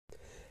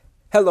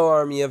Hello,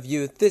 Army of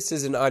Youth. This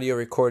is an audio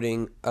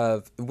recording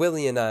of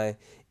Willie and I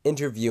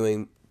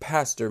interviewing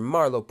Pastor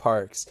Marlowe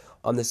Parks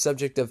on the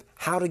subject of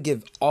how to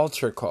give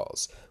altar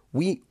calls.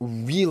 We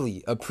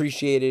really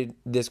appreciated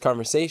this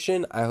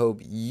conversation. I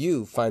hope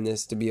you find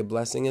this to be a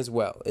blessing as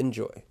well.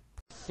 Enjoy.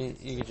 You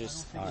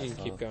can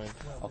keep going.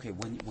 Okay,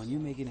 when you're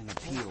making an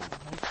appeal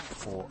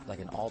for, like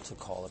an altar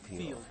call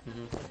appeal,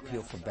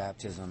 appeal for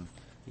baptism,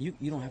 you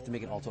don't have to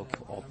make an altar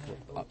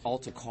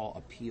call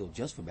appeal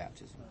just for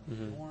baptism.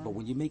 But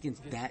when you're making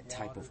that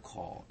type of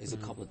call, there's a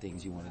couple of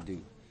things you want to do.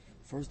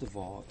 First of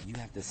all, you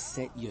have to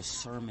set your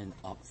sermon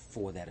up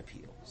for that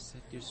appeal.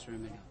 Set your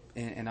sermon up.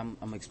 And I'm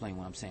going to explain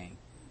what I'm saying.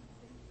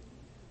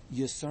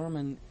 Your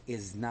sermon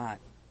is not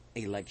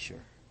a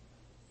lecture.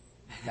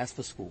 That's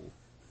for school.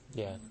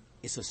 Yeah.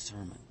 It's a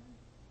sermon.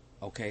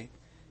 Okay?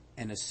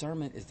 And a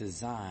sermon is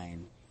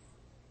designed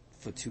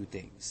for two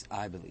things,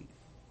 I believe.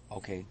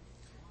 Okay?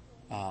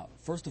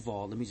 First of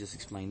all, let me just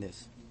explain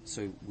this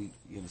so you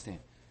understand.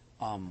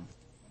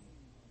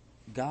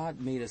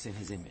 God made us in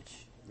His image,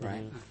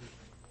 right?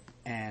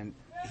 And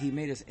He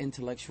made us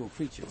intellectual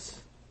creatures,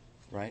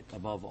 right?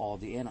 Above all,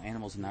 the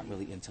animals are not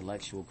really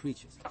intellectual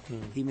creatures.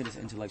 He made us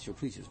intellectual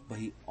creatures, but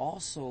He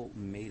also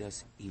made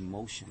us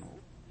emotional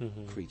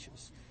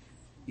creatures.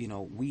 You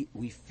know,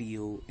 we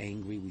feel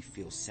angry, we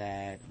feel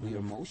sad, we're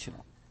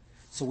emotional.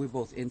 So we're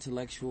both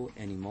intellectual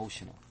and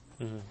emotional.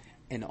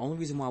 And the only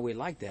reason why we're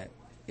like that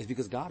is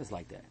because God is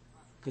like that,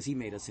 because He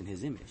made us in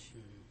His image.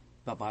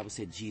 The Bible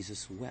said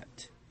Jesus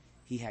wept.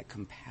 He had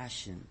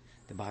compassion.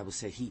 The Bible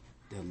said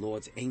the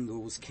Lord's anger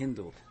was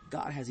kindled.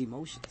 God has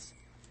emotions,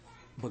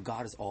 but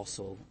God is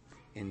also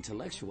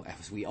intellectual,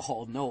 as we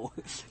all know.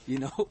 You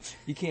know,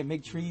 you can't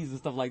make trees and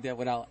stuff like that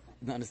without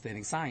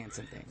understanding science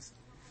and things.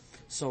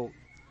 So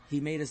He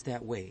made us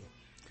that way.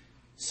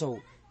 So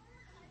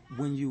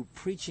when you're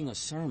preaching a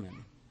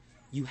sermon,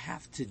 you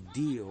have to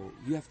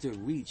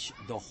reach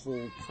the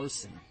whole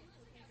person.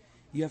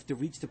 You have to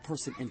reach the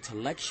person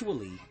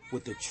intellectually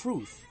with the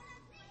truth,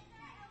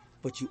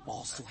 but you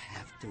also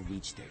have to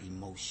reach their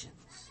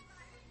emotions.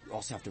 You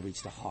also have to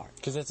reach the heart.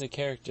 Because that's a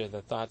character,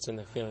 the thoughts and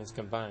the feelings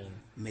combined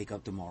make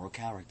up the moral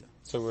character.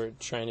 So we're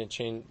trying to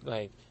change,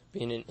 like,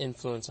 being an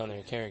influence on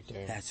their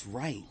character. That's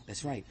right.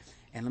 That's right.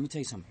 And let me tell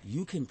you something.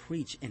 You can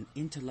preach an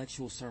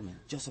intellectual sermon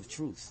just of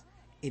truth,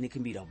 and it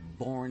can be the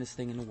boringest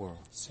thing in the world.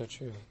 So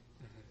true.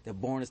 The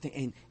boringest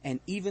thing. And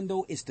even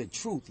though it's the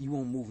truth, you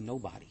won't move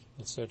nobody.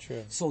 It's so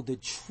true. So the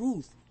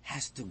truth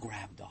has to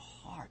grab the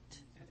heart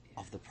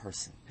of the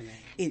person.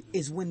 It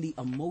is when the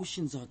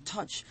emotions are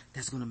touched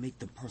that's going to make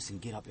the person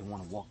get up and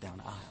want to walk down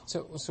the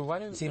aisle. So why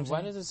does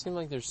it seem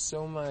like there's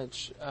so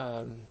much,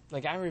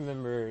 like I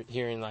remember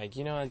hearing, like,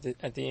 you know,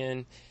 at the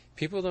end,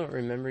 people don't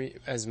remember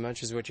as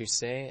much as what you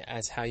say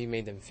as how you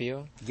made them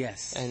feel.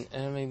 Yes. And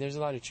I mean, there's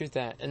a lot of truth to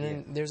that. And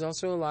then there's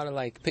also a lot of,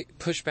 like,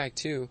 pushback,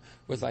 too,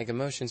 with, like,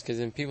 emotions, because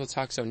then people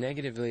talk so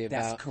negatively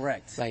about... That's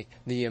correct. Like,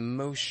 the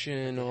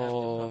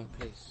emotional...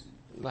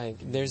 Like,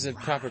 there's a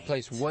proper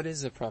place. What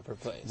is the proper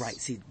place? Right.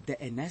 See,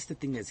 and that's the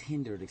thing that's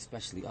hindered,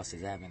 especially us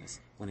as Adventists,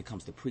 when it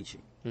comes to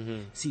preaching.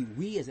 See,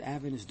 we as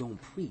Adventists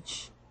don't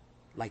preach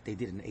like they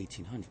did in the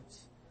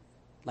 1800s.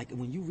 Like,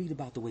 when you read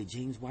about the way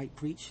James White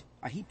preached,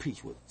 he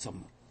preached with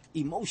some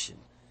emotion.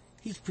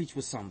 He preached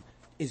with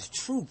it's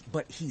truth,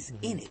 but he's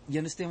in it. You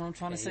understand what I'm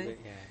trying to say?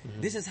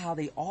 This is how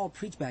they all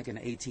preached back in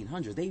the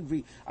 1800s.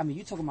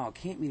 You're talking about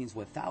camp meetings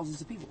with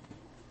thousands of people.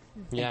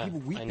 Yeah,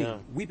 people weeping, I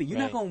know. weeping. You're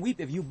not going to weep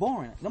if you're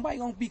boring. Nobody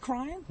going to be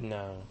crying.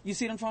 No. You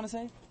see what I'm trying to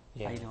say?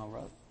 Yeah. How you doing,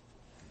 Rose?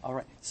 All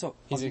right. So,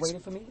 He's you waiting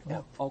for me?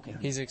 Yeah. Okay.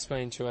 He's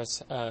explained to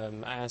us, I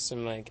asked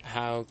him, like,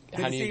 how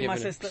do you give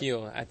an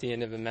appeal at the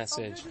end of a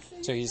message?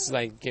 So he's,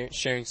 like,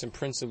 sharing some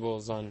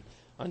principles on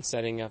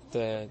setting up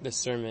the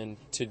sermon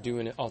to do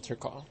an altar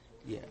call.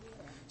 Yeah.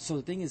 So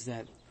the thing is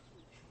that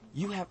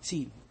you have,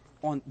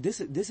 this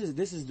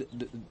is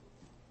the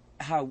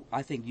how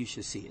I think you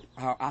should see it.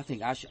 How I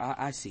think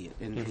I see it,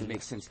 and it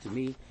makes sense to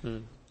me,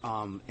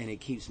 and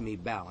it keeps me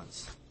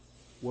balanced.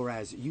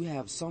 Whereas you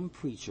have some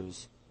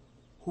preachers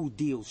who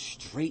deal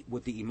straight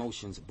with the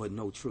emotions but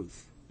no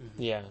truth.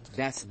 Yeah.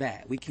 That's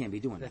bad. We can't be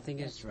doing that. The thing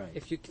is,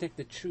 if you connect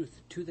the truth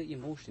to the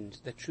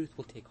emotions, the truth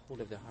will take hold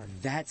of the heart.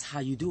 That's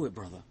how you do it,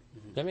 brother.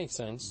 That makes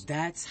sense.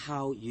 That's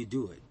how you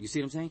do it. You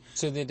see what I'm saying?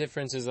 So the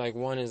difference is, like,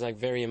 one is, like,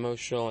 very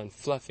emotional and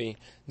fluffy.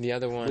 The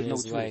other one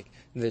is, like,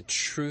 the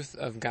truth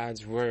of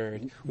God's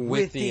word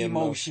with the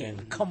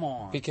emotion. Come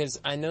on. Because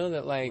I know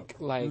that, like,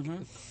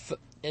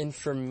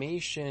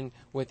 information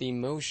with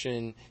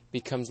emotion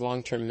becomes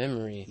long-term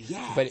memory.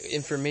 Yes. But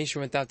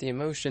information without the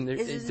emotion,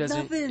 it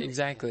doesn't... Nothing.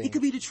 Exactly. It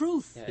could be the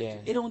truth. Yeah.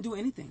 It don't do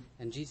anything.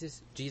 And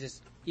Jesus did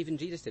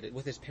it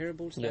with his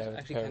parables. That's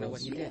actually kind of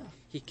what he did.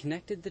 He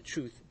connected the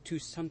truth to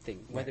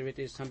something, whether it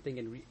is something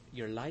in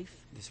your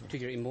life, to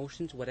your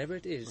emotions, whatever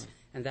it is,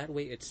 and that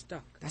way it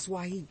stuck. That's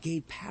why he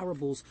gave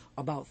parables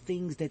about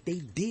things that they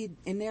did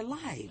in their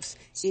lives.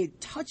 It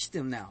touched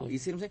them now. You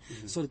see what I'm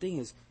saying? So the thing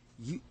is,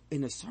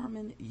 in a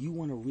sermon, you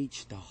want to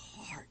reach the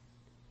heart.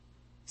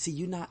 See,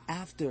 you're not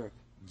after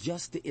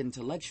just the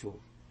intellectual.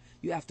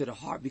 You're after the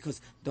heart, because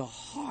the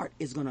heart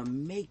is going to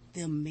make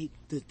them make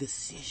the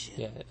decision.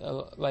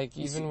 Yeah, like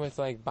even with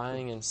like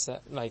buying and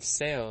like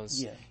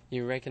sales,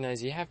 you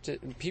recognize you have to.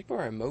 People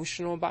are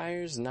emotional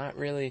buyers, not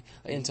really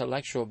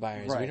intellectual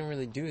buyers. Right. We don't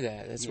really do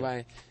that. That's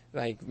why,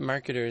 like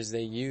marketers,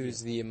 they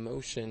use the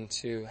emotion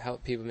to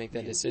help people make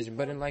that decision.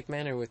 But in like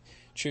manner with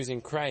choosing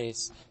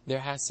Christ, there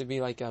has to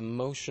be like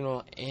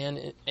emotional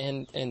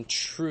and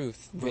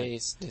truth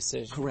based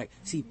decision. Correct.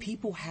 See,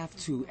 people have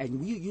to,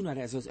 and you know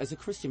that as a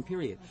Christian,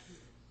 period.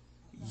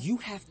 You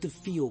have to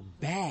feel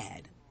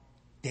bad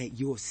that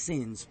your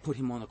sins put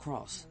him on the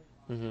cross.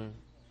 Mm-hmm.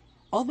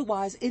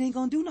 Otherwise, it ain't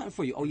going to do nothing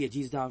for you. Oh, yeah,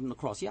 Jesus died on the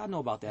cross. Yeah, I know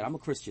about that. I'm a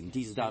Christian.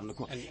 Jesus died on the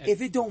cross.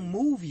 If it don't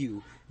move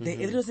you,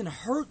 that it doesn't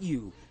hurt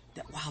you,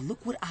 that, wow,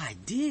 look what I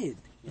did.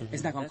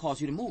 It's not going to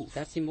cause you to move.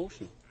 That's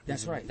emotion.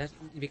 That's right. That's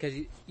because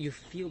you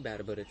feel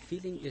bad about it.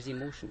 Feeling is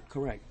emotion.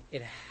 Correct.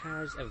 It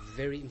has a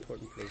very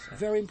important place.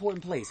 Very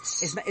important place.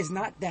 It's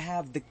not to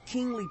have the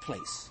kingly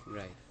place.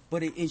 Right.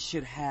 But it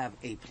should have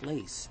a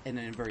place, and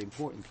a very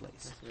important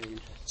place.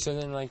 So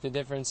then, like, the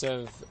difference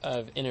of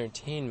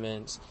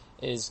entertainment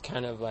is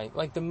kind of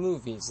like the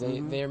movies.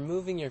 They're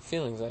moving your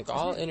feelings. Like,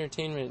 all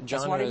entertainment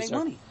genres. That's why they make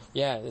money.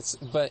 Yeah,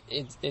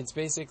 it's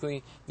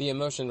basically the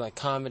emotion, like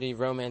comedy,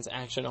 romance,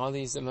 action, all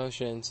these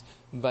emotions,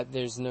 but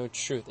there's no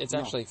truth. It's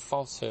actually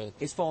falsehood.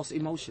 It's false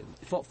emotion,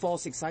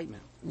 false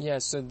excitement. Yeah,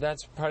 so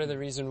that's part of the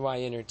reason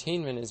why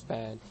entertainment is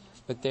bad.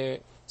 But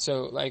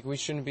so like we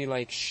shouldn't be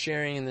like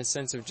sharing in the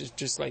sense of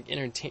just like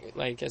entertain.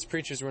 Like as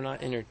preachers, we're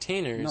not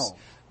entertainers. No.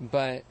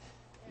 But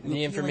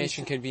the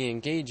information could be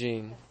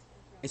engaging.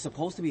 It's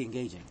supposed to be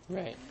engaging.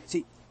 Right.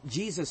 See,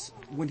 Jesus,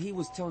 when he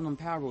was telling them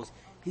parables,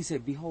 he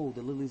said, "Behold,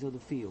 the lilies of the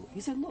field." He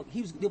said, "Look,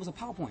 there was a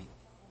PowerPoint."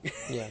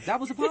 Yeah. That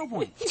was a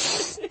PowerPoint.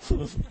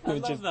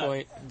 Good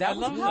point. That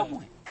was a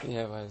PowerPoint.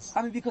 Yeah, it was.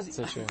 I mean, because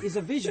it's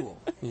a visual.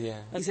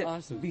 Yeah. He said,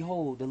 awesome.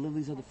 "Behold, the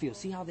lilies of the field.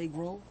 See how they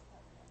grow?"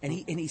 And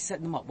he's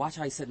setting them up. Watch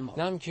how he's setting them up.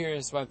 Now I'm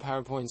curious why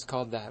PowerPoint's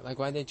called that. Like,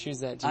 why they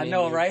choose that to I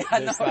know, right? I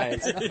know.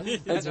 Slides.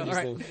 That's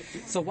interesting. Right?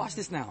 So watch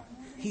this now.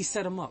 He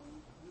set them up.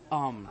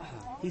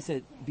 He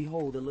said,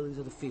 "Behold, the lilies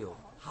of the field,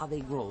 how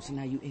they grow." So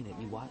now you in it.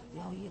 You watch.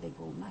 Oh, yeah, they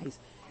grow nice.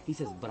 He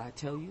says, "But I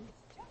tell you,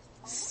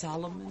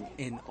 Solomon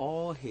in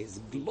all his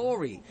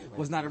glory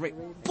was not arrayed."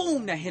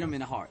 Boom, that hit him in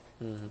the heart.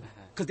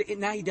 Because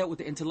now he dealt with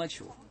the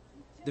intellectual.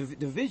 The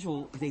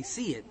visual, they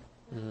see it,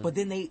 but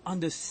then they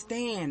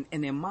understand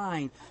in their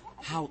mind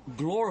how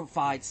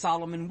glorified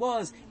Solomon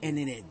was, and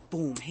then it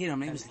boom hit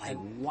him. And it was like,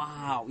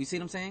 wow. You see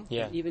what I'm saying?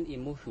 Yeah. Even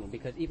emotional,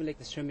 because even like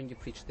the sermon you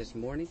preached this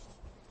morning,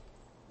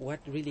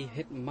 what really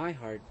hit my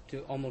heart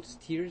to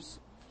almost tears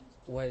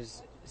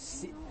was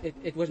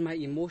it was my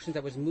emotion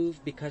that was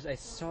moved because I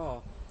saw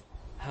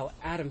how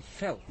Adam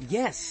felt.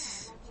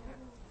 Yes.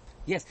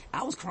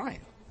 I was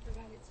crying.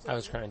 I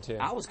was crying too.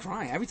 I was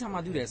crying every time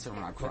I do that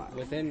sermon. I cry.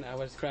 But then I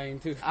was crying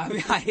too. I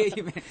mean, I hear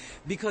you, man,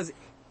 because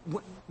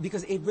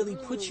it really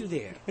puts you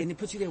there, and it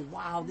puts you there.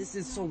 Wow, this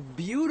is so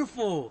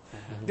beautiful.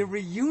 The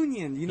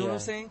reunion, you know what I'm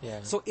saying? Yeah.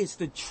 So it's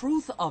the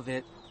truth of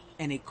it,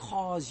 and it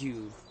calls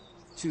you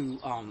to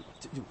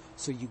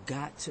so you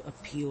got to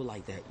appeal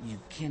like that. You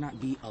cannot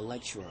be a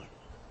lecturer.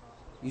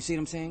 You see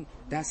what I'm saying?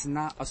 That's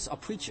not a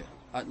preacher.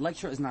 A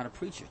lecturer is not a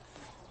preacher.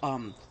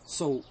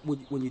 So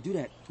when you do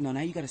that, now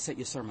you got to set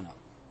your sermon up.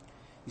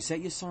 You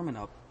set your sermon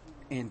up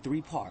in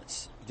 3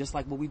 parts, just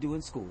like what we do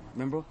in school.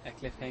 Remember? A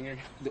cliffhanger.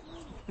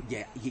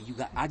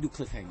 I do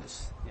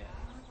cliffhangers.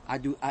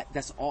 Yeah.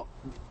 That's all,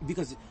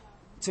 because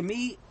to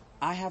me,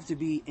 I have to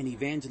be an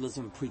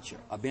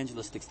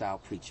evangelistic style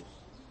preacher.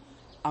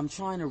 I'm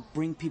trying to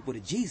bring people to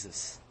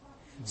Jesus.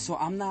 So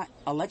I'm not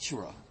a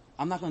lecturer.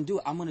 I'm not going to do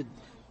it.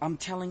 I'm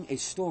telling a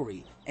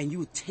story, and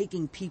you're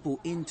taking people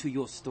into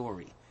your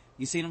story.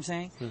 You see what I'm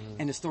saying?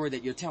 And the story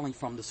that you're telling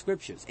from the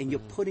scriptures, and you're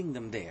putting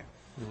them there.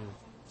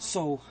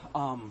 So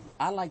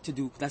I like to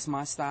do, that's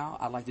my style.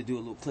 I like to do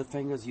a little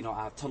cliffhangers. You know,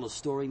 I'll tell a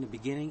story in the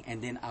beginning,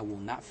 and then I will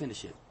not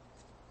finish it.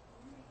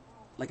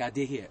 Like I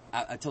did here.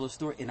 I tell a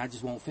story, and I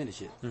just won't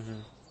finish it.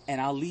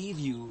 And I'll leave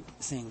you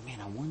saying, man,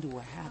 I wonder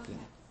what happened.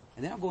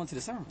 And then I'll go into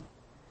the sermon.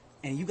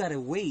 And you got to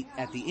wait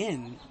at the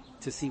end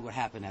to see what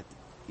happened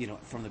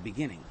from the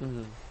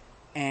beginning.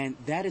 And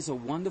that is a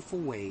wonderful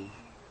way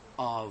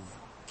of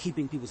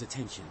keeping people's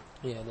attention.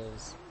 Yeah, it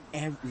is.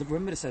 And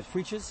remember, it says,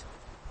 preachers,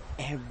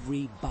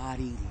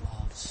 everybody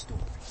loves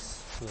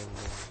stories.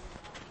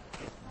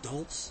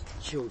 Adults,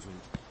 children.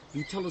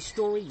 You tell a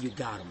story, you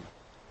got them.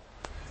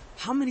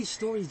 How many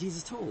stories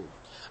Jesus told?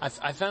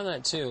 I found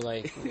that too.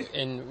 Like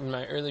in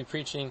my early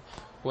preaching,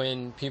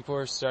 when people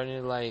are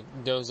starting to like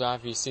doze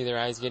off, you see their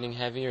eyes getting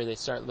heavy, or they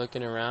start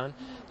looking around.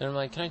 Then I'm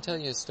like, "Can I tell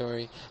you a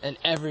story?" And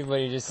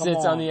everybody just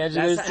sits on the edge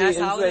of their seat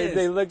and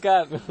they look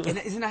up. And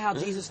isn't that how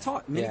Jesus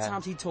taught? Many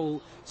times he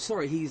told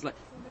story. He's like,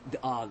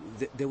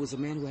 there was a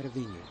man who had a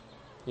vineyard.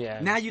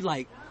 Yeah. Now you're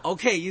like,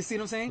 okay, you see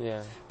what I'm saying?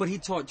 Yeah. But he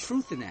taught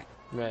truth in that.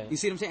 Right. You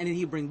see what I'm saying? And then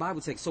he'd bring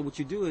Bible text. So what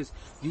you do is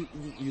you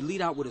lead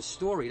out with a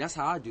story. That's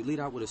how I do. Lead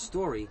out with a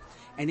story,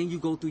 and then you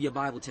go through your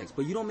Bible text.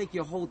 But you don't make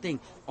your whole thing,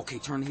 okay,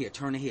 turn to here,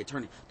 turn to here,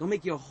 turn it. Don't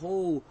make your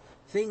whole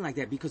thing like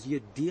that because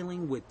you're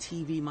dealing with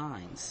TV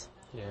minds.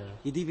 Yeah.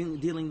 You're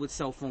dealing with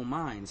cell phone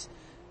minds.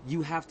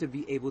 You have to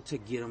be able to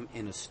get them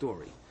in a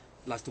story.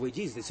 That's the way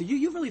Jesus did. So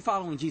you're really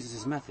following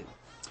Jesus' method.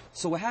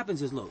 So what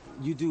happens is, look,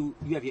 you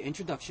have your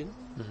introduction,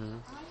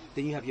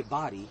 then you have your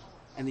body,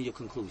 and then your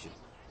conclusion.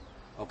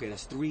 Okay,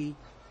 that's 3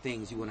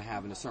 things you want to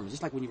have in a sermon.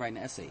 Just like when you write an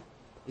essay.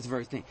 It's the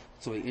very thing.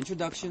 So your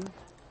introduction,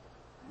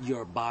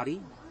 your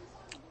body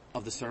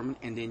of the sermon,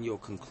 and then your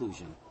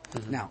conclusion.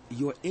 Now,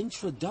 your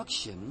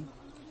introduction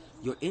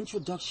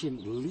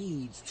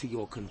leads to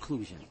your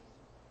conclusion.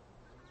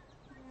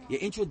 Your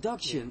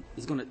introduction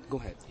is going to... Go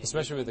ahead.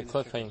 Especially with the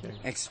cliffhanger.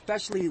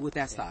 Especially with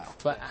that style.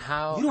 But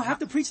how... You don't have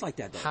to preach like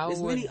that, though. How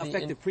There's many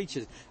effective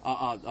preachers,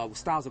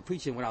 styles of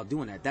preaching without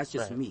doing that. That's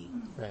just me.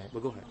 Right.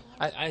 But go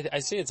ahead. I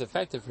see it's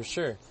effective for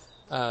sure.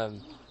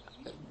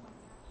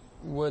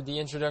 Would the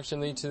introduction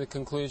lead to the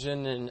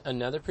conclusion in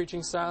another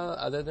preaching style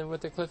other than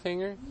with the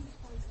cliffhanger?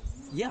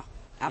 Yeah,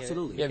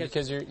 absolutely. Yeah,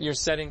 because you're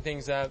setting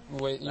things up.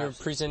 You're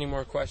presenting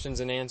more questions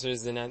and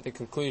answers, then at the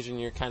conclusion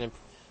you're kind of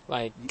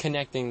like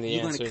connecting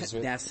the answers.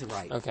 That's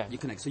right. Okay. You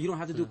connect. So you don't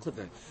have to do a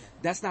cliffhanger.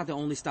 That's not the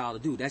only style to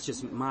do. That's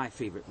just my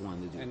favorite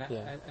one to do.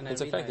 And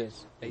it's effective.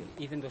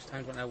 Even those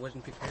times when I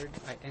wasn't prepared,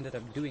 I ended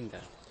up doing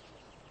that.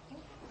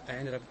 I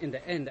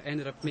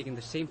ended up making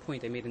the same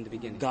point I made in the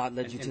beginning. God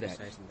led you to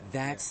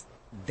that.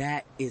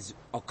 That is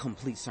a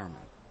complete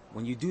sermon.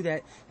 When you do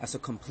that, that's a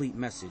complete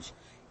message.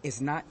 It's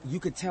not, you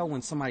could tell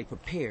when somebody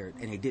prepared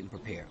and they didn't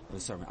prepare for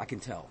the sermon. I can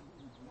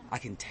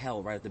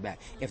tell right at the back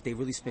if they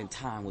really spent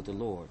time with the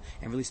Lord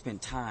and really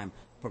spent time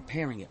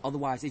preparing it.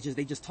 Otherwise,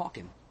 they just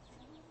talking.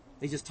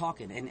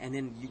 And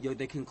then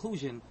the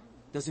conclusion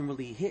doesn't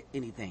really hit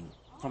anything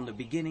from the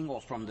beginning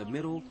or from the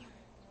middle.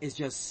 It's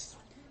just,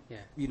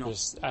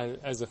 just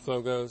as the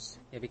flow goes.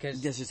 Yeah,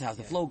 because that's just how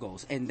the flow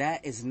goes. And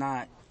that is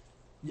not,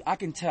 I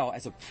can tell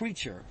as a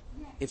preacher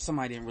if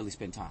somebody didn't really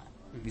spend time.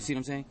 You see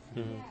what I'm saying?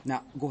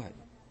 Now, go ahead.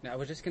 No, I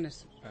was just going to...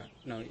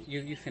 no,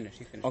 you finish.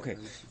 Okay.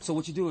 So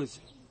what you do is,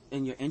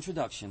 in your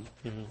introduction,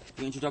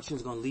 your introduction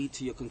is going to lead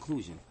to your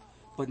conclusion.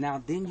 But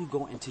now then you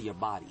go into your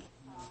body.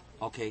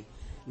 Okay?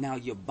 Now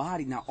your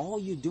body, all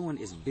you're doing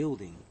is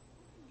building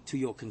to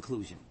your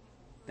conclusion.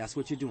 That's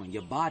what you're doing.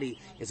 Your body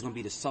is going to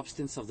be the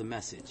substance of the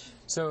message.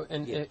 So,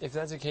 if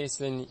that's the case,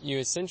 then you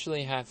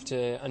essentially have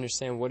to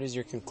understand what is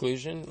your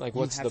conclusion, like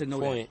what's the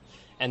point,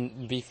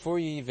 and before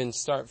you even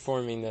start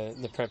forming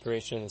the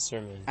preparation of the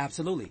sermon.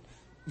 Absolutely.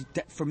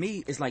 For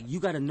me, it's like you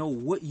got to know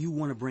what you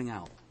want to bring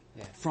out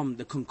from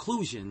the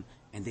conclusion,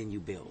 and then you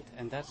build.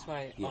 And that's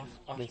why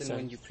often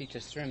when you preach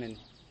a sermon,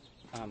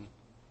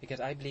 because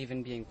I believe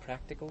in being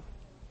practical,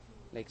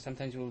 like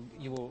sometimes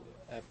you will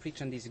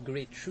preach on these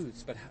great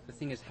truths, but the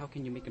thing is, how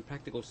can you make them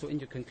practical? So in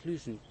your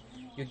conclusion,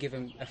 you give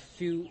them a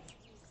few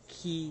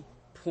key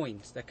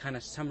points that kind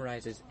of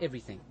summarizes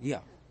everything. Yeah.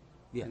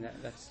 And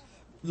that's...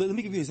 Let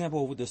me give you an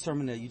example with the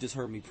sermon that you just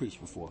heard me preach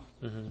before.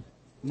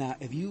 Now,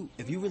 if you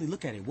really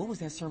look at it, what was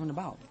that sermon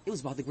about? It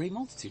was about the great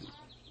multitude.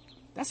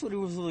 That's what it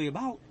was really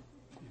about.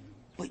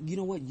 But you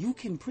know what? You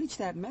can preach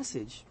that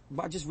message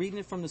by just reading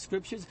it from the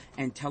scriptures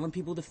and telling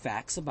people the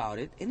facts about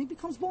it, and it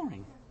becomes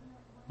boring.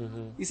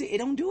 You see, it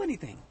don't do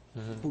anything.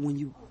 But when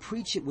you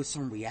preach it with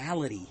some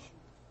reality,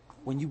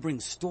 when you bring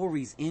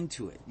stories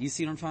into it, you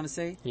see what I'm trying to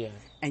say? Yeah.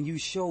 And you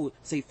show,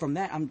 say, from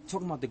that, I'm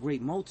talking about the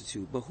great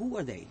multitude, but who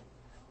are they?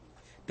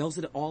 Those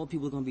are all the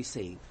people that are going to be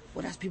saved.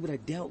 Well, that's people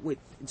that dealt with,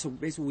 so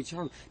basically with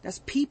Charlie,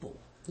 that's people.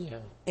 Yeah.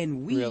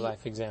 And we... Real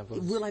life examples.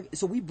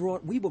 So we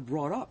were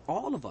brought up,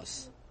 all of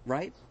us,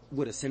 right,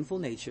 with a sinful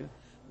nature.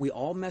 We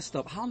all messed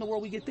up. How in the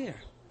world we get there?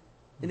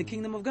 In the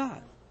kingdom of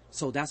God.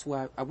 So that's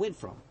where I went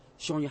from.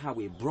 Showing you how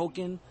we're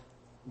broken.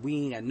 We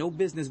ain't got no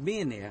business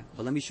being there,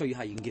 but let me show you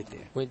how you can get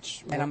there.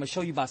 And I'm going to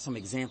show you by some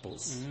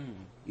examples.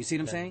 You see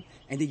what I'm saying?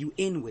 And then you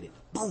end with it.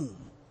 Boom.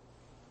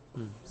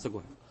 So go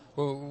ahead.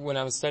 Well, when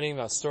I was studying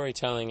about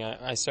storytelling,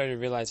 I started to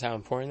realize how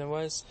important it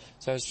was.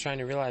 So I was trying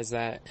to realize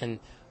that. And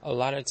a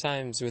lot of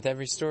times with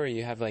every story,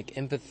 you have like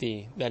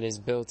empathy that is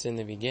built in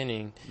the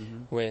beginning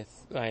with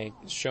like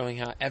showing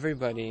how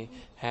everybody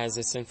has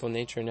a sinful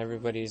nature and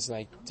everybody's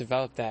like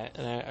developed that.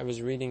 And I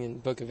was reading in the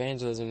book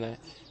Evangelism that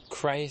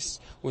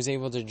Christ was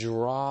able to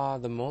draw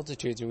the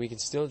multitudes, and we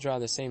could still draw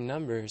the same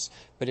numbers,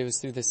 but it was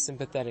through the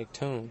sympathetic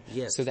tone.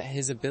 Yes. So that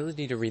his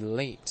ability to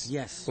relate.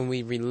 Yes. When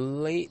we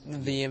relate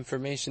the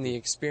information, the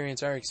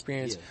experience, our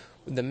experience,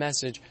 the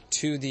message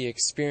to the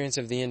experience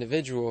of the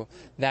individual,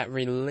 that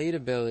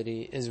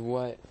relatability is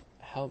what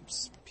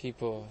helps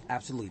people.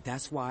 Absolutely.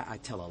 That's why I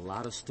tell a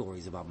lot of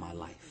stories about my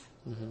life.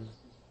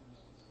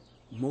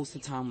 Most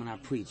of the time when I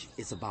preach,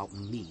 it's about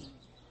me.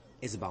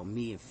 It's about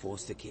me in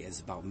foster care.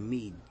 It's about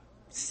me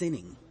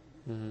sinning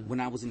when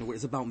I was in the world.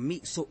 It's about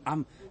me. So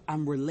I'm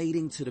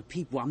relating to the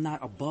people. I'm not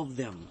above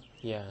them.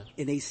 Yeah.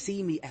 And they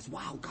see me as,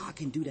 wow, God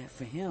can do that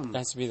for him. That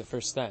has to be the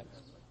first step.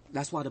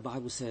 That's why the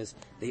Bible says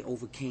they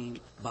overcame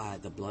by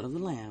the blood of the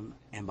Lamb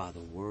and by the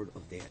word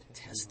of their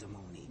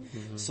testimony.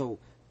 So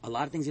a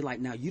lot of things you're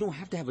like, now you don't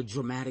have to have a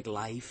dramatic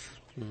life.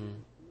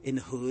 in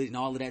the hood and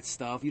all of that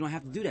stuff. You don't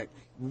have to do that.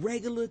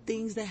 Regular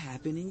things that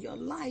happen in your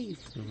life,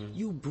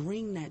 you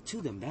bring that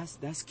to them.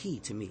 That's key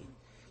to me.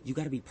 You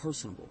got to be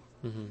personable.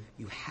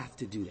 You have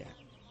to do that.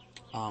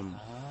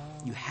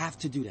 You have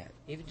to do that.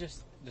 Even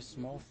just the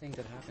small things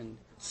that happen.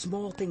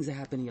 Small things that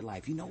happen in your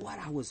life. You know what?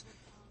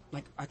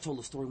 I told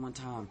a story one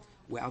time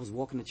where I was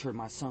walking to church.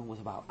 My son was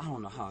about, I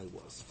don't know how he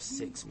was,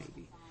 6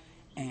 maybe.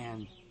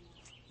 And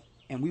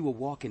we were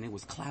walking, it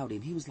was cloudy,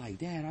 and he was like,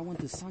 Dad, I want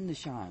the sun to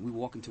shine. We were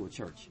walking to a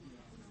church.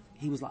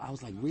 I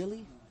was like,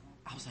 really?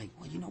 I was like,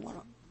 well, you know what?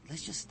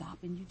 Let's just stop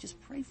and you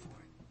just pray for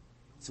it.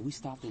 So we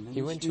stopped in the street.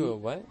 You went to a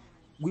what?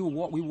 We were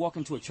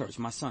walking to a church.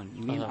 My son,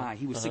 me and I,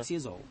 he was 6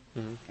 years old.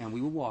 And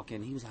we were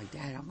walking. He was like,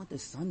 Dad, I want the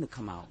sun to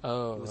come out.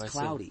 Oh, it was I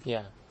cloudy. See.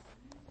 Yeah.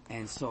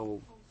 And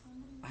so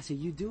I said,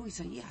 you do? He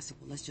said, yeah. I said,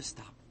 well, let's just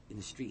stop in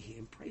the street here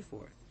and pray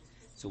for it.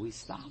 So we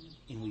stopped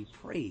and we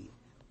prayed.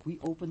 We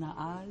opened our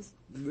eyes.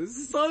 The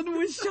sun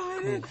was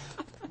shining.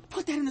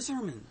 Put that in the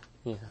sermon.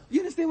 Yeah. You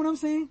understand what I'm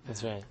saying?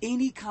 That's right.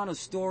 Any kind of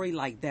story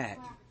like that.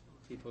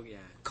 People, yeah.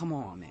 Come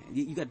on, man.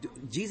 You got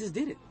Jesus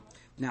did it.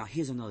 Now,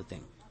 here's another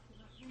thing.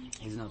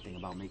 Here's another thing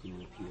about making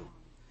an appeal.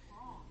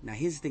 Now,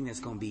 here's the thing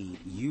that's going to be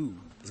you.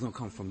 It's going to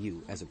come from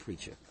you as a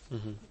preacher.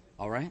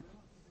 All right?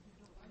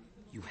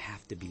 You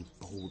have to be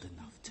bold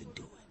enough to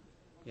do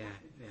it. Yeah,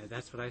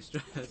 that's what I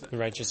stress.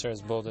 Righteous are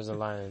as bold as a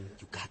lion.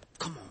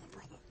 Come on,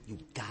 brother. You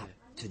got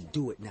to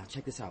do it. Now,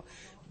 check this out.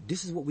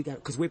 This is what we got,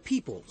 because we're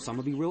people. So I'm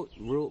going to be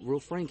real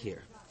frank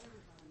here.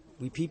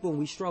 We people and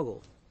we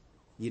struggle.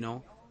 You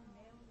know?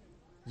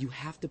 You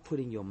have to put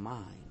in your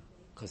mind,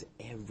 because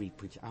every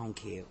preacher, I don't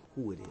care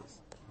who it is,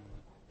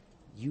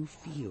 you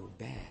feel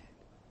bad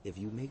if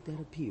you make that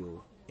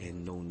appeal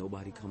and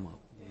nobody come up.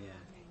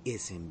 Yeah.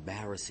 It's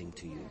embarrassing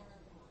to you.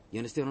 You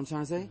understand what I'm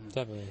trying to say?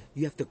 Definitely.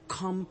 You have to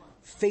come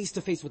face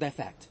to face with that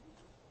fact.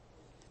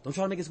 Don't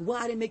try to make it, well,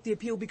 I didn't make the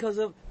appeal because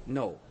of...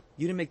 No.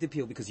 You didn't make the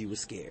appeal because you were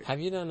scared. Have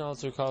you done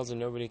altar calls and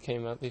nobody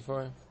came up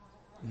before?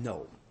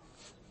 No.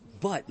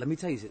 But let me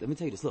tell you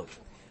this. Look.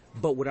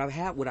 But what I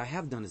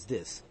have done is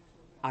this.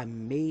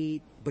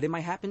 But it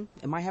might happen.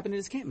 It might happen at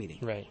this camp meeting.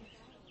 Right.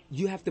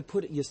 You have to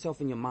put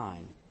yourself in your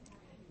mind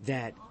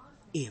that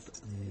if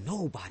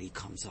nobody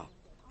comes up,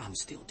 I'm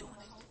still doing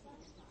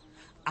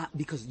it.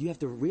 Because you have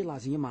to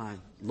realize in your mind,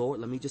 Lord,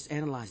 let me just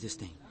analyze this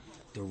thing.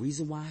 The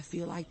reason why I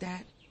feel like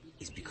that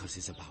is because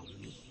it's about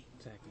me.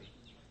 Exactly.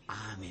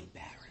 I'm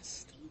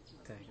embarrassed.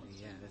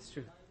 Exactly. Yeah, that's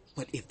true.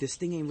 But if this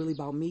thing ain't really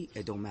about me,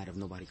 it don't matter if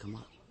nobody come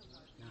up.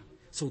 No.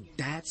 So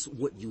that's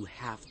what you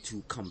have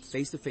to come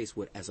face to face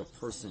with as a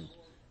person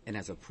and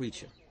as a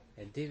preacher.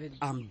 And David,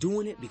 I'm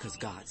doing it because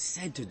God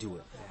said to do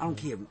it. I don't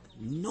care if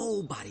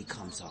nobody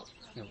comes up.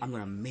 No. I'm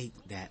going to make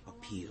that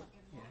appeal.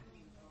 yeah.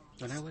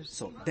 When I was...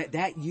 So that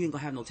you ain't going to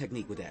have no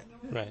technique with that.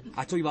 Right.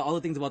 I told you about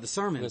other things about the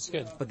sermon. That's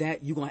good. But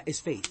that it's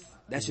faith.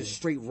 That's just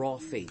straight raw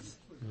faith.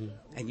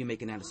 And you're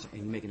making that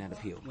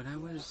appeal. When I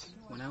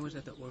was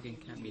at the Oregon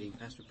camp meeting,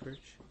 Pastor Perch.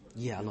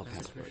 Yeah, I love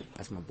Pastor Perch.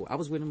 That's my boy. I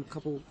was with him a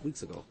couple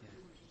weeks ago. Yeah.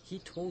 He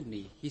told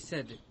me, he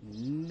said,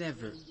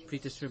 never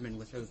preach a sermon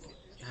without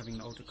having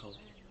an altar call.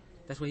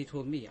 That's what he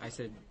told me. I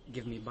said,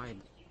 give me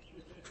Bible.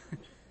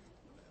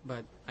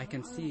 But I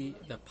can see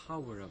the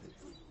power of it.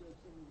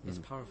 It's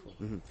powerful.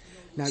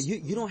 Now,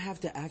 you don't have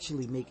to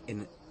actually make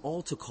an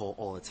altar call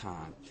all the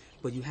time,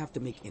 but you have to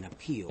make an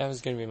appeal. That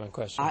was going to be my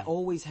question. I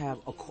always have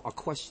a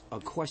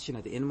question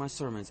at the end of my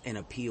sermons, an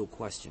appeal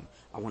question.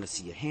 I want to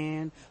see your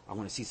hand. I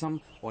want to see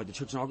something. Or at the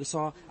church in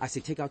Arkansas, I say,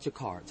 take out your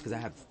cards, because I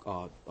have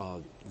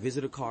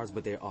visitor cards,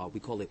 but they're we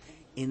call it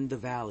in the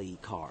valley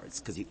cards,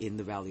 because you're in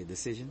the valley of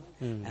decision.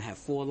 And I have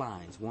 4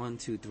 lines, 1,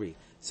 2, 3.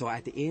 So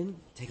at the end,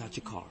 take out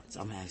your cards.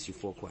 I'm going to ask you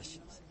 4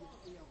 questions.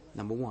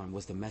 Number 1,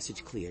 was the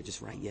message clear?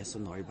 Just write yes or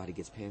no. Everybody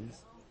gets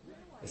pens.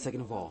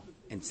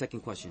 And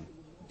second question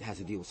has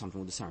to deal with something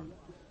with the sermon.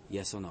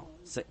 Yes or no.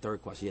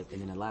 Third question, yes.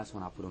 And then the last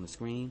one I'll put on the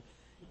screen,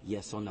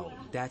 yes or no.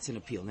 That's an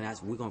appeal. And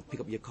we're going to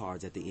pick up your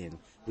cards at the end.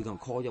 We're going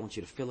to call you. I want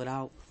you to fill it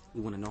out. We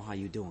want to know how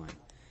you're doing.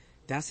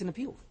 That's an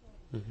appeal.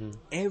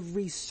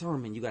 Every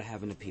sermon, you got to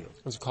have an appeal.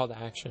 It's a call to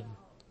action.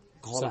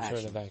 Call to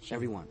action.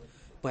 Everyone.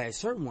 But at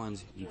certain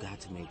ones, you got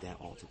to make that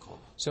altar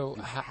call. So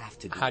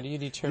how do you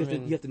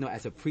determine... You have to know,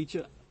 as a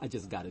preacher, I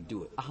just got to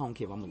do it. I don't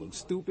care if I'm going to look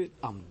stupid.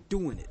 I'm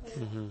doing it.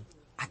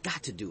 I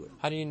got to do it.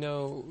 How do you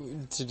know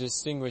to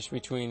distinguish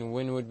between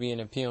when would be an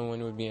appeal and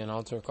when would be an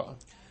altar call?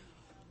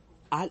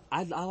 I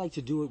like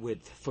to do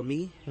it for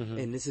me,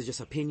 and this is just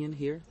opinion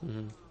here,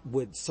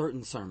 with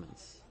certain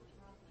sermons.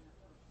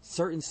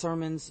 Certain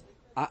sermons,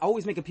 I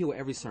always make appeal with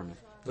every sermon.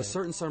 But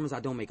certain sermons,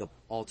 I don't make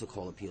altar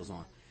call appeals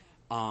on.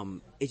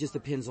 It just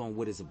depends on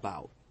what it's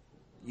about.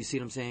 You see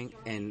what I'm saying?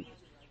 And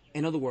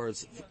in other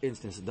words, for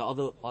instance, the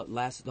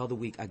other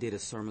week I did a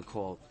sermon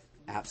called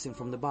 "Absent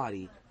from the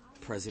Body,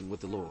 Present with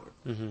the Lord,"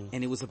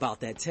 and it was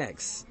about that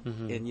text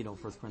in 1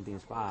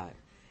 Corinthians 5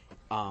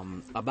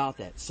 about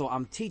that. So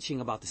I'm teaching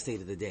about the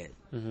state of the dead.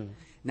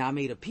 Now I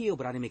made appeal,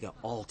 but I didn't make an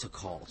altar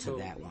call to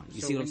that one.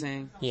 You see what I'm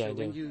saying? Yeah,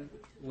 so I do.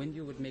 when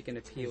you would make an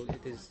appeal,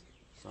 it is.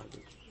 Sorry.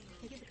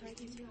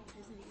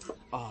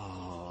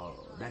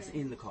 That's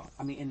in the car.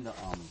 I mean, in the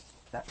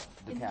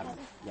cabinet.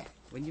 Yeah.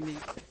 When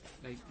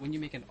you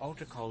make an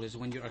altar call is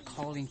when you are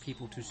calling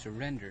people to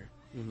surrender.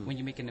 Mm-hmm. When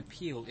you make an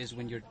appeal is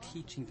when you're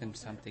teaching them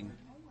something.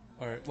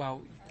 Or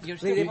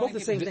they're both the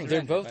same thing.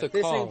 They're both a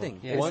call. Same thing.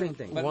 Yeah.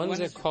 One's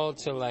a call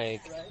to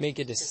like make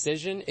a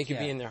decision. It could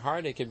be in their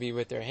heart. It could be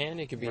with their hand.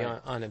 It could be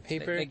on a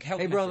paper.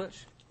 Hey, brother.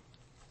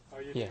 How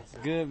are you doing?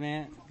 Good,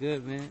 man.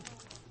 Good, man.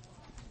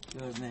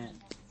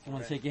 I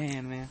want to shake your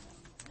hand, man.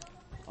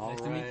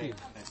 Nice to meet you.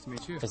 Nice to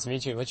meet you. Nice to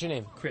meet you. What's your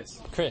name?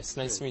 Chris. Chris.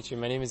 Nice to meet you.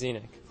 My name is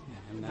Enoch.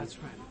 Yeah, that's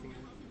right.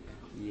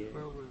 Yeah.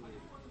 Where were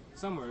we?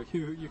 Somewhere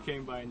you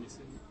came by and you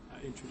said,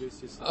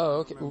 introduced yourself. Oh,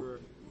 okay.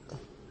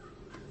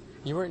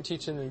 You weren't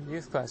teaching the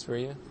youth class, were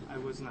you? I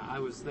was not. I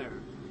was there.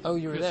 Oh,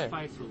 you were Chris there.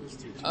 Pfeiffer was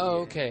teaching.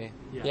 Oh, okay.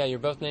 Yeah, your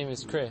both name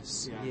is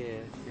Chris.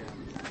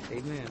 Yeah.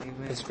 Amen.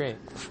 That's great.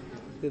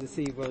 Good to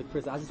see you, brother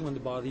Chris. I just wanted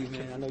to bother you,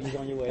 man. I know you're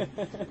on your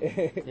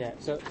way. Yeah.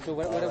 So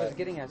what I was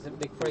getting at is,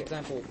 like, for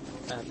example,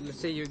 let's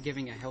say you're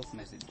giving a health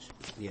message.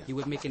 Yeah. You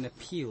would make an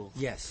appeal.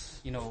 Yes.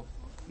 You know,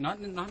 not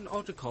an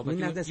altar call, but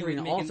not necessarily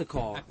an altar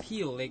call.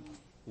 Appeal, like,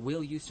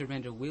 will you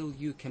surrender? Will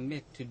you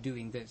commit to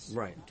doing this?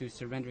 Right. To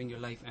surrendering your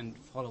life and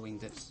following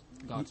this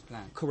God's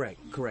plan. Correct.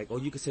 Or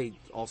you could say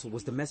also,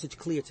 was the message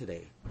clear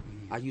today?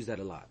 Mm-hmm. I use that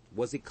a lot.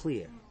 Was it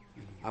clear?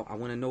 Mm-hmm. I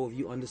want to know if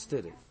you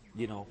understood it.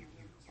 You know,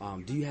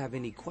 do you have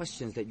any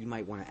questions that you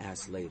might want to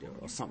ask later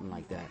or something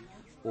like that?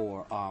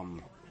 Or,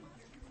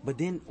 but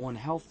then on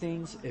health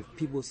things,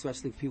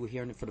 especially if people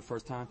hearing it for the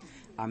first time,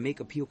 I make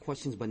appeal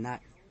questions, but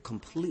not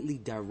completely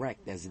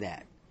direct as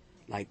that.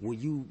 Like, will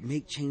you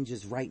make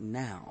changes right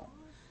now?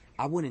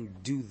 I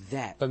wouldn't do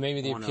that. But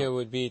maybe the appeal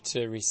would be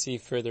to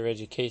receive further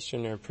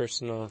education or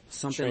personal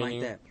something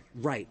training. like that,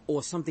 right?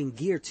 Or something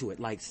geared to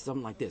it, like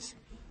something like this.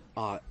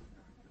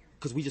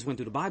 Because we just went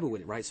through the Bible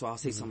with it, right? So I'll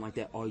say something like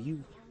that.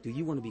 Do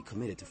you want to be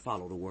committed to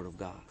follow the Word of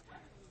God?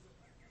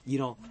 You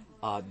know,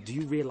 do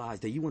you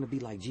realize that you want to be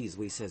like Jesus,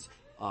 where He says,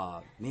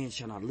 "Man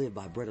shall not live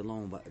by bread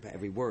alone, but by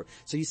every word."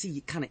 So you see,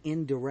 kind of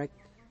indirect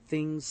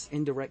things,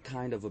 indirect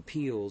kind of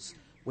appeals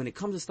when it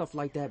comes to stuff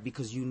like that,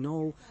 because you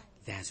know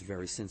that's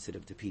very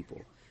sensitive to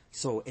people.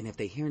 So, and if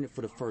they're hearing it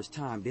for the first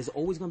time, there's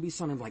always going to be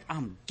something like,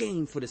 I'm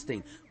game for this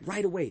thing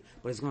right away.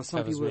 But it's going to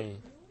some people. Me.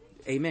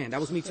 Amen. That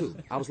was me too.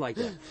 I was like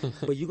that.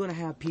 But you're going to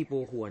have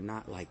people who are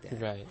not like that.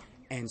 Right.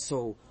 And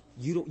so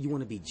you want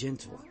to be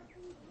gentle.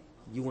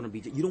 You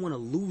don't want to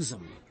lose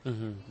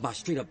them by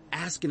straight up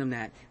asking them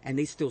that, and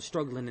they still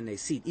struggling in their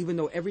seat, even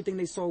though everything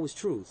they saw was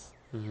truth.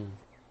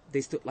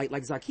 They still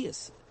like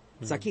Zacchaeus.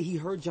 Zacchaeus, he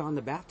heard John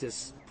the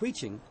Baptist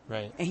preaching,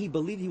 right, and he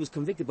believed he was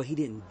convicted, but he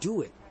didn't do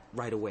it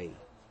right away.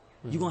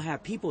 You're gonna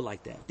have people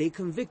like that. They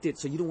convicted,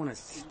 so you don't want to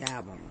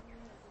stab them.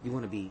 You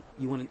want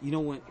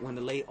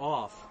to lay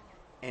off,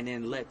 and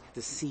then let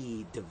the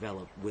seed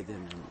develop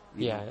within them.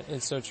 Yeah,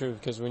 it's so true,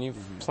 because when you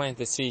plant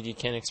the seed, you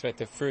can't expect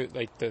the fruit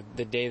like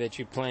the day that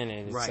you plant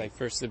it. It's like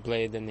first the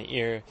blade, then the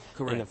ear,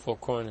 and the full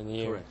corn in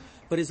the ear. Correct.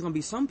 But it's gonna be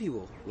some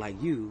people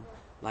like you,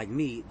 like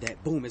me,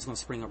 that boom, it's gonna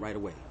spring up right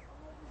away.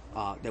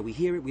 That we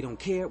hear it, we don't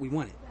care, we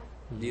want it,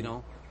 you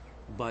know,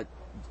 but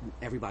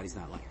everybody's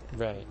not like that.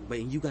 Right.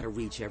 But you got to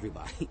reach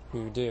everybody.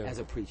 We do. As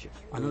a preacher.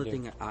 Another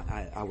thing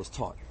I was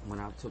taught when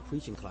I took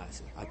preaching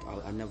classes,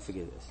 I'll never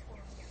forget this.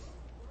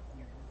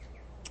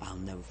 I'll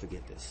never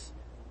forget this.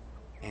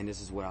 And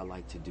this is what I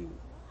like to do.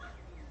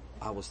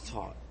 I was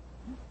taught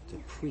to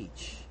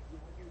preach.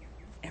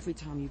 Every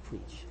time you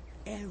preach,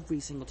 every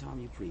single time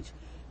you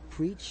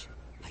preach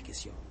like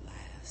it's your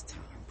last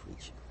time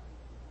preaching.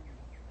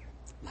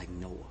 Like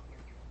Noah.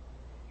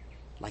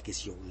 Like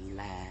it's your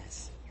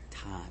last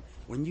time.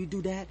 When you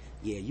do that,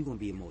 you're going to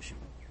be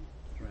emotional.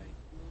 Right.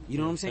 You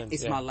know what I'm saying?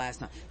 It's my last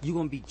time. You're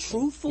going to be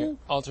truthful. Your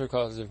altar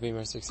calls would be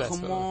more successful.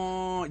 Come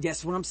on.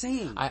 That's what I'm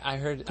saying. I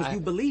heard. Because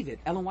you believe it.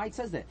 Ellen White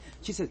says that.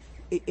 She says,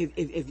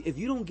 if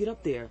you don't get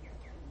up there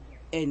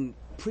and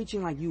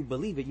preaching like you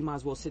believe it, you might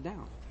as well sit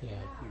down. Yeah,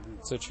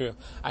 so true.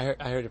 I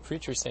heard a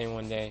preacher saying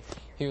one day,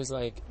 he was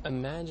like,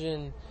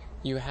 imagine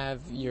you have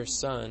your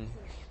son.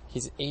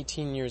 He's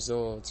 18 years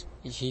old.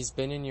 He's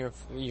been in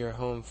your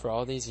home for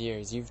all these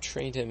years. You've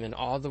trained him in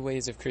all the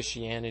ways of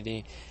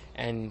Christianity,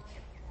 and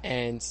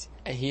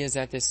he is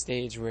at this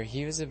stage where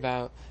he was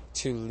about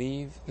to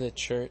leave the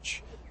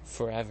church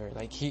forever.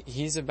 Like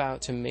he's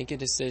about to make a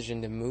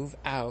decision to move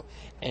out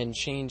and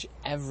change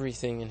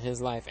everything in his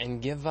life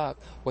and give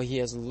up what he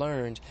has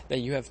learned that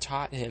you have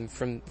taught him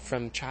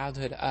from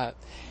childhood up.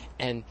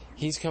 And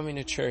he's coming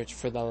to church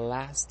for the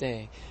last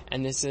day,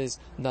 and this is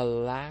the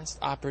last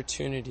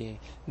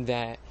opportunity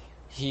that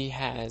he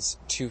has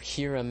to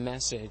hear a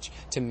message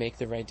to make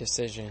the right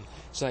decision.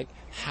 So like,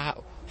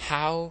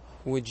 how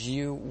would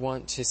you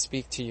want to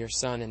speak to your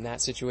son in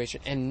that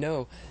situation and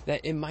know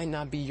that it might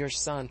not be your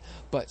son,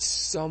 but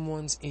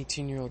someone's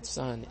 18-year-old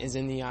son is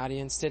in the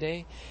audience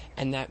today,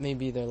 and that may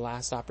be their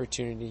last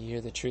opportunity to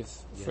hear the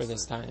truth for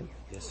this time?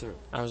 Yes, sir.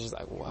 I was just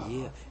like, wow.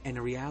 Yeah, and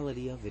the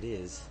reality of it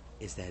is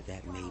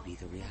that may be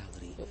the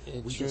reality.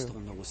 We just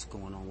don't know what's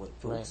going on with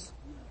folks.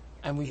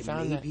 Right. And we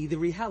found that be the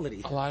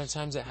reality. a lot of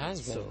times it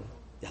has been. So,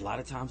 a lot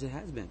of times it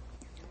has been.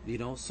 You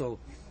know, so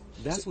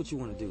that's what you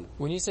want to do.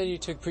 When you said you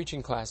took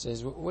preaching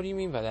classes, what do you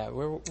mean by that?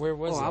 Where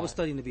was that? I was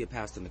studying to be a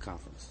pastor in the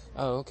conference.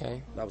 Oh,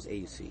 okay. That was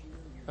AUC.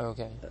 Oh,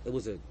 okay. It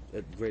was a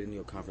Greater New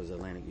York Conference,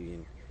 Atlantic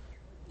Union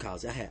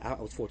College. I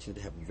was fortunate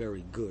to have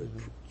very good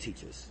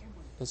teachers.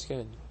 That's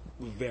good.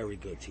 Very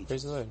good teachers.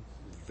 Praise the Lord.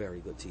 Very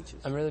good teachers.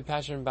 I'm really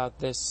passionate about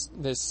this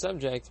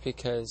subject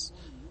because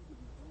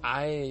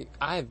I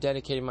have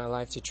dedicated my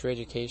life to true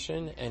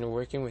education and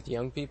working with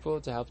young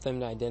people to help them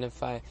to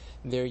identify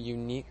their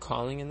unique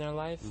calling in their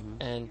life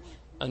and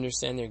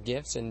understand their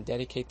gifts and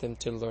dedicate them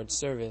to the Lord's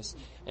service.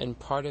 And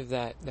part of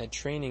that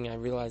training, I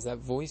realized that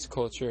voice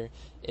culture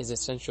is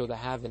essential to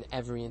have in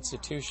every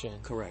institution.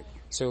 Correct.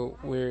 So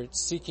we're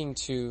seeking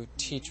to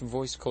teach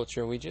voice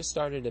culture. We just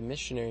started a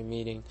missionary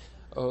meeting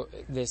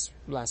this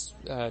last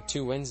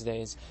 2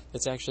 Wednesdays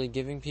that's actually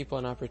giving people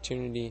an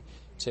opportunity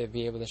to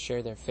be able to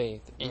share their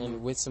faith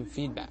and with some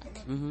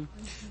feedback.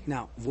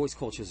 Now, voice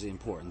culture is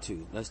important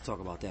too. Let's talk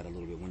about that a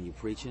little bit. When you're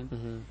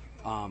preaching,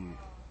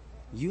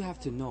 you have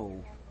to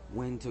know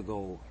when to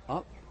go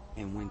up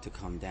and when to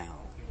come down.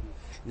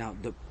 Now,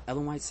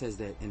 Ellen White says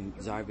that in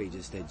Desire of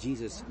Ages that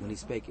Jesus, when he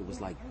spake, it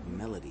was like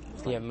melody.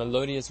 Like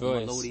melodious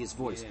voice. Melodious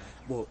voice. Yeah.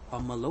 Well, a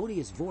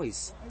melodious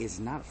voice is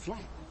not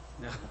flat.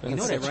 No. You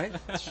know that,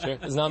 right? Sure.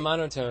 It's not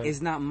monotone.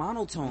 It's not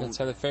monotone. That's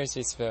how the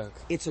Pharisees spoke.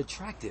 It's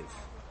attractive.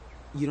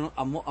 You know,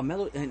 a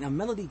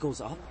melody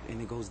goes up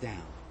and it goes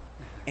down,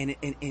 and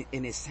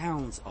it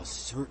sounds a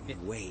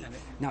certain way.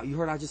 Now, you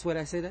heard I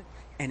say that,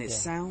 and it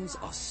sounds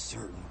a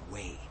certain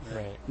way.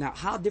 Right. Now,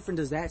 how different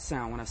does that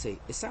sound when I say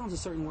it sounds a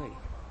certain way?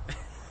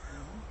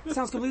 It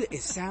sounds completely.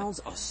 It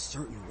sounds a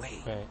certain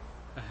way. Right.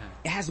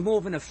 It has more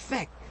of an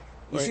effect.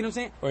 You see what I'm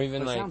saying? Or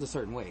even but it sounds a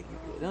certain way.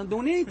 It not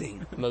doing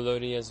anything.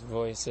 Melodious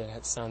voice.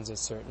 It sounds a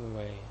certain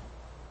way.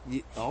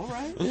 Yeah, all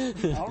right.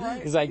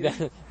 It's like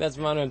that. That's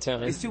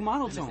monotone. It's too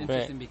monotone. It's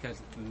interesting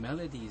because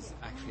melodies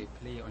actually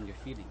play on your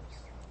feelings.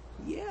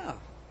 Yeah.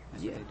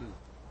 That's what they do.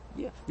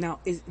 Yeah. Now,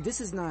 this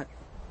is not.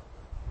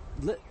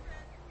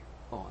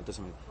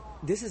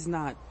 This is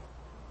not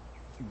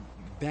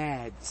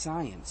bad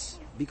science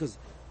because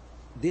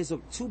there's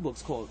 2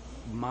 books called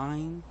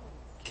Mind,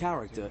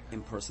 Character,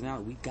 and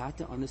Personality. We got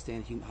to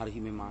understand how the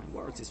human mind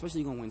works,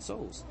 especially you're gonna win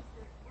souls.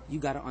 You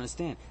got to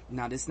understand.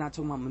 Now, this is not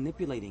talking about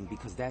manipulating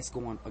because that's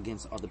going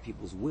against other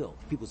people's will,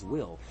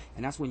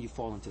 and that's when you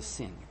fall into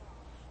sin.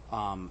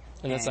 And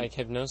that's like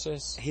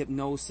hypnosis?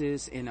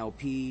 Hypnosis,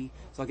 NLP.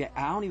 So like,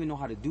 I don't even know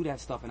how to do that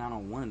stuff, and I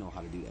don't want to know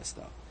how to do that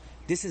stuff.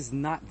 This is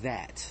not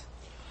that.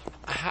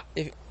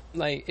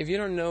 If you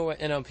don't know what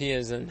NLP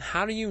is, then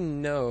how do you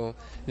know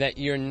that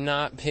you're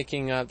not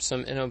picking up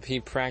some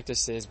NLP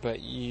practices, but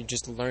you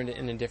just learned it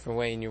in a different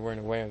way and you weren't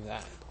aware of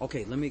that?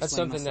 Okay, let me explain That's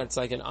something myself. That's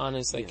like an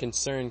honest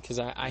concern, because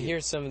I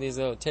hear some of these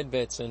little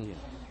tidbits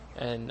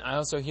and I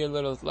also hear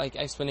little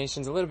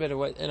explanations, a little bit of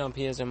what NLP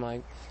is. I'm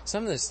like,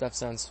 some of this stuff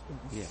sounds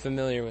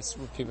familiar with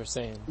what people are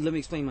saying. Let me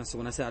explain myself.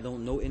 When I say I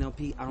don't know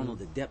NLP, I don't know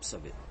the depths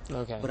of it.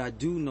 Okay. But I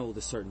do know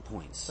the certain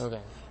points. Okay.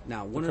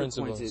 Now, one of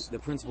the points is the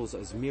principles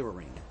is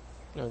mirroring.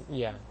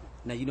 Yeah.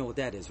 Now, you know what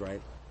that is,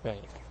 right?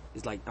 Right.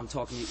 It's like I'm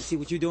talking to you. See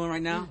what you're doing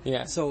right now?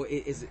 Yeah. So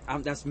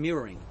that's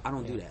mirroring. I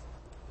don't do that.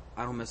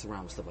 I don't mess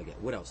around with stuff like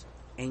that. What else?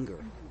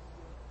 Anger.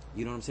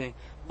 You know what I'm saying?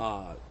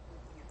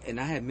 And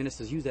I had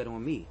ministers use that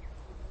on me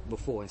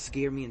before and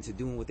scare me into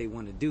doing what they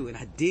want to do. And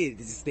I did.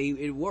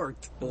 It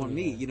worked on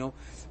me, you know,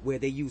 where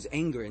they use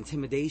anger,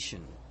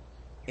 intimidation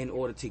in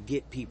order to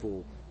get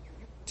people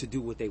to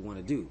do what they want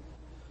to do.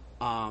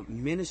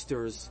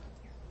 Ministers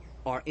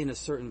are in a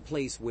certain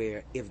place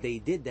where if they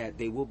did that,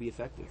 they will be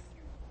effective.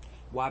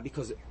 Why?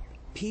 Because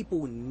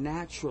people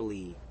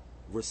naturally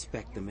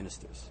respect the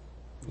ministers.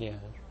 Yeah.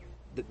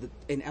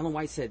 And Ellen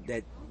White said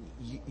that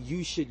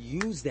you should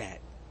use that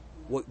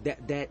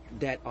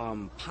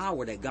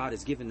power that God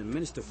has given the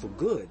minister for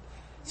good.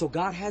 So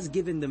God has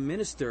given the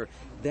minister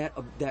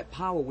that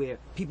power where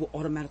people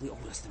automatically,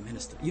 that's the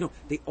minister. You know,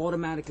 they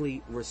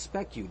automatically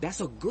respect you. That's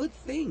a good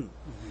thing.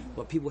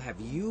 But people have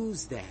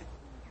used that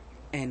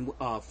and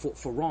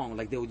for wrong.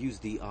 Like they would use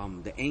the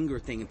anger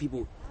thing, and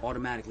people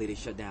automatically they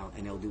shut down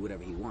and they'll do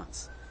whatever he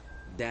wants.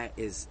 That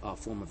is a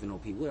form of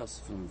NLP. What else is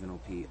a form of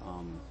NLP?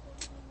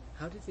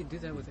 How did they do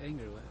that with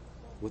anger?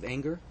 With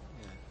anger?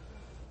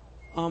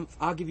 Yeah.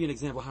 I'll give you an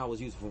example of how it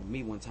was used for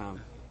me one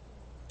time.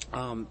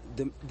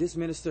 This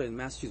minister in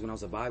Massachusetts, when I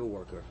was a Bible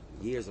worker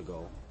years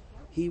ago,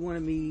 he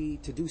wanted me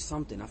to do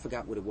something. I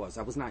forgot what it was.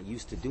 I was not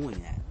used to doing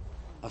that.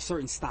 A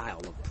certain style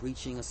of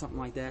preaching or something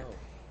like that.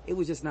 It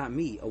was just not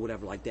me or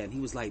whatever like that. And he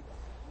was like,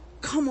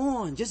 come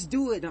on, just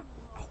do it.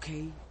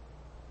 Okay.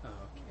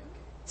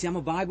 See, I'm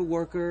a Bible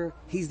worker.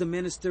 He's the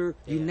minister.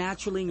 You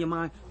naturally in your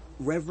mind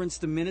reverence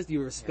the minister.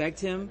 You respect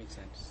him. That makes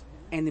sense.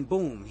 And then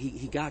boom,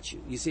 he got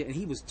you. You see, and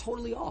he was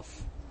totally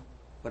off.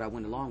 But I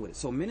went along with it.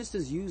 So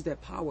ministers use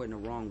that power in the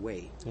wrong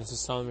way. It's a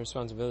solemn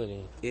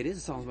responsibility. It is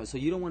a solemn responsibility.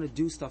 So you don't want to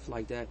do stuff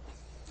like that.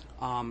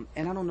 And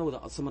I don't know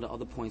some of the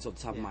other points off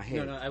the top of my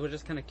head. No, I was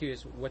just kind of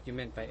curious what you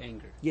meant by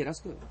anger. Yeah,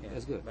 that's good.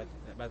 That's good.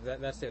 But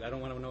that's it. I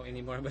don't want to know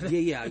any more about it.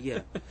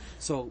 Yeah.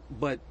 So,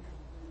 but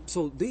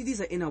So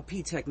these are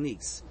NLP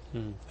techniques,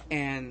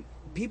 and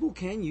people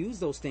can use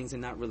those things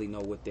and not really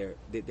know what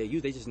they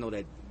use. They just know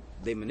that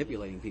they're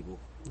manipulating people,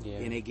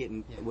 and they're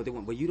getting what they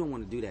want. But you don't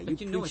want to do that.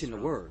 You're preaching the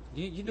word.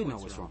 You know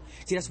what's wrong.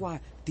 See, that's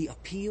why the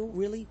appeal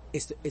really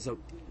is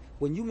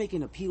when you're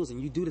making appeals and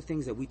you do the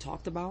things that we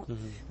talked about,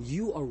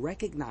 you are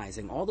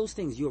recognizing all those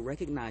things. You're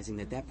recognizing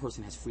that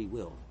person has free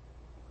will.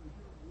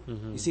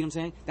 You see what I'm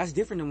saying? That's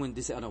different than when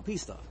this NLP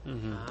stuff.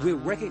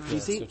 You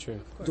see?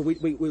 So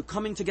we're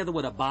coming together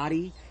with a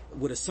body,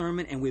 with a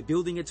sermon, and we're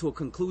building it to a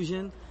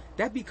conclusion.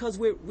 That's because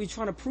we're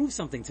trying to prove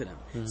something to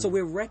them. So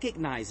we're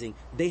recognizing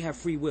they have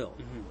free will.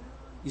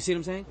 You see what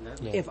I'm saying?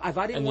 Yeah. If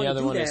I didn't want to do that, and the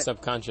other one is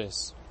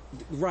subconscious.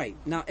 Right.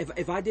 Now,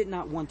 if I did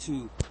not want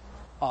to,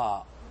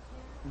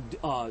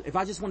 if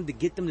I just wanted to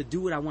get them to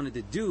do what I wanted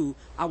to do,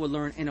 I would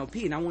learn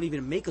NLP, and I won't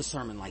even make a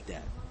sermon like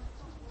that.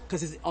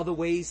 Because there's other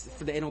ways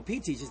for the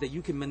NLP teachers that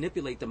you can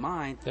manipulate the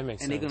mind. That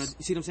makes and sense. They're gonna,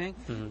 you see what I'm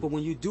saying? But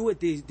when you do it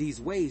these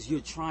ways, you're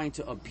trying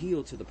to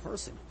appeal to the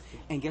person.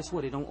 And guess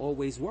what? It don't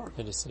always work.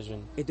 The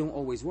decision. It don't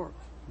always work.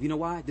 You know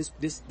why?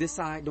 This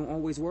side don't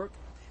always work?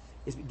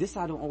 This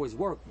side don't always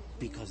work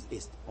because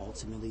it's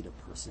ultimately the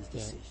person's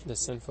decision. The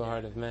sinful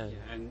heart of man.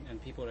 Yeah,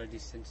 and people are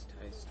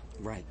desensitized.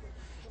 Right.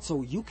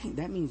 So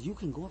that means you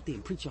can go up there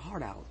and preach your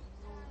heart out.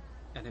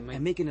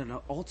 And making it an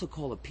altar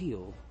call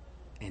appeal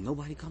and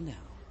nobody come down.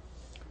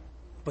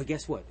 But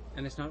guess what?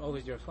 And it's not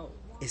always your fault.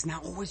 It's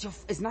not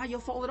your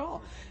fault at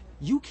all.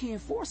 You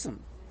can't force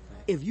them.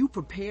 If you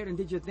prepared and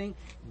did your thing,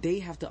 they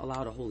have to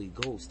allow the Holy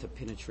Ghost to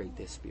penetrate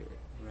their spirit,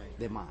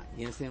 their mind.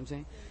 You understand what I'm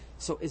saying?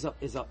 So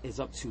it's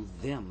up to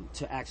them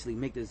to actually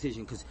make the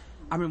decision. Because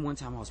I remember one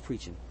time I was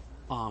preaching.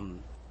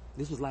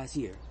 This was last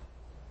year.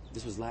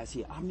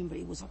 I remember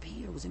it was up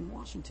here. It was in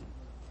Washington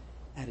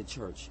at a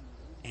church.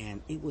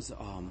 And it was,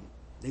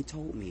 they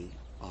told me,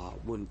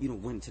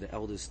 went to the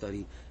elders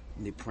study,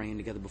 and they're praying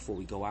together before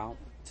we go out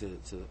and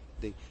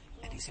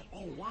they said,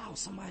 oh wow,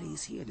 somebody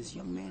is here. This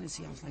young man is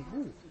here. I was like,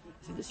 who?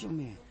 I said, this young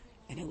man.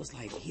 And it was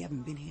like, he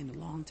haven't been here in a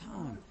long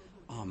time.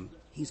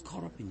 He's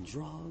caught up in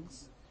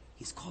drugs.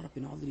 He's caught up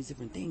in all of these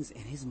different things.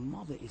 And his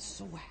mother is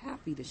so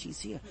happy that she's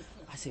here.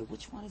 I said,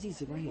 which one is he? He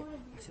said, right here.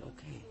 I said,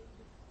 okay.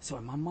 So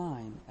in my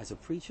mind, as a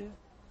preacher,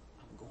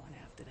 I'm going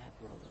after that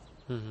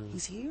brother.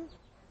 He's here.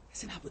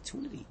 It's an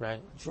opportunity.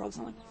 Right. Drugs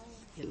on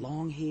it.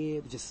 Long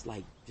hair, just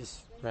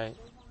right.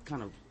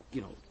 Kind of,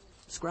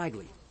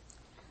 scraggly.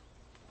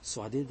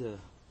 So I did the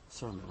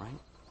sermon, right?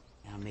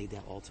 And I made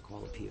that altar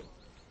call appeal.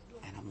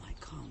 And I'm like,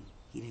 come.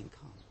 He didn't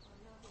come.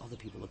 Other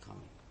people are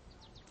coming.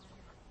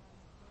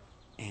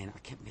 And I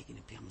kept making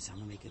it appeal. I'm going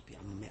to make it appeal.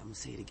 I'm going to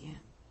say it again.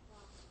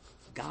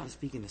 God is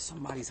speaking to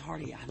somebody's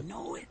heart here. I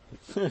know it.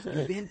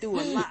 You've been through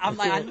a lot. I'm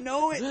like, I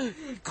know it.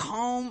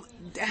 Calm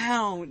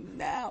down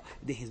now.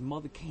 Then his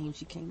mother came.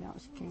 She came out.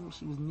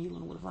 She was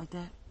kneeling or whatever like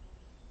that.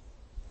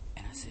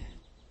 And I said,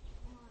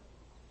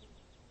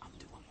 I'm going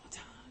to do one more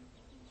time.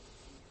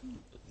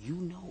 You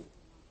know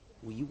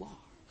where you are.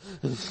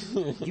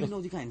 You know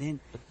you can. And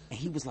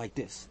he was like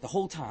this the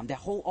whole time.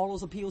 All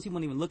those appeals, he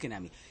wasn't even looking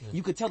at me.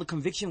 You could tell the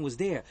conviction was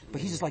there,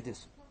 but he's just like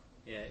this.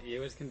 Yeah, he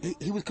was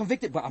convicted. He was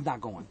convicted, but I'm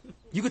not going.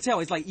 You could tell.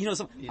 It's like,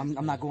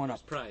 I'm not going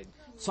up. Pride.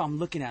 So I'm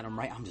looking at him,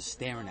 right? I'm just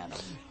staring at him.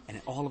 And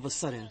then all of a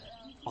sudden,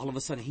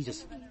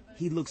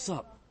 he looks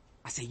up.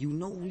 I say, you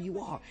know who you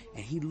are.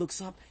 And he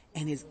looks up,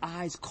 and his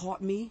eyes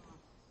caught me.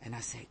 And I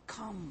said,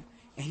 come.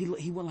 And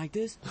he went like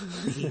this.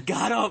 And he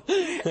got up.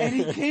 And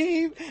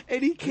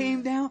he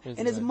came down.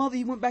 And his mother,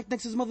 he went back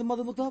next to his mother.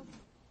 Mother looked up.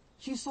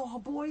 She saw her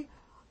boy.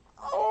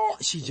 Oh,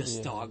 she just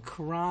started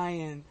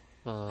crying.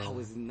 I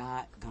was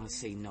not going to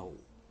say no.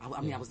 I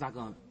mean, I was not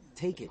going to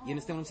take it. You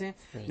understand what I'm saying?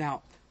 Right.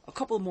 Now, a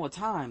couple more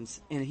times,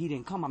 and he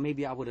didn't come,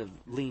 maybe I would have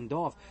leaned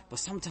off. But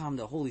sometimes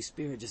the Holy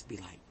Spirit just be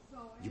like,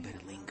 you better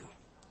linger.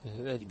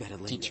 You better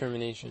linger.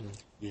 Determination.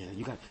 Yeah,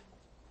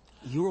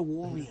 you're a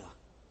warrior.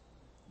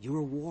 You're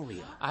a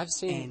warrior. I've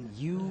seen... And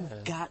you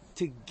got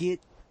to get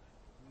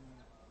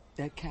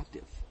that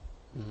captive.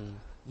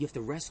 You have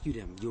to rescue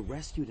them. You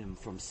rescue them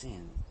from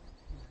sin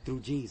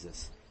through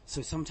Jesus.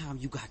 So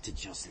sometimes you got to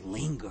just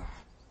linger.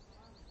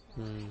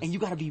 And you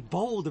got to be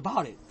bold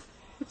about it.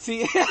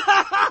 See?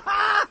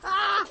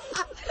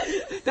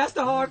 That's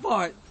the hard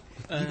part.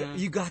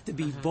 You got to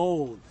be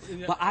bold.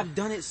 But I've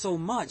done it so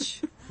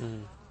much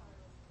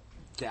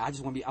that I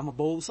just want to I'm a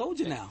bold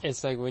soldier now.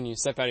 It's like when you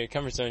step out of your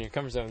comfort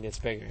zone gets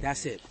bigger.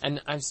 That's it.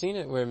 And I've seen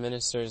it where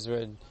ministers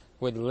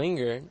would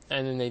linger,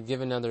 and then they'd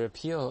give another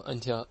appeal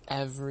until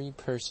every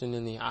person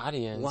in the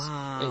audience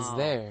is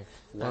there.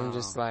 Wow. I'm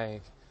just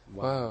like,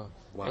 whoa.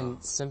 Wow.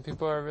 And some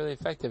people are really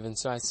effective, and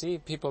so I see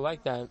people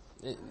like that.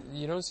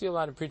 You don't see a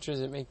lot of preachers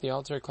that make the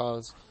altar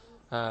calls,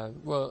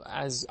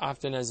 as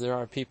often as there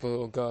are people who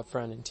will go up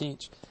front and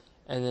teach.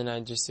 And then I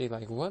just see,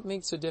 like, what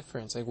makes a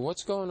difference? Like,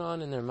 what's going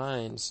on in their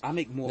minds? I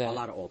make a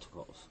lot of altar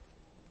calls.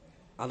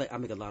 I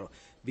make a lot of,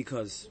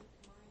 because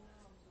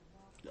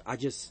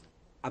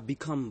I've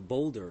become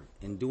bolder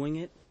in doing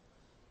it,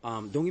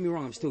 don't get me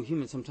wrong, I'm still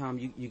human.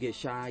 Sometimes you get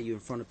shy, you're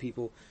in front of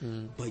people,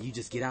 but you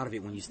just get out of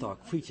it when you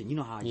start preaching. You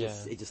know how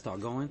it just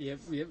start going? Yep.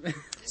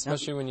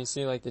 Especially when you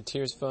see like the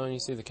tears flowing, you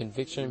see the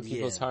conviction in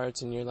people's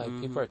hearts, and you're like,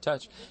 people are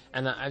touched.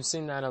 And I've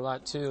seen that a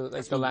lot too.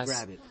 Like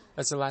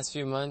that's the last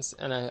few months,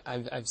 and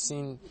I've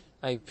seen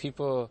like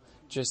people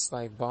just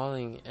like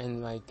bawling,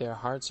 and like their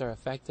hearts are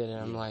affected, and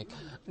I'm like,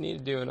 I need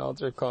to do an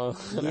altar call.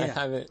 And I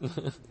haven't.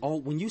 Oh,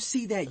 when you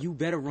see that, you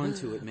better run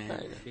to it,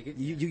 man.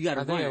 You got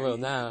to run. I think I will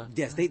now.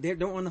 Yes,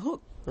 they're on the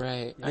hook.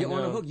 Right. They're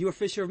on the hook. You're a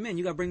fisher of men.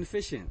 You got to bring the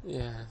fish in.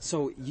 Yeah.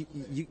 So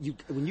you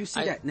when you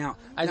see that now,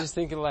 I just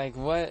think like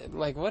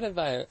what have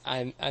I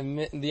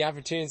the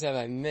opportunities have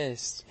I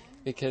missed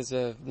because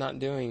of not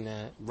doing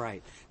that?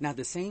 Right. Now at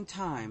the same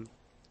time,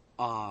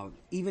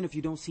 even if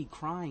you don't see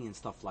crying and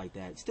stuff like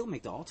that, still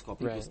make the altar call.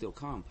 People still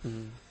come.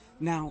 Mm-hmm.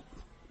 Now,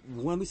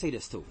 let me say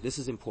this too. This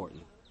is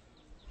important.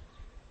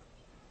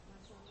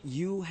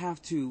 You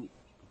have to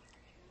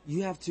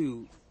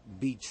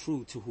be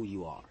true to who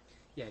you are.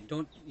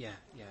 Exactly.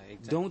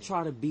 Don't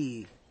try to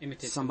be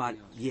imitate somebody.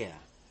 Yeah.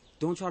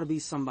 Don't try to be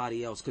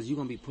somebody else, because you're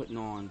gonna be putting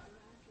on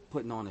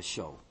a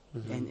show,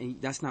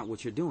 and that's not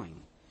what you're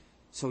doing.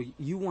 So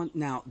you want,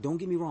 now, don't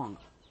get me wrong,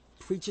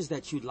 preachers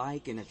that you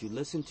like and that you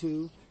listen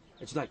to,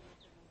 that you like,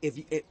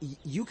 if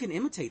you can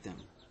imitate them,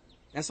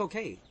 that's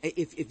okay.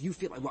 If you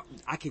feel like, well,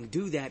 I can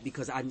do that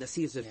because I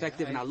see it's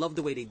effective and I love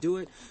the way they do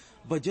it,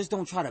 but just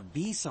don't try to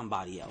be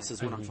somebody else.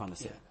 Is what I'm trying to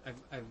say. Yeah.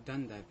 I've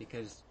done that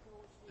because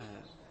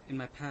in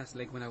my past,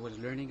 like when I was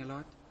learning a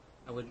lot,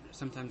 I would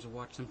sometimes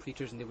watch some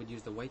preachers and they would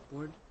use the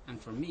whiteboard, and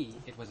for me,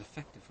 it was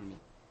effective for me.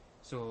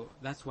 So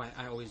that's why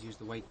I always use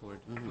the whiteboard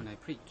when I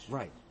preach.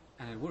 Right.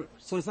 And it works.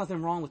 So there's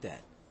nothing wrong with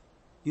that.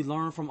 You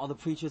learn from other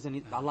preachers,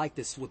 and I like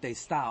this with their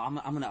style.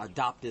 I'm going to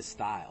adopt this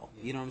style.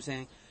 Yeah. You know what I'm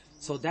saying?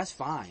 So that's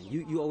fine.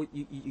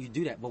 You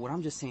do that. But what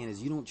I'm just saying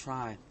is, you don't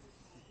try.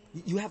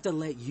 You have to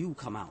let you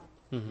come out.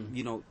 Mm-hmm.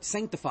 You know,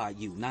 sanctify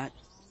you, not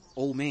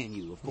old man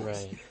you, of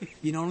course. Right.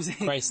 You know what I'm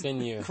saying? Christ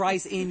in you.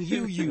 Christ in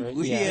you.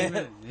 Right.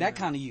 Yeah. That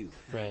kind of you.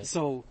 Right.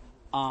 So,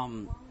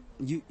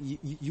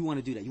 you want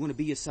to do that. You want to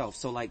be yourself.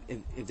 So, like,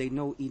 if they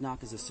know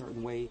Enoch is a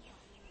certain way,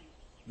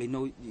 they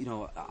know,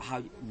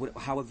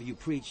 however you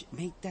preach,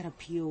 make that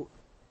appeal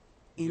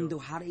into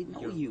how they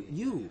know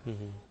you.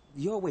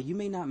 Your way. You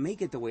may not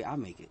make it the way I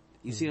make it.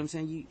 You see what I'm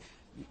saying?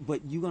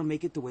 But you're going to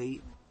make it the way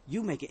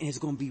you make it, and it's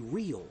going to be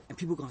real, and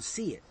people are going to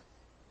see it.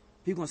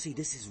 People are going to see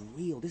this is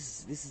real.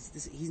 This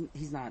is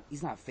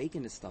he's not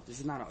faking this stuff. This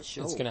is not a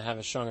show. It's going to have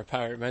a stronger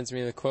power. It reminds me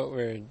of the quote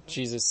where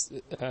Jesus,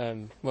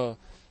 in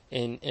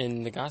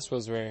the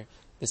Gospels, where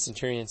the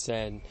centurion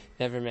said,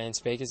 "Never man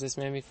spake as this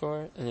man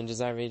before," and then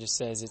Desire of Ages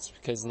says it's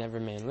because never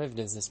man lived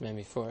as this man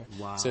before.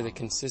 Wow. So the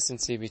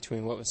consistency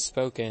between what was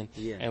spoken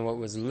and what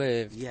was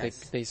lived,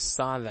 they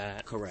saw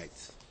that.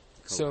 Correct.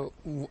 So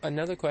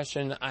another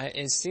question,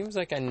 it seems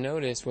like I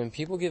notice when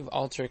people give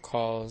altar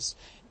calls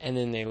and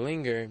then they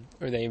linger,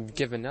 or they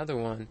give another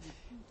one,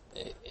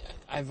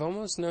 I've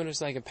almost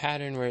noticed like a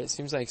pattern where it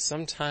seems like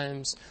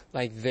sometimes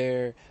like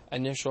their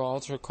initial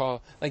altar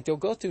call, like they'll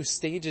go through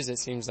stages, it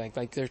seems like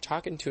they're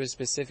talking to a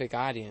specific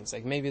audience,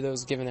 like maybe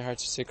those giving their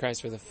hearts to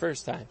Christ for the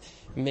first time,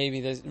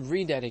 maybe the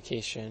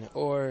rededication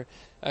or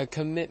a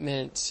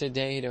commitment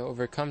today to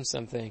overcome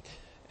something.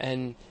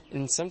 And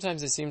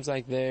sometimes it seems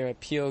like their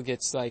appeal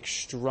gets like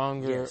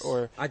stronger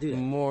or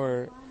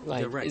more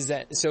like, is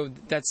that, so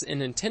that's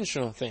an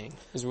intentional thing,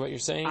 is what you're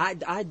saying?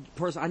 I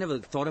personally, I never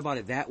thought about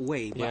it that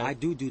way, but I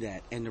do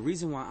that. And the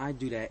reason why I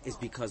do that is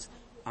because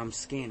I'm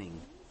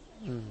scanning.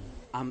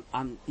 I'm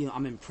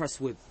impressed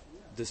with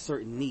the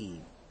certain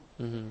need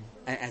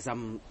as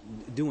I'm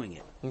doing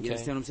it. You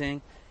understand what I'm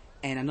saying?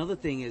 And another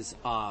thing is,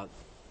 I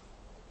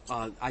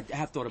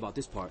have thought about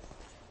this part,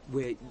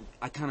 where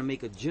I kind of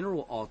make a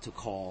general altar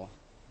call,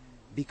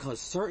 because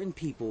certain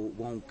people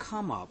won't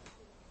come up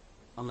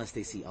unless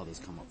they see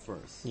others come up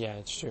first. Yeah,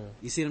 it's true.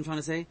 You see what I'm trying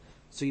to say?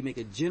 So you make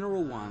a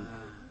general one.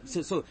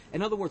 So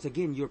in other words,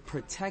 again, you're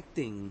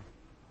protecting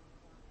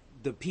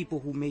the people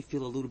who may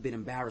feel a little bit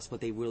embarrassed,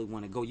 but they really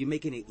want to go. You're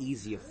making it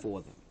easier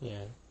for them.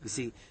 Yeah. You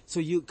see? So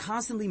you're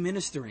constantly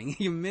ministering.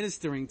 You're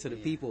ministering to the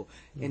people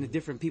and the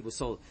different people.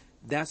 So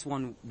that's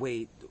one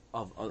way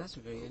of that's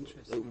very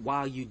interesting.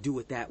 While you do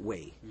it that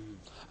way.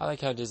 I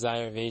like how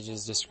Desire of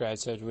Ages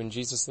describes it. When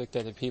Jesus looked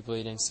at the people,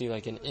 he didn't see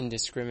like an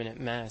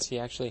indiscriminate mass. He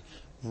actually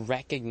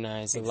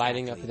recognized the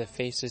lighting up of the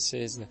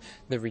faces,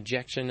 the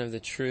rejection of the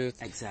truth,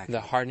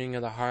 the hardening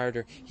of the heart,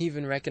 or he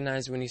even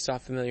recognized when he saw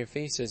familiar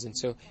faces, and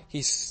so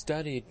he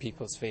studied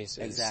people's faces.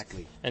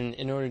 Exactly. And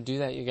in order to do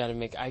that, you got to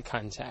make eye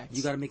contact.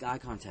 You got to make eye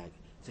contact.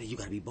 So you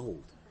got to be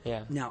bold.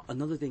 Yeah. Now,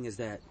 another thing is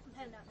that,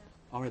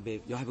 all right,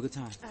 babe, y'all have a good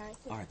time.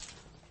 All right.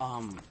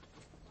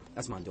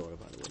 That's my daughter,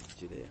 by the way,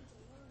 Judea.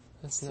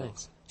 That's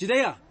nice.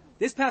 Judea,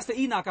 this Pastor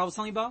Enoch I was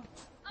telling you about.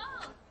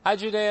 Oh. Hi,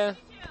 Judea.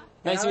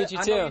 Nice to meet you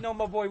too. I know you know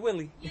my boy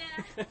Willie. Yeah.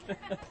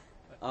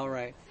 All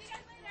right.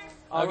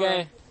 Okay.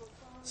 Right.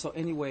 So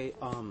anyway,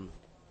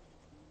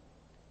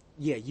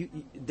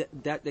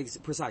 that is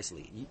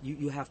precisely.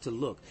 You have to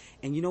look,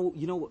 and you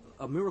know,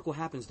 a miracle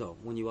happens though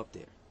when you're up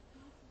there.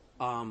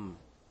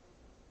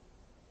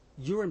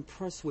 you're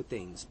impressed with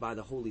things by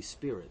the Holy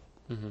Spirit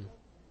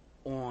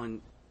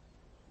on,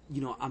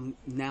 I'm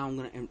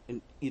going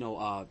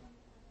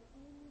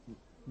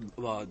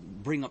to,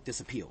 bring up this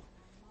appeal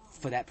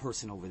for that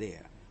person over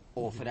there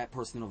or for that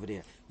person over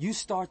there. You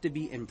start to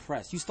be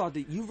impressed.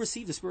 You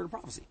receive the spirit of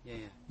prophecy. Yeah.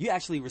 You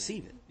actually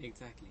receive it.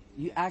 Exactly.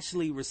 You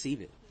actually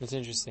receive it. That's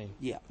interesting.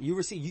 Yeah. You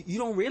receive, you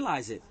don't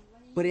realize it,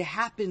 but it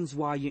happens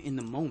while you're in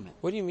the moment.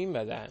 What do you mean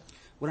by that?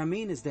 What I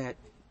mean is that,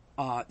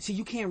 see,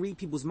 you can't read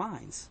people's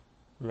minds.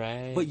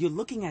 Right. But you're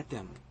looking at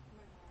them.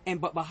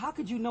 But how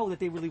could you know that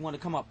they really want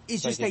to come up?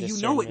 It's just like that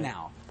you know it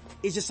now.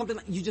 It's just something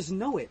you just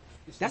know it.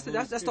 That's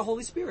the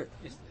Holy Spirit.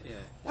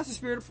 That's the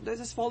Spirit.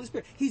 That's the Holy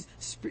Spirit.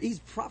 He's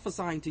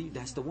prophesying to you.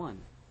 That's the one.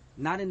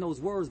 Not in those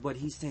words, but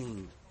he's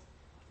saying,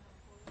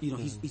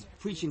 he's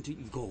preaching to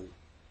you. Go,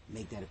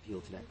 make that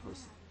appeal to that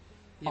person.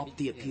 Up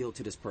the appeal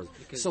to this person.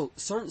 So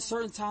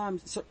certain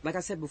times, like I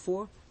said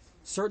before,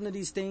 certain of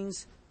these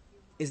things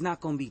is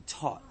not going to be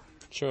taught.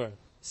 Sure.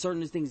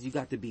 Certain things you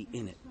got to be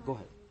in it. Go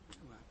ahead.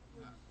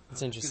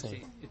 It's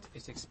interesting.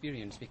 It's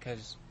experience,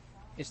 because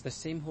it's the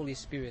same Holy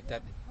Spirit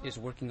that is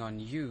working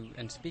on you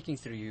and speaking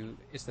through you.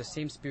 It's the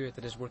same Spirit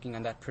that is working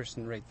on that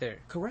person right there.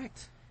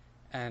 Correct.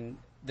 And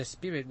the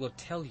Spirit will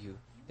tell you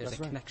there's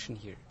a connection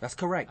here. That's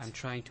correct. I'm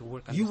trying to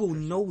work on you this will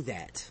person. know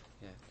that.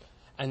 Yeah.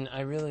 And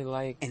I really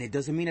like... And it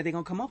doesn't mean that they're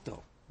going to come up,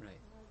 though. Right.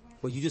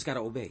 But you just got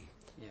to obey.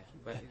 Yeah.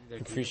 But I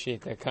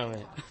appreciate that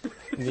comment.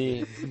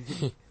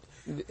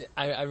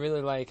 I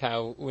really like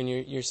how when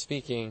you're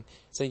speaking,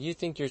 it's like you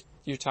think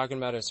you're talking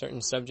about a certain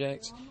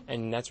subject,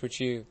 and that's what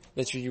you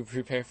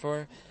prepare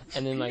for,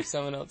 and then like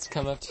someone else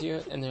come up to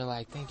you and they're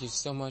like, "Thank you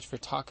so much for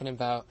talking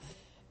about,"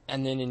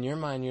 and then in your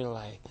mind you're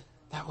like,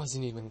 "That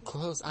wasn't even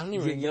close. I don't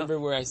even remember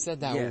where I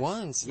said that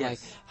once."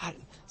 Yes.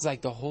 It's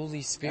like the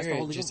Holy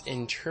Spirit just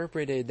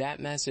interpreted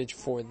that message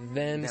for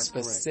them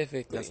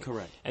specifically. Correct. That's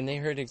correct. And they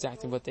heard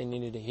exactly what they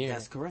needed to hear.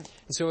 That's correct.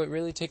 And so it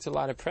really takes a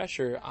lot of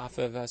pressure off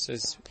of us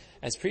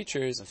as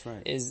preachers. That's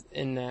right. Is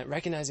in that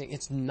recognizing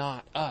it's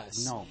not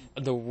us. No.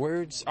 The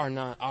words are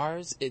not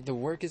ours. The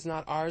work is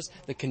not ours.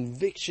 The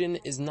conviction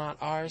is not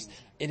ours.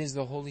 It is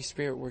the Holy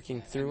Spirit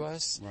working through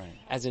us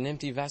as an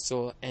empty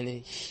vessel, and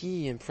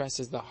He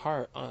impresses the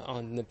heart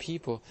on the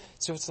people.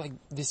 So it's like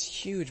this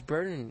huge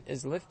burden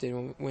is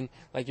lifted when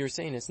like you were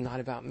saying, it's not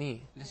about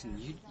me. Listen,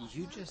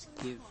 you just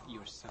give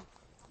yourself.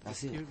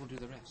 That's the it. Spirit will do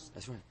the rest.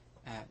 That's right.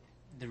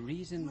 The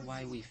reason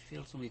why we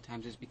fail so many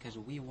times is because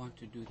we want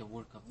to do the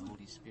work of the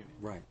Holy Spirit.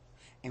 Right.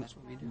 And that's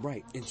what we do.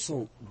 Right. And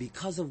so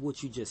because of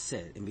what you just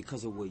said, and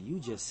because of what you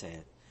just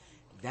said,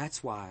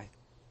 that's why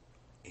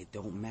it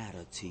don't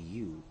matter to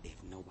you if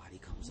nobody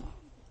comes up.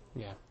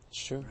 Yeah,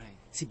 it's true. Right.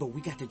 See, but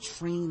we got to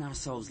train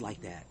ourselves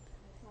like that.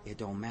 It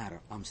don't matter.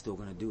 I'm still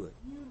going to do it.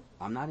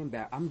 I'm not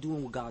embarrassed. I'm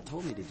doing what God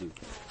told me to do.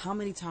 How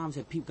many times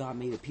have God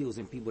made appeals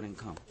and people didn't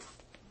come?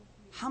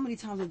 How many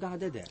times have God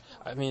did that?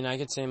 I mean, I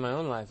could say in my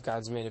own life,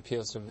 God's made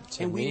appeals to me.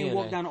 And we didn't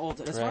walk down the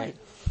altar. That's right.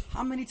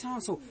 How many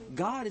times? So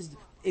God is,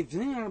 if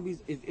anybody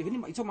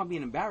talking about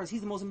being embarrassed,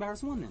 He's the most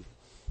embarrassed one then.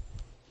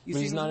 But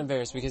He's not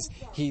embarrassed because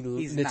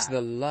it's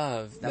the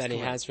love that He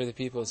has for the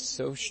people is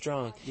so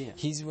strong. Yeah.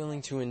 He's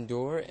willing to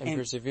endure and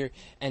persevere.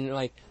 And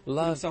like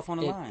love,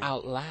 it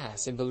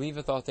outlasts. It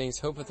believeth all things,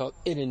 hopeth all,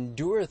 it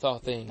endureth all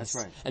things. That's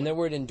right. And that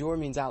word endure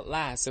means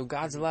outlast. So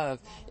God's love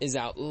is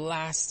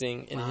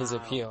outlasting in His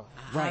appeal.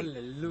 Right.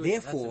 Hallelujah.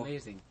 Therefore, that's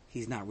amazing.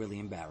 He's not really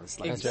embarrassed.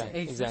 That's right.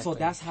 Exactly. So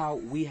that's how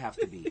we have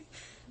to be.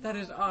 That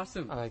is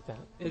awesome. I like that.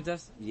 It's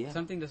just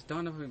something that's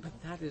dawned on me, but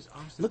that is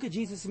awesome. Look at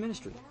Jesus'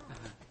 ministry.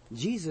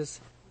 Jesus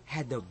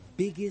had the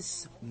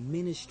biggest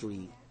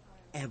ministry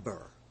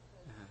ever.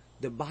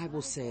 The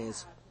Bible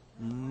says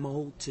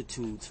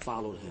multitudes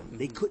followed Him.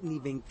 They couldn't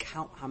even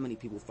count how many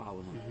people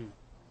followed Him.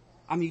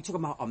 I mean, you talk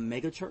about a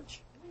mega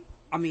church?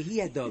 I mean, He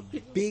had the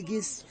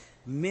biggest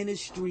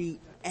ministry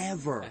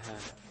ever.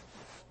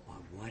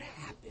 But what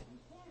happened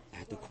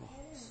at the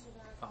cross?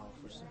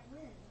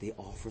 They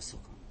all forsook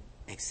Him,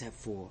 except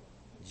for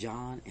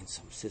John and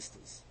some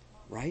sisters,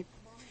 right?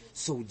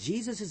 So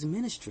Jesus'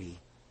 ministry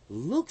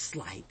looks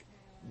like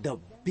the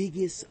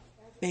biggest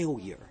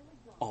failure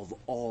of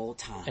all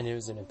time. And it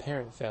was an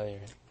apparent failure.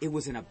 It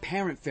was an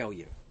apparent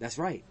failure. That's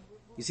right.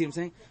 You see what I'm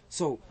saying?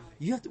 So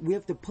we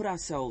have to put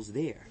ourselves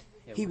there.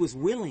 He was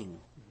willing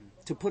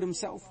to put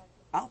Himself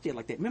out there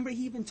like that. Remember,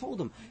 He even told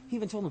them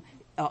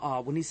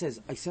when He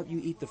says, except you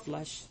eat the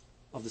flesh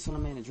of the Son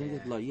of Man and drink His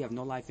blood, you have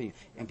no life in you.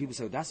 And people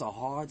say, that's a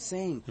hard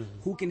saying.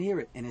 Who can hear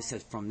it? And it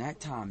says, from that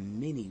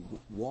time, many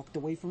walked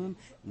away from Him,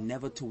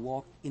 never to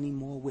walk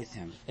anymore with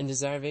Him. And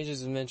Desire of Ages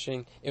was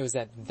mentioning, it was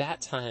at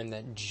that time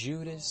that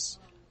Judas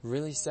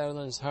really settled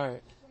in his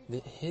heart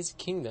that his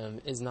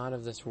kingdom is not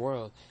of this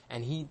world.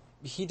 And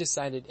he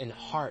decided in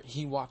heart,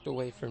 he walked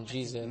away from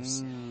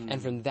Jesus.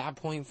 And from that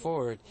point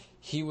forward,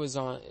 it was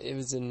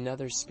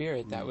another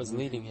spirit that was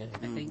leading him.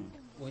 I think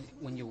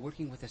when you're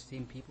working with the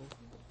same people,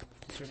 to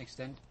a certain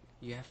extent,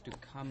 you have to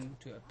come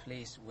to a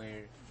place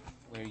where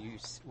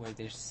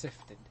they're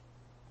sifted.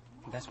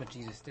 That's what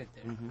Jesus did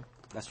there. Mm-hmm.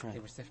 That's right. They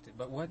were sifted.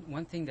 But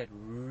one thing that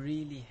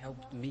really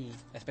helped me,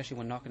 especially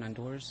when knocking on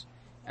doors,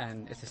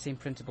 and it's the same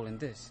principle in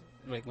this,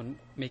 like when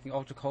making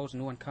altar calls,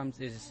 no one comes,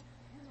 is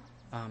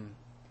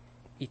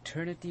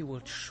eternity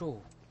will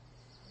show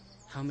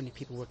how many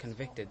people were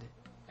convicted,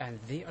 and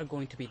they are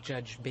going to be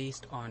judged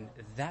based on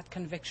that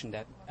conviction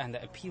and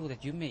the appeal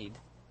that you made,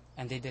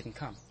 and they didn't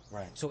come.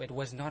 Right. So it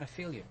was not a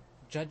failure.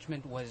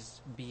 Judgment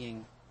was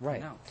being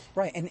pronounced.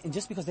 Right. And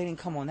just because they didn't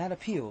come on that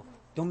appeal,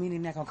 don't mean they're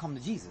not going to come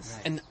to Jesus.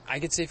 Right. And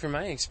I could say from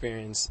my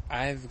experience,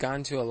 I've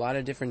gone to a lot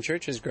of different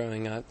churches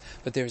growing up,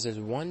 but there was this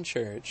one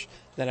church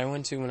that I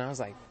went to when I was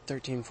like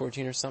 13,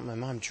 14 or something. My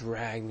mom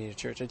dragged me to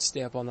church. I'd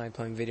stay up all night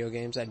playing video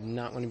games. I'd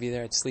not want to be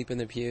there. I'd sleep in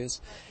the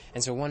pews.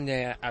 And so one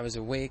day I was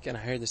awake and I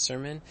heard the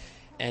sermon,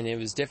 and it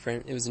was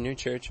different. It was a new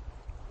church.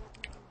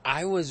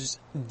 I was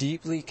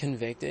deeply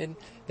convicted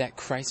that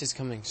Christ is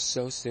coming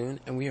so soon,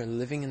 and we are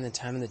living in the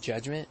time of the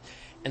judgment.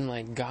 And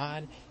like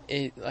God,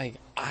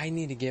 I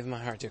need to give my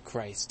heart to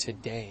Christ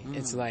today.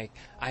 It's like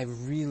I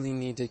really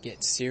need to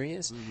get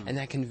serious, and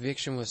that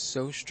conviction was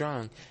so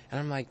strong. And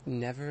I'm like,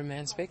 never a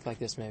man spake like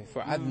this man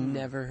before. I've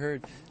never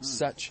heard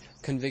such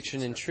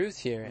conviction and truth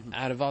here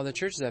out of all the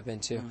churches I've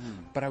been to.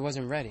 But I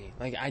wasn't ready.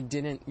 Like I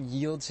didn't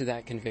yield to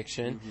that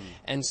conviction,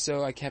 and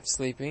so I kept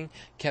sleeping,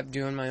 kept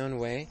doing my own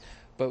way.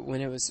 But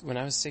when I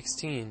was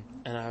 16,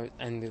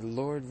 and the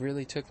Lord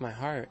really took my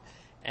heart,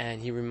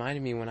 and He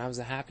reminded me when I was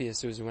the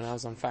happiest, it was when I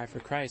was on fire for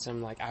Christ.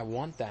 I'm like, I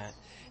want that.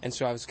 And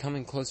so I was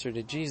coming closer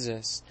to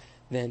Jesus.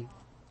 Then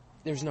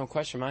there's no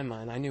question in my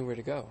mind. I knew where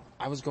to go.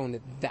 I was going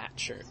to that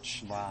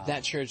church. Wow.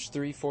 That church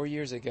 3-4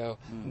 years ago.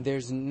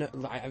 There's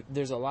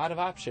a lot of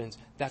options.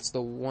 That's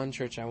the one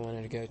church I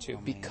wanted to go to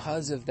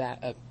because of that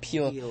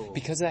appeal,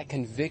 because of that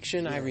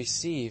conviction I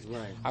received.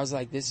 Right. I was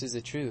like, this is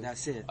the truth.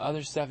 That's it.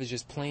 Other stuff is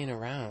just playing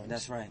around.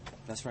 That's right.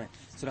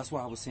 So that's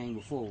why I was saying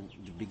before,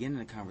 the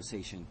beginning of the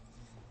conversation,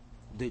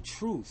 the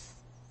truth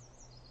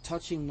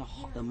touching the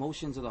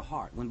emotions of the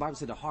heart. When the Bible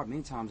said the heart,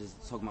 many times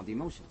it's talking about the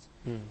emotions.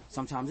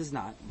 Sometimes it's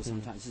not, but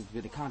sometimes it's a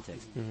bit of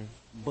context.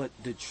 But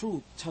the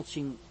truth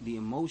touching the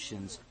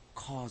emotions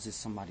causes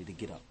somebody to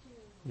get up.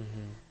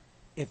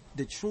 If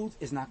the truth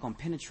is not going to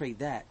penetrate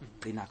that,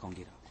 they're not going to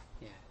get up.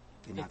 Yeah.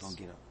 They're not going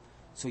to get up.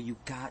 So you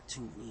got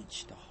to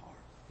reach the heart.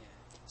 Yeah.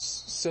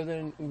 So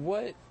then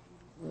what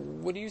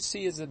do you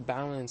see as a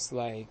balance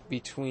like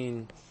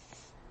between...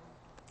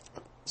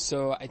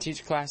 So I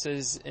teach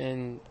classes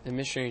in the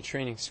missionary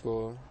training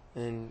school,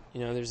 and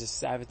there's a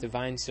Sabbath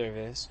divine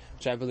service,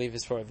 which I believe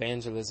is for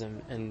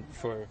evangelism and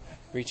for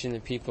reaching the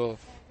people,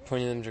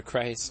 pointing them to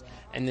Christ.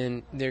 And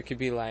then there could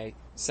be like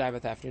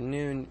Sabbath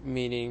afternoon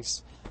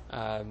meetings.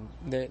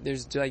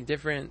 There's like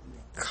different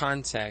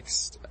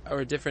contexts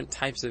or different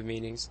types of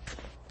meetings.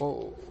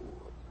 Well,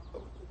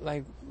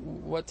 like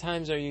what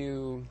times are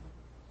you,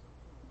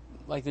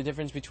 like the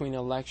difference between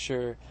a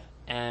lecture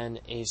and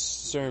a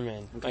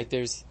sermon? Okay. Like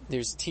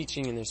there's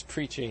teaching and there's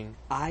preaching.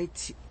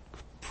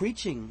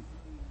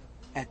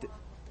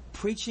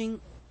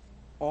 Preaching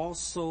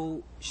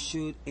also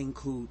should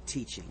include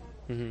teaching.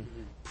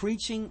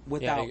 Preaching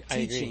without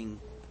teaching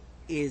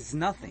is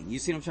nothing. You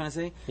see what I'm trying to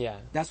say? Yeah.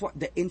 That's why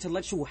the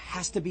intellectual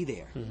has to be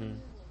there.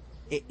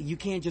 You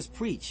can't just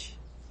preach.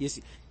 You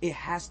see, it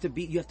has to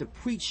be. You have to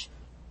preach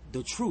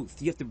the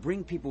truth. You have to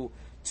bring people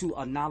to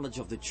a knowledge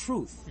of the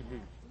truth.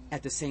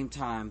 At the same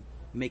time,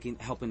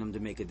 helping them to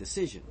make a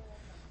decision.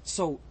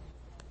 So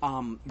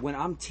when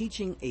I'm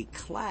teaching a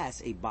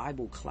class, a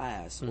Bible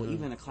class, or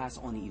even a class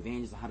on the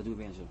evangelism, how to do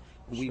evangelism,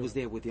 we was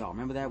there with y'all.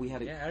 Remember that? We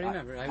had I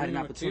remember. I had an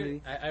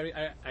opportunity.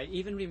 I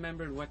even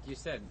remembered what you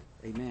said.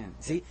 Amen.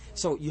 See?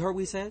 So you heard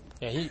what he said?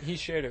 Yeah, he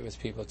shared it with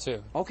people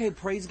too. Okay,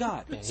 praise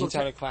God. Yeah, he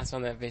taught a class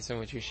on that based on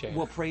what you shared.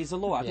 Well, praise the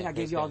Lord. I think I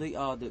gave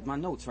y'all my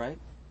notes, right?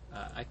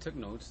 I took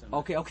notes.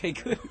 Okay,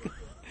 good.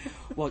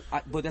 Well,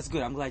 but that's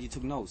good. I'm glad you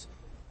took notes.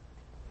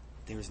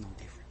 There is no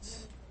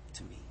difference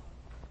to me.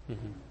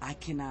 I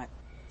cannot,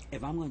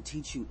 if I'm going to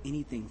teach you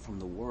anything from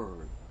the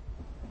Word,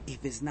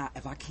 if it's not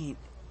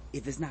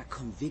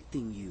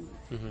convicting you,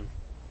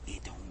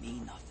 it don't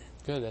mean nothing.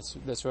 Good,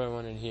 that's what I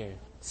wanted to hear.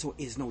 So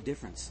it's no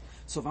difference.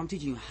 So if I'm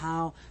teaching you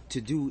how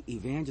to do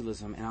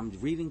evangelism and I'm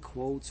reading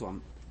quotes or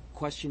I'm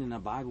questioning a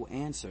Bible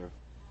answer,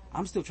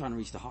 I'm still trying to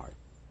reach the heart,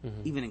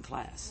 even in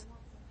class.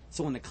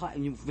 So when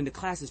the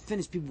class is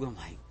finished, people go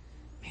like,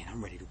 man,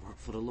 I'm ready to work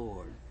for the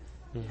Lord.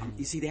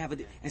 You see, they have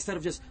instead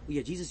of just,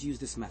 Jesus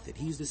used this method.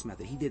 He used this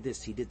method. He did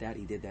this. He did that.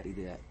 He did that. He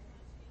did that.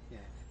 Yeah.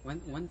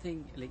 One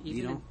thing, like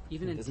even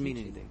in doesn't mean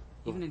anything.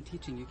 Even in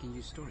teaching, you can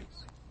use stories.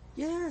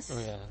 Yes. Oh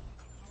yeah.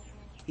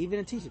 Even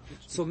in teaching.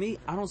 So me,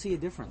 I don't see a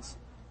difference.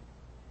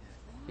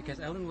 Because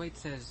Ellen White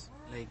says,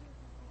 like,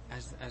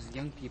 as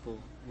young people,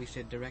 we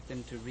should direct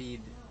them to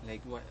read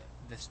like what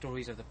the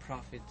stories of the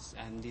prophets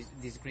and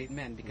these great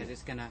men, because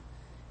it's gonna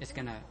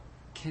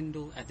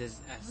kindle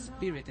a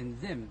spirit in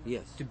them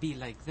to be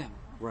like them.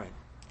 Right.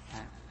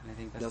 And I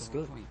think that's the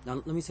good. point. Now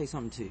let me say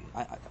something to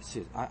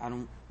you. I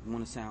don't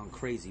want to sound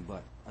crazy,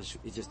 but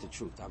it's just the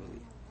truth, I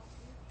believe.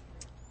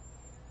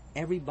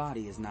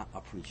 Everybody is not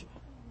a preacher.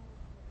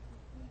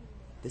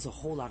 There's a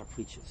whole lot of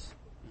preachers,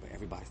 but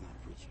everybody's not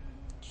a preacher.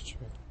 It's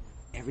true.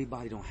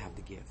 Everybody don't have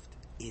the gift.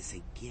 It's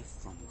a gift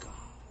from God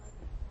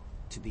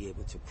to be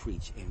able to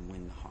preach and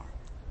win the heart.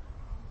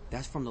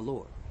 That's from the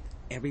Lord.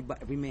 Every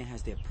man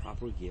has their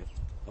proper gift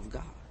of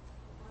God.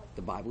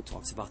 The Bible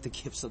talks about the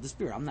gifts of the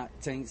Spirit. I'm not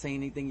saying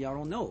anything y'all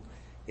don't know.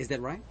 Is that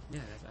right?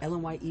 Yeah.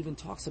 Ellen White even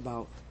talks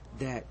about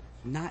that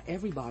not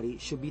everybody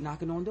should be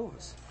knocking on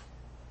doors.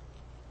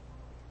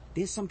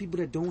 There's some people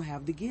that don't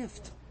have the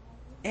gift.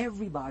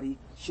 Everybody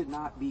should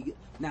not be.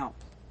 Now,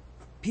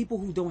 people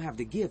who don't have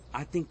the gift,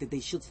 I think that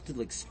they should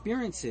still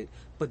experience it,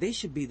 but they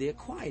should be there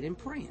quiet and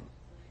praying.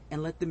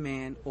 And let the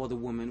man or the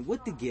woman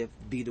with the gift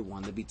be the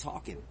one to be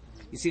talking.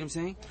 You see what I'm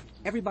saying?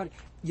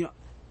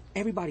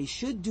 Everybody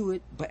should do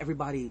it, but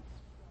everybody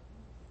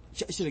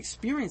should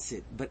experience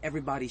it, but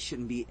everybody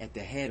shouldn't be at the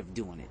head of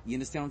doing it. You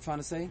understand what I'm trying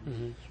to say?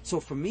 Mm-hmm. So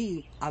for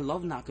me, I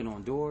love knocking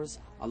on doors.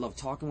 I love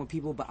talking with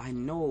people, but I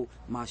know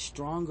my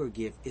stronger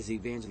gift is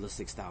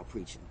evangelistic style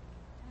preaching.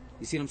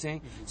 You see what I'm saying?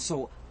 Mm-hmm.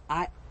 So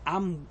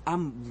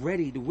I'm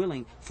ready to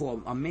willing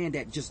for a man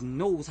that just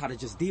knows how to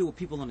just deal with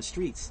people on the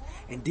streets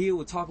and deal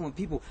with talking with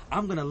people.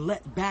 I'm going to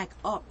let back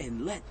up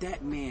and let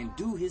that man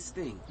do his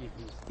thing.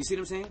 Mm-hmm. You see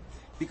what I'm saying?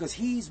 Because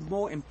he's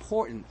more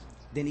important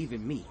than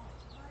even me.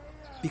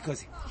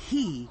 Because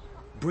he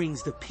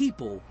brings the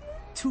people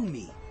to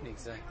me.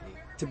 Exactly.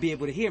 To be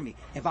able to hear me.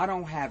 If I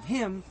don't have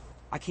him,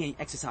 I can't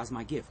exercise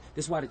my gift.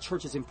 That's why the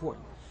church is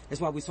important. That's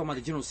why we're talking about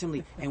the General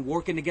Assembly and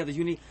working together,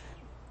 unity.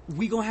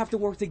 We're going to have to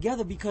work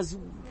together because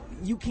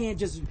you can't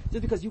just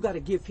because you got a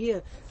gift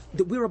here,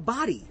 we're a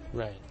body.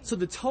 Right. So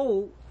the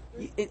toe,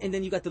 and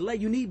then you got the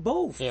leg, you need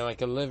both. Yeah,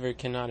 like a liver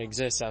cannot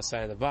exist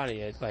outside of the body.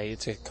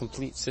 It's a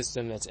complete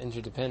system that's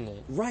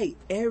interdependent. Right.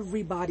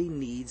 Everybody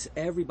needs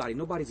everybody.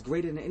 Nobody's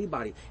greater than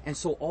anybody. And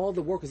so all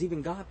the workers,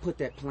 even God put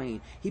that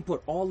plane, he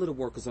put all of the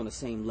workers on the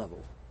same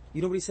level.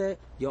 You know what he said?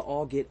 You'll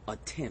all get a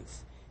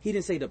tenth. He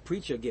didn't say the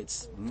preacher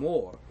gets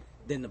more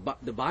than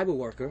the Bible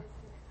worker.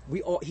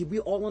 We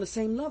all on the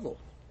same level.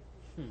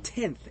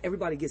 Tenth.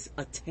 Everybody gets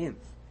a tenth.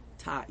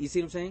 You see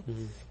what I'm saying?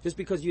 Mm-hmm. Just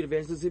because you're the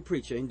evangelistic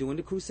preacher and doing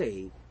the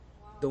crusade,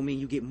 don't mean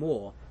you get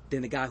more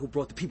than the guy who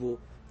brought the people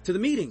to the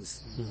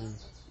meetings. Mm-hmm.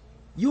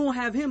 You don't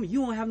have him.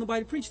 You don't have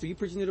nobody to preach to. You're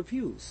preaching to the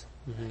pews.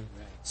 Mm-hmm.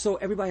 So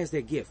everybody has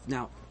their gift.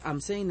 Now, I'm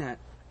saying that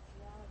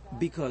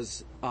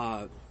because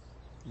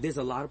there's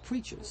a lot of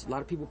preachers, a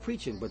lot of people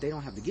preaching, but they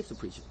don't have the gift of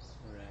preaching.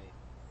 Right.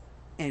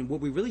 And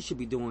what we really should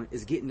be doing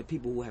is getting the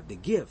people who have the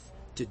gift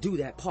to do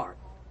that part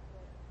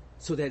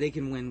so that they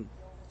can win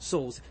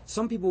souls.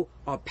 Some people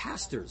are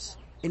pastors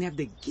and have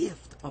the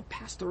gift of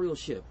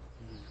pastoralship.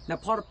 Mm-hmm. Now,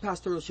 part of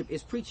pastoralship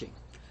is preaching,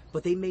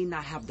 but they may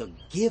not have the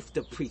gift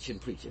of preaching.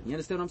 You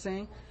understand what I'm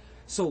saying?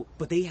 So,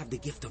 but they have the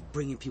gift of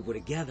bringing people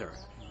together,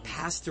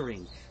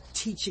 pastoring,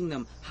 teaching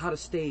them how to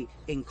stay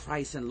in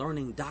Christ and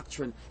learning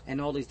doctrine and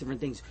all these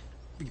different things.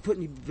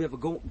 Putting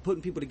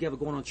people together,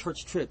 going on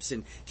church trips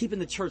and keeping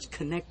the church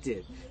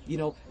connected,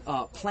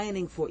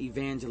 planning for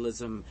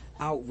evangelism,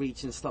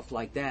 outreach and stuff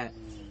like that.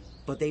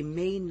 But they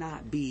may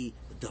not be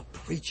the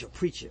preacher.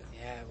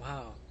 Yeah,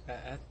 wow.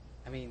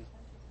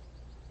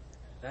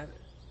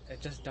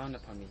 It just dawned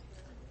upon me.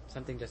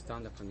 Something just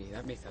dawned upon me.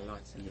 That makes a lot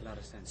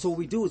of sense. So what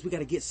we do is we got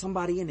to get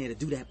somebody in there to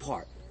do that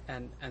part.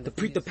 And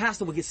the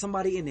pastor will get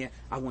somebody in there.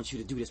 I want you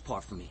to do this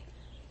part for me.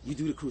 You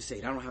do the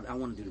crusade. I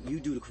want to do it. You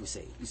do the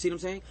crusade. You see what I'm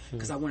saying?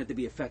 Because I want it to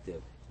be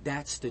effective.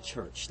 That's the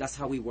church. That's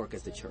how we work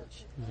as the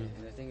church. Mm-hmm.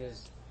 And the thing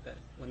is that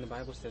when the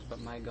Bible says, "But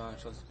my God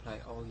shall supply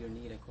all your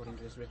need according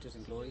to His riches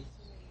and glory,"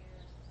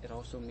 it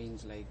also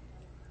means like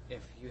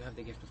if you have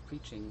the gift of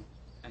preaching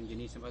and you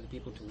need some other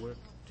people to work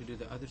to do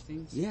the other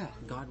things,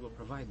 God will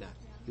provide that.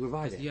 You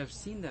provide it. You have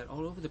seen that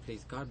all over the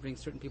place. God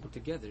brings certain people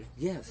together.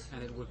 Yes.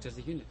 And it works as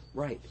a unit.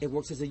 Right. It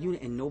works as a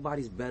unit, and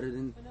nobody's better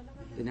than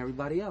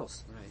everybody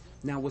else. Right.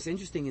 Now, what's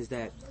interesting is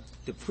that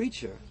the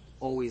preacher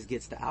always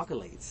gets the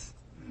accolades.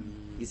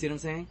 You see what I'm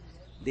saying?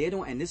 They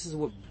don't, and this is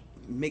what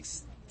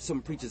makes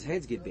some preachers'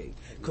 heads get big,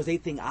 because they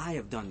think, I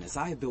have done this.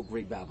 I have built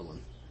Great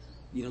Babylon.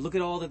 Look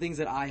at all the things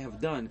that I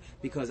have done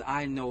because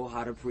I know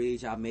how to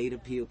preach. I made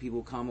appeal.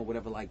 People come or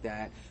whatever like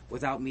that.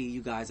 Without me,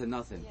 you guys are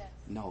nothing.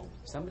 No.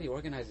 Somebody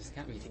organizes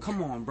camp meetings.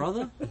 Come on,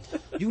 brother.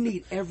 You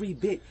need every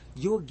bit.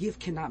 Your gift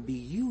cannot be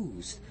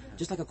used.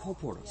 Just like a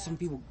co-porter. Some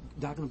people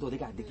knocking on the door, they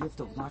got the gift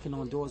of knocking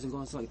on doors and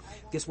going something.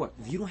 Guess what?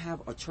 If you don't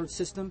have a church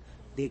system,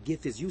 their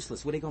gift is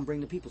useless. Where are they going to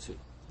bring the people to?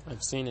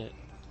 I've seen it.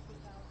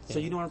 So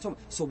you know what I'm talking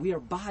about? So we are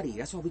a body.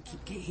 That's why we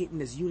keep hitting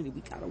this unity.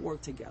 We got to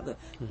work together.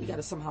 Mm-hmm. We got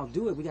to somehow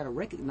do it. We got to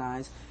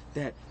recognize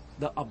that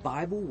a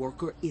Bible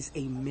worker is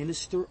a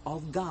minister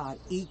of God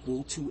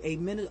equal to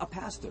a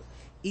pastor,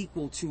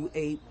 equal to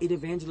an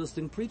evangelist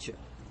and preacher.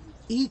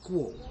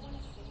 Equal.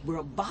 We're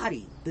a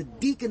body. The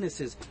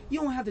deaconesses.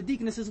 You don't have the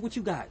deaconesses, what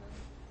you got?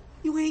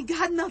 You ain't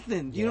got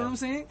nothing. You know what I'm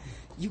saying?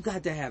 You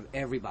got to have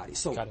everybody.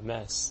 So got a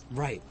mess.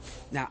 Right.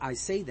 Now, I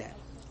say that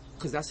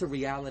because that's a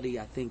reality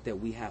I think that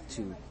we have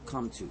to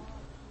come to.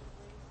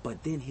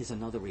 But then here's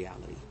another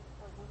reality.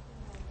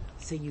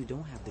 Say you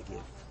don't have the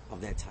gift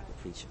of that type of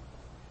preaching.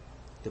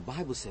 The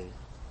Bible says,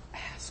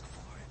 ask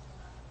for it.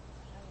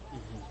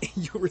 and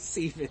you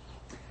receive it.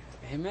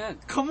 Amen.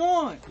 Come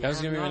on. That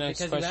was going to be my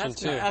next question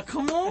too.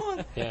 Come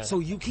on. Yeah. So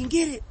you can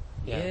get it.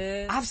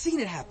 Yeah. I've seen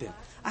it happen.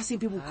 I've seen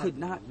people could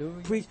not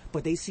preach,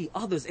 but they see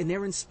others and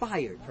they're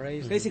inspired.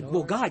 They say,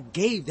 well, God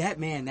gave that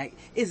man that.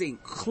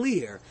 Isn't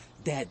clear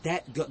that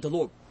the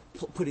Lord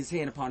put his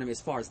hand upon him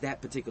as far as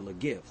that particular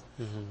gift.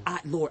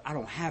 Lord, I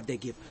don't have that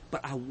gift,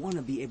 but I want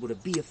to be able to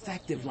be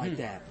effective like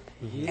that.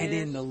 And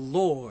then the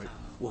Lord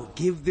will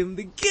give them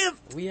the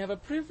gift. We have a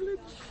privilege.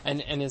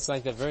 And it's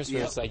like the verse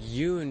where it's like,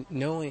 you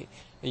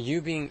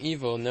being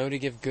evil, know to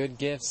give good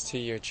gifts to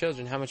your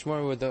children. How much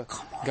more would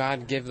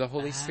God give the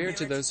Holy Spirit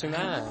to those who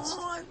ask?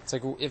 It's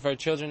like, if our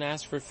children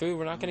ask for food,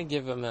 we're not going to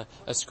give them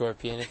a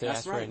scorpion if they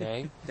ask for an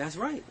egg. That's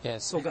right.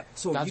 Yes.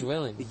 So God's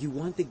willing. If you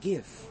want the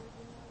gift,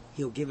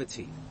 He'll give it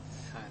to you.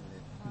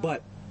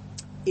 But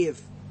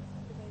if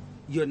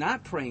you're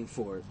not praying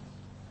for it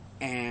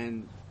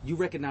and you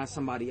recognize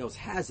somebody else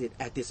has it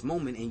at this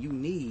moment and you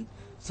need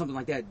something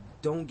like that,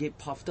 don't get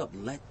puffed up.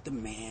 Let the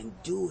man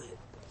do it.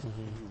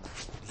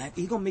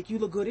 He's going to make you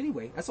look good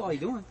anyway. That's all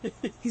he's doing.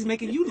 He's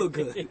making you look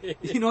good.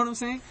 You know what I'm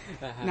saying?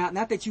 Now,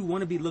 not that you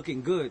want to be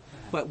looking good,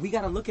 but we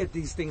got to look at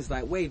these things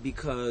that way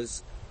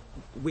because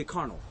we're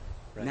carnal.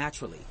 Right.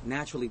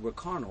 Naturally we're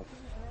carnal.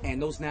 And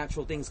those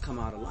natural things come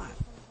out a lot.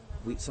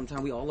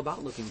 Sometimes we all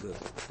about looking good.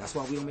 That's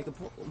why we don't make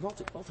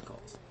altar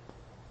calls.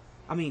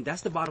 I mean,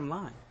 that's the bottom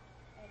line.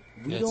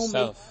 We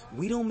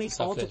don't make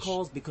altar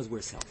calls because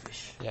we're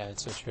selfish. Yeah,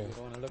 it's so true.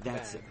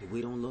 That's it.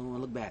 We don't want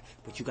to look bad.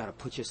 But you got to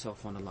put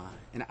yourself on the line.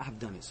 And I've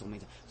done it so many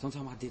times.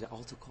 Sometimes I did an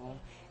altar call,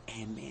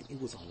 and man,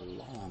 it was a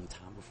long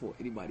time before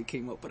anybody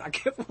came up, but I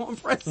kept on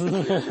pressing.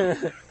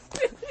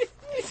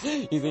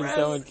 You think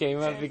someone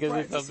came up because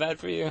they felt bad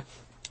for you?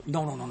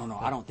 No.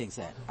 I don't think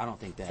that.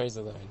 Praise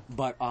the Lord.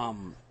 But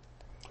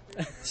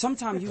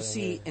sometimes you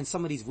see in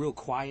some of these real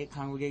quiet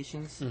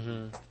congregations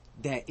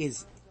that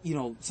is,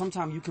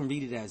 sometimes you can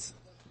read it as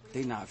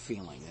they're not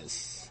feeling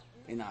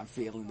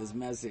this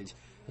message.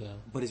 Yeah.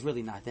 But it's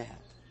really not that.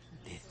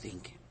 They're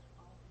thinking.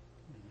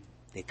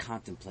 They're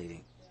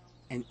contemplating.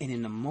 And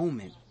in the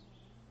moment,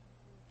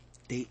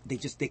 they're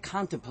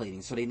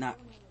contemplating. So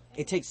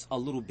it takes a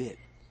little bit,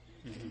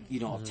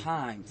 of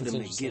time for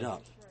them to get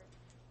up.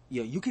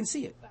 You can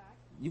see it.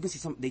 You can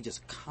see they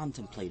just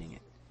contemplating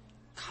it.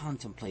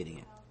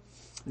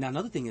 Now,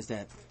 another thing is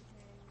that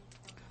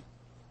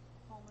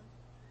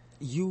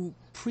you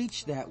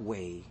preach that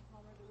way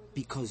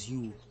because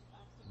you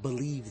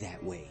believe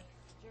that way.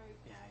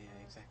 Yeah,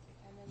 exactly.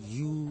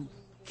 You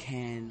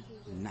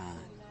cannot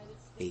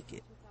fake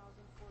it.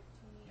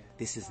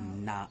 This is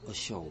not a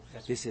show.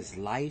 This is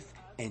life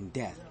and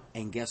death.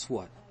 And guess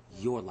what?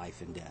 Your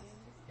life and death.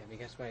 Yeah, but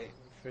guess why?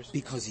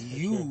 Because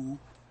you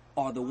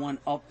are the one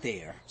up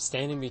there.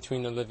 Standing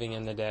between the living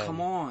and the dead.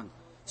 Come on.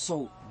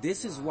 So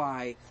this is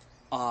why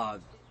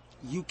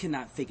you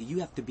cannot fake it. You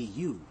have to be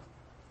you.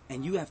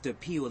 And you have to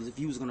appeal as if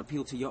you was going to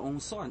appeal to your own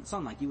son,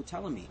 like you were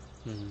telling me.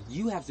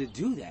 You have to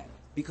do that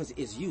because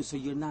it's you. So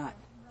you're not,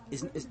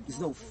 it's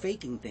no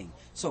faking thing.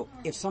 So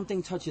if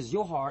something touches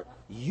your heart,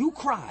 you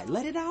cry.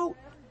 Let it out.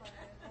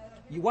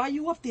 While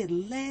you up there,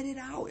 let it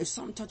out. If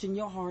something touching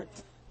your heart,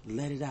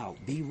 let it out.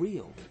 Be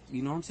real.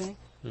 You know what I'm saying?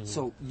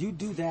 So you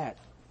do that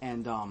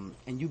and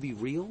you be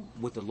real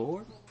with the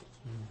Lord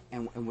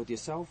and with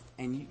yourself,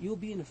 and you'll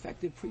be an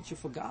effective preacher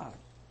for God.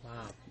 Wow.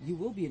 You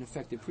will be an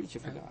effective preacher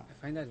for God. I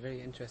find that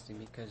very interesting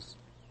because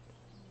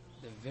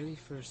the very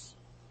first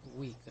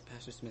week that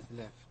Pastor Smith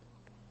left,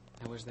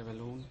 I was there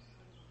alone.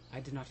 I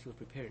did not feel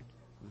prepared.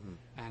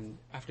 And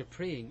after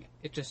praying,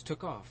 it just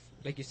took off.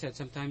 Like you said,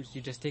 sometimes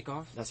you just take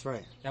off. That's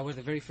right. That was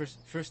the very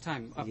first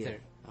time up there.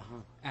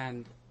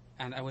 And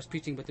I was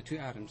preaching with the two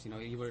Adams.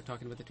 You were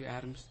talking about the two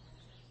Adams.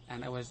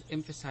 And I was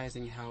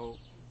emphasizing how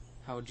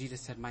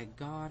Jesus said, my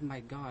God,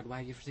 why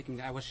are you forsaking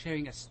me? I was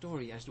sharing a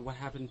story as to what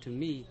happened to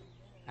me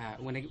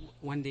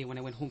one day when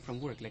I went home from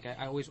work. Like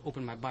I always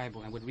opened my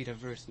Bible and would read a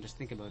verse and just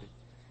think about it.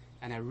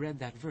 And I read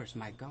that verse,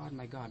 my God,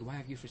 why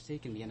have you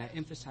forsaken me? And I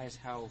emphasized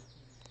how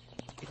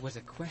it was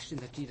a question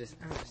that Jesus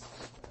asked.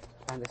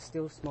 And the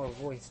still small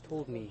voice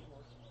told me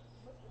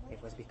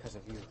it was because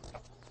of you.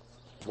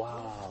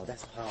 Wow,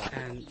 that's powerful.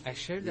 And I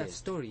shared that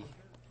story,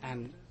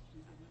 and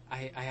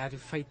I had to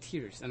fight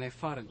tears, and I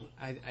fought them.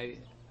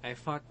 I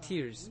fought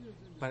tears,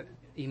 but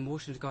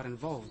emotions got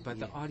involved, but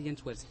the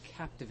audience was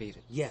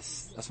captivated.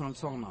 Yes, that's what I'm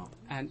talking about.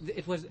 And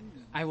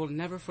I will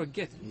never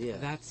forget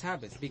that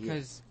Sabbath,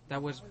 because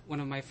that was one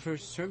of my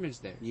first sermons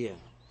there. Yeah.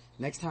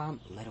 Next time,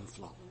 let them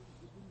flow.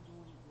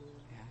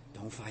 Yeah.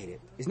 Don't fight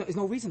it. There's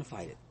no reason to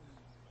fight it.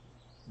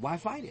 Why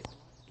fight it?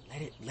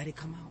 Let it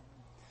come out.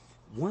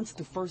 Once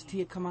the first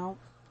tear come out,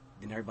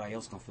 then everybody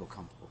else gonna feel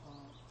comfortable,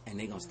 and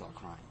they gonna start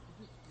crying.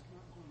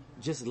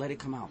 Just let it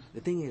come out. The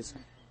thing is,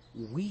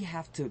 we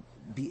have to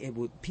be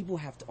able. People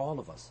have to. All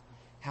of us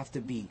have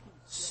to be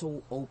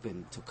so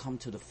open to come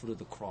to the foot of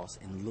the cross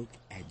and look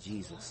at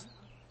Jesus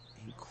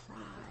and cry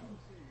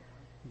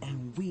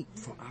and weep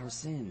for our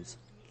sins.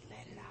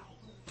 Let it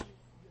out.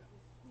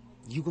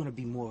 You're gonna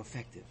be more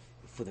effective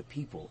for the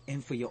people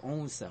and for your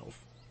own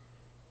self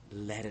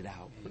let it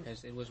out.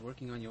 Because it was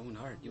working on your own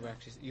heart.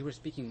 You were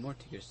speaking more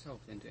to yourself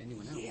than to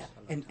anyone else. Yeah,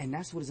 and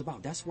that's what it's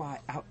about. That's why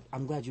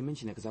I'm glad you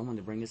mentioned it, because I wanted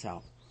to bring this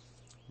out.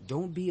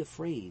 Don't be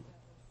afraid,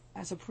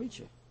 as a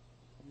preacher,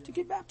 to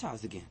get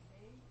baptized again.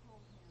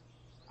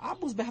 I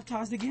was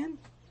baptized again.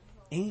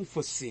 Ain't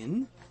for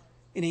sin.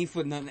 It ain't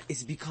for nothing.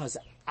 It's because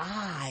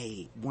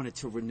I wanted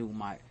to renew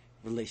my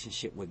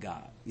relationship with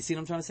God. You see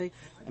what I'm trying to say?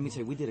 Let me tell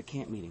you, we did a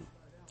camp meeting.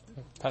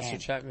 Pastor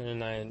Chapman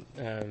and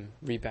I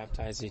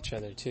rebaptized each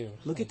other too.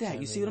 Look at that.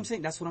 You see what I'm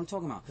saying? That's what I'm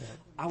talking about. Yeah.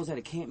 I was at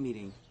a camp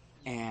meeting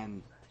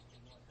and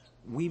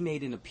we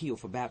made an appeal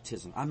for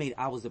baptism.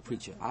 I was the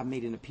preacher. I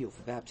made an appeal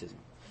for baptism.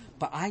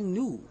 But I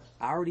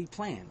already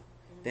planned.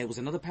 There was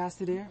another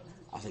pastor there.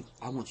 I was like,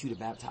 I want you to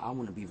baptize. I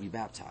want to be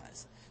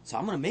rebaptized. So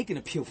I'm going to make an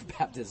appeal for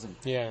baptism.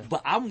 Yeah.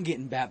 But I'm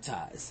getting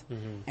baptized.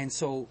 Mm-hmm. And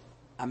so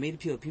I made an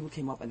appeal. People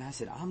came up and I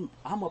said,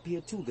 I'm up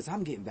here too because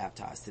I'm getting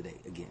baptized today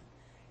again.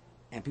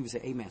 And people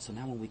say, amen. So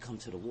now when we come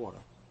to the water,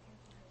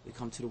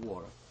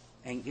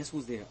 and guess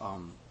who's there?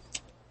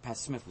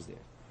 Pastor Smith was there.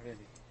 Really?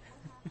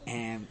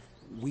 And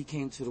we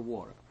came to the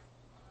water.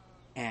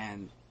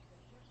 And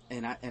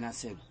I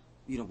said,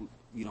 you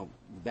know,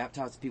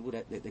 baptized people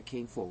that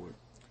came forward.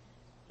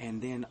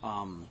 And then,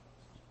 and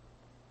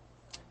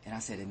I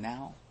said, and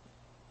now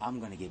I'm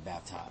going to get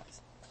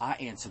baptized. I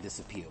answered this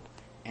appeal.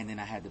 And then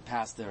I had the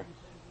pastor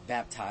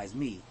baptize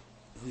me.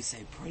 We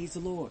say, praise the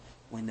Lord.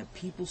 When the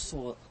people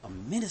saw a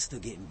minister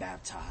getting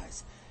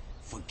baptized,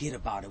 forget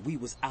about it. We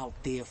was out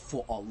there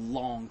for a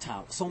long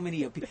time. So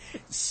many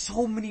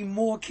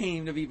more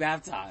came to be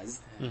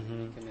baptized.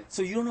 Mm-hmm.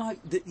 So you don't know how,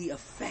 the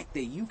effect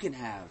that you can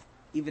have,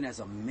 even as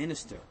a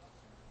minister,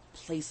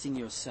 placing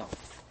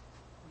yourself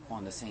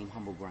on the same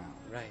humble ground.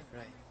 Right.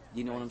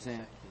 You know what I'm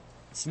saying?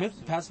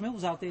 Pastor Smith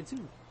was out there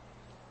too.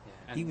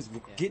 Yeah, He was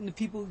getting the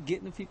people.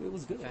 It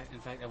was good. In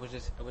fact, I was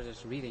just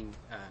reading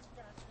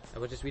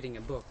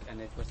a book,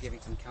 and it was giving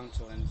some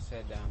counsel, and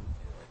said,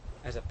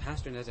 as a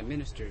pastor and as a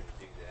minister,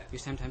 you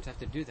sometimes have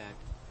to do that,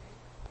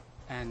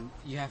 and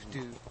you have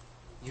to,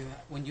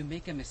 when you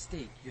make a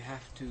mistake, you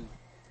have to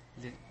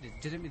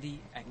legitimately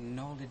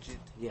acknowledge it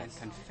and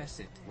confess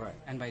it. Right.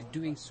 And by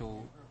doing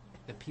so,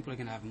 the people are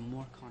going to have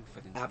more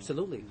confidence.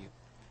 Absolutely. In you.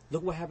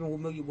 Look what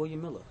happened with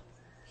William Miller.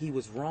 He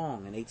was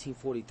wrong in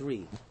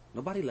 1843.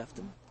 Nobody left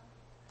him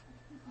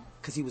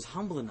because he was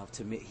humble enough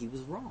to admit he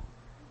was wrong.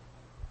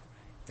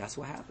 That's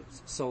what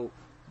happens. So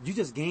you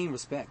just gain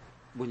respect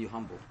when you're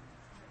humble.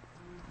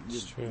 You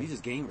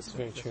just gain respect. It's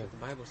very true.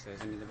 The Bible says.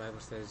 The Bible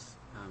says.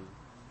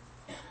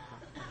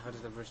 How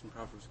does the verse in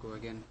Proverbs go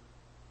again?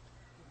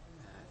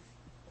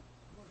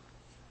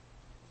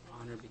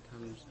 Honor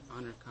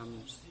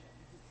comes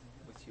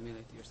with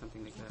humility, or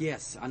something like that.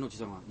 Yes, I know what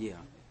you're talking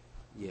about.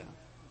 Yeah.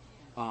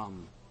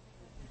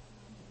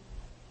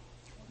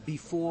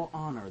 Before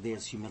honor,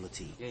 there's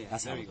humility. Yeah.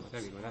 That's there how we go.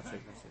 That's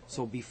it.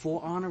 So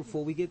before honor,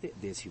 before we get there,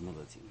 there's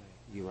humility.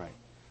 You're right.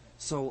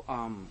 So,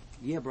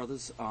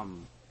 brothers,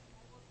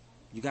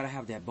 you got to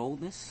have that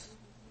boldness.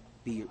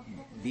 Be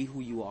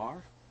who you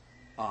are.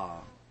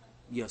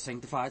 Your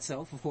sanctified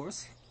self, of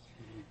course.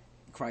 Mm-hmm.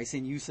 Christ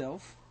in you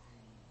self.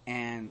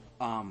 And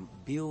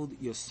build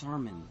your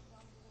sermon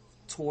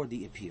toward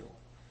the appeal.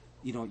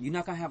 You know, you're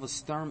not going to have a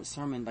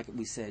sermon like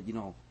we said, you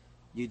know,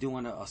 you're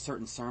doing a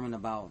certain sermon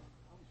about,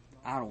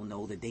 I don't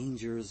know, the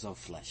dangers of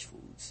flesh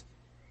foods.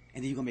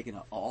 And then you're going to make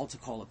an altar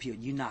call appeal.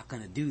 You're not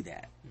going to do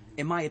that,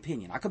 in my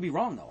opinion. I could be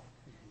wrong, though.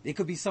 There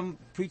could be some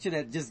preacher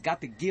that just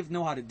got the gift,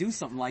 know how to do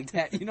something like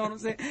that. You know what I'm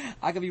saying?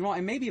 I could be wrong.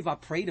 And maybe if I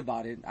prayed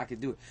about it, I could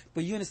do it.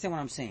 But you understand what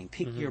I'm saying.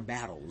 Pick your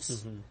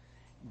battles,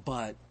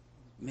 but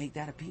make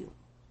that appeal.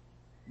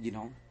 You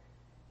know?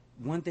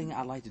 One thing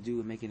I like to do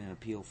in making an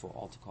appeal for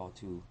altar call,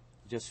 too,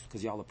 just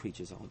because y'all are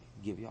preachers, I'll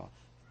give y'all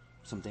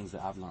some things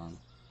that I've learned.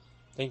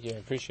 Thank you. I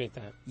appreciate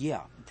that.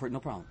 Yeah, no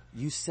problem.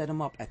 You set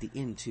them up at the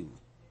end, too.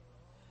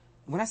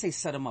 When I say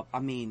set them up, I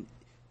mean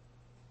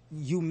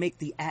you make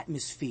the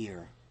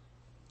atmosphere.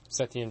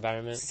 Set the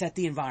environment. Set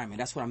the environment.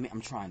 That's what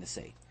I'm trying to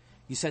say.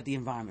 You set the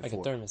environment like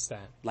for a thermostat.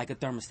 Like a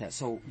thermostat.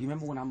 So you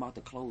remember when I'm about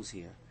to close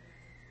here,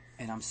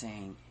 and I'm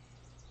saying,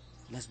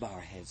 let's bow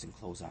our heads and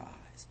close our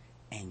eyes.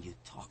 And you're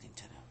talking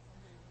to them,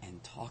 and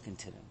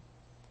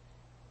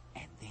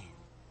then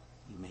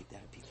you make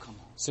that appeal. Come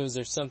on. So is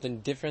there something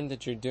different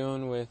that you're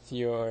doing with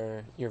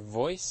your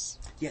voice?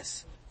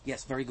 Yes,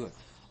 very good.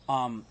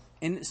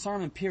 In the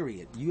sermon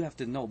period, you have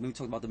to know, when we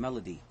talk about the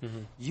melody,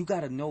 you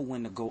got to know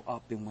when to go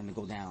up and when to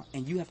go down.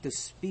 And you have to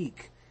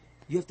speak,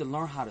 you have to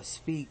learn how to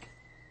speak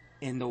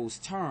in those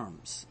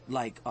terms.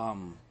 Like,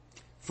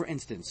 for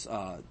instance,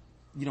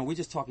 you know, we're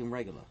just talking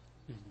regular.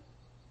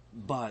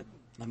 But,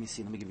 let me give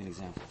you an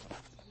example.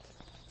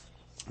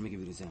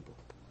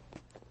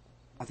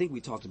 I think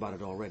we talked about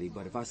it already,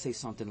 but if I say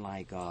something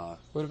like...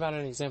 what about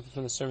an example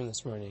from the sermon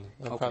this morning?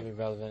 That's probably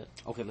relevant.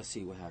 Okay, let's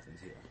see what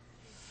happens here.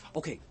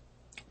 Okay.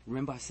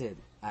 Remember I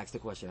asked the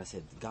question, I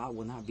said, God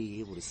will not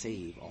be able to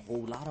save a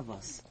whole lot of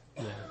us.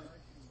 Yeah.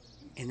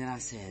 And then I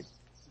said,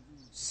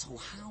 so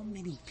how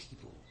many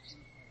people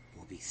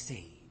will be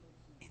saved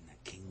in the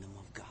kingdom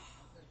of God?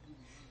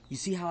 You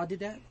see how I did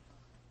that?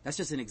 That's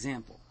just an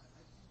example.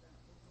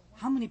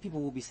 How many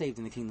people will be saved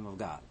in the kingdom of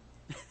God?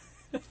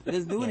 It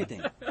doesn't do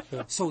anything.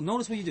 So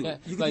notice what you do.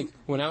 Yeah.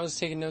 When I was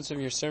taking notes of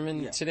your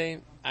sermon today,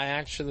 I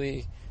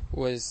actually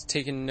was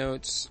taking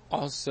notes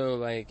also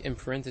like in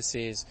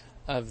parentheses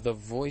of the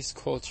voice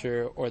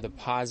culture or the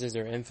pauses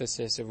or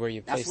emphasis of where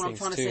you place things.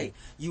 That's what I'm trying to say.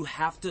 You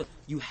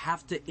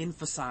have to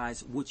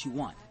emphasize what you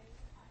want.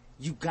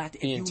 You got to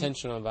be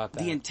intentional about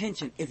that. The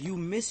intention. If you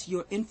miss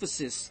your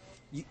emphasis,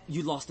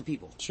 you lost the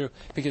people. True,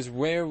 because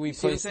where we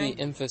place the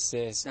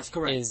emphasis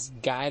is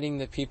guiding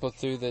the people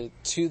through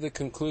to the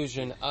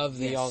conclusion of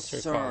the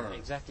altar call.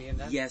 Exactly, and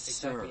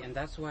and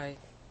that's why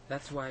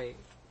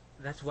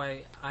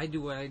I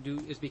do what I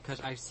do, is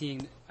because I've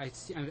seen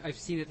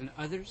it in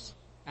others,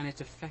 and it's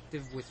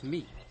effective with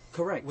me.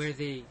 Correct. Where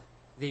they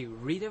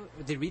read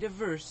a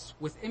verse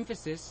with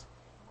emphasis,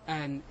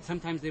 and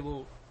sometimes they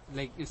will,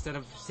 like, instead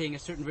of saying a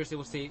certain verse, they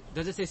will say,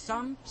 "Does it say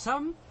some?"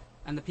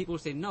 And the people will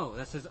say, "No,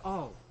 that says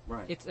all."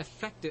 Right. It's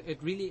effective.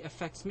 It really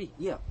affects me.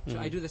 Yeah. So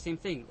I do the same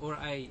thing, or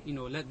I,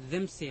 let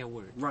them say a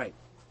word. Right.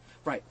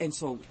 Right. And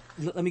so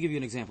let me give you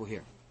an example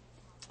here.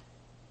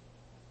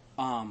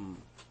 John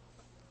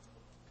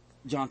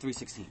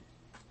 3:16.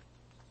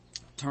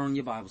 Turn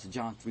your Bibles to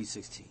John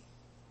 3:16.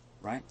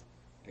 Right?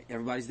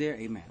 Everybody's there?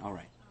 Amen. All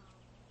right.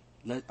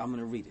 I'm going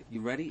to read it.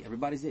 You ready?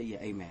 Everybody's there?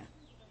 Yeah, amen.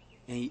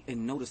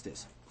 And notice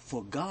this.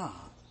 For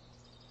God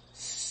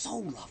so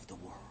loved the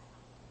world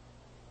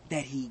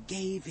that he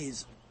gave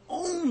his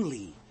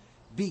only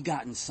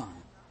begotten Son,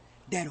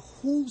 that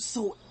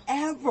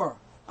whosoever,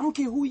 I don't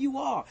care who you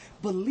are,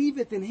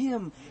 believeth in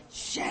him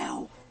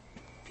shall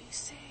be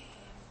saved.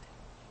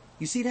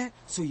 You see that?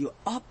 So you're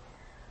up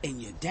and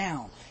you're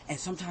down, and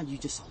sometimes you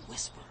just a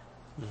whisper.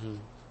 Mm-hmm.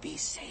 Be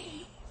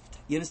saved.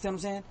 You understand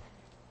what I'm saying?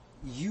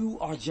 You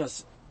are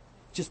just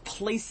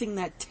placing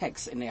that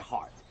text in their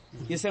heart. Mm-hmm.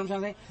 You understand what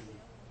I'm saying?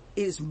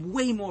 It is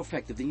way more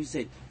effective than you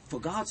said, for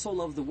God so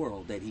loved the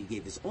world that he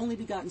gave his only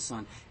begotten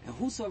Son, and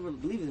whosoever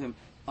believeth in him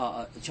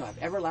shall have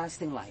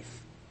everlasting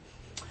life.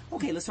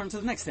 Okay, let's turn to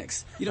the next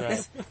text.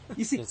 Right.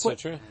 You see, so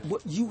true.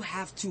 What you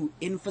have to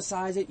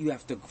emphasize it. You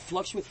have to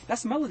fluctuate.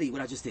 That's melody.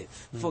 What I just did.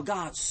 Mm-hmm. For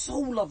God so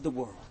loved the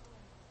world.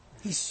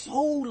 He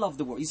so loved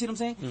the world. You see what I'm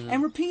saying? Mm-hmm.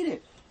 And repeat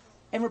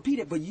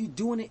it. But you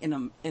doing it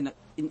in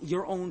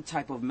your own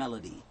type of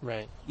melody.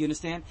 Right. You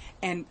understand?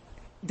 And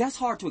that's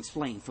hard to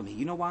explain for me.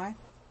 You know why?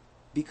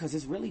 Because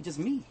it's really just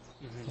me.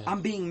 Mm-hmm. Yeah.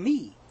 I'm being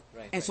me.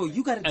 Right, and so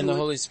you got to do it. And the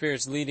Holy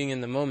Spirit's leading in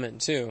the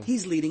moment too.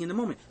 He's leading in the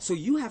moment. So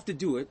you have to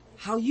do it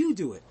how you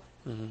do it.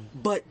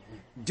 Mm-hmm. But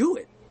do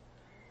it.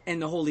 And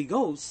the Holy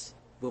Ghost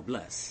will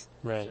bless.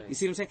 Right. You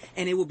see what I'm saying?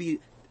 And it will be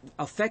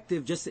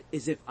effective just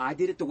as if I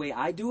did it the way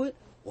I do it,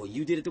 or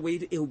you did it the way you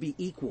do it. It will be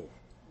equal.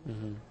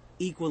 Mm-hmm.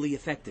 Equally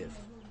effective.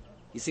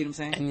 You see what I'm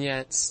saying? And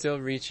yet still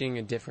reaching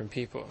a different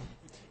people.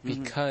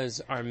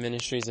 Because our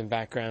ministries and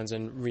backgrounds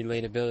and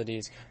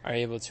relatabilities are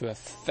able to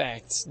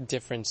affect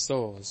different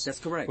souls. That's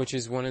correct. Which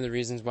is one of the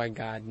reasons why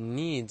God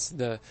needs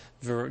the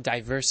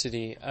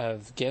diversity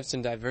of gifts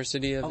and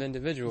diversity of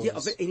individuals. Yeah,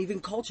 and even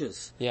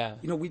cultures. Yeah,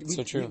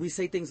 so true. We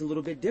say things a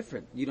little bit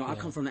different. I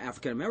come from the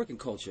African American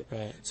culture.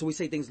 Right. So we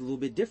say things a little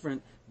bit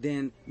different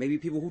than maybe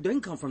people who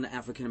didn't come from the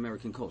African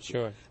American culture.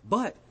 Sure.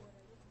 But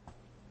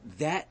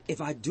that,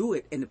 if I do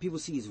it and the people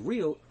see it's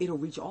real, it'll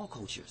reach all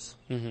cultures.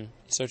 Mm-hmm.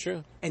 So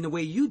true. And the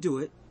way you do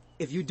it,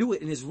 if you do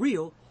it and it's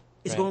real,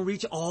 it's going to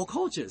reach all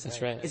cultures.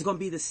 That's right. It's going to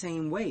be the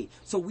same way.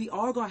 So we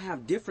are going to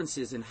have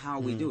differences in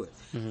how we do it.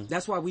 Mm-hmm.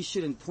 That's why we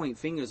shouldn't point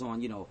fingers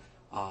on,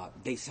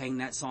 they sang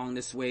that song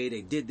this way,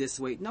 they did this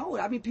way. No,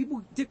 I mean,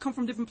 people did come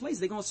from different places.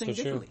 They're going to sing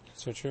differently.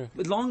 So true.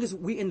 As long as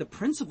we're in the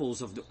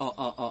principles of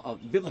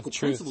biblical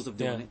principles of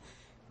doing it.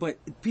 But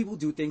people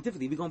do things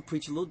differently. We're going to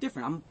preach a little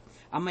different.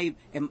 I may,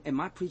 in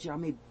my preacher, I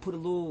may put a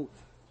little,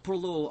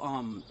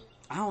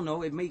 I don't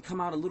know, it may come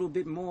out a little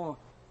bit more,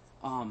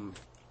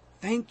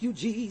 thank you,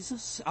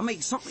 Jesus.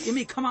 It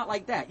may come out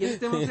like that. You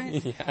understand what I'm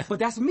saying? Yeah. But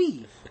that's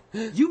me.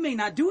 You may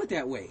not do it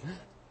that way,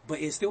 but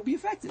it'll still be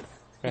effective.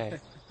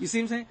 Right. You see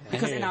what I'm saying?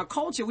 Because in our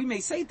culture, we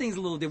may say things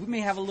a little different. We may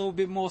have a little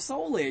bit more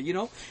soul there,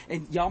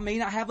 and y'all may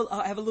not have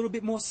a little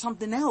bit more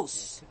something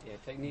else. Yeah,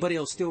 but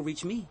it'll still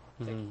reach me.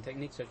 Mm-hmm.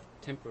 Techniques are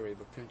temporary,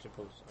 but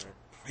principles are...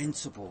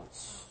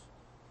 Principles.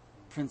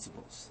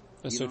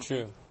 That's so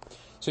true.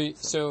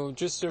 So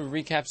just to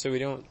recap, so we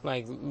don't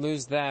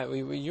lose that.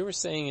 You were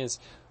saying is,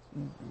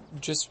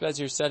 just as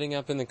you're setting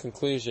up in the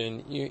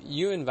conclusion,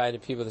 you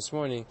invited people this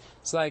morning.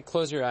 So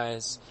close your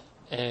eyes,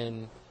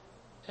 and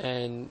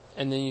then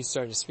you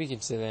started speaking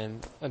to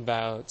them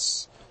about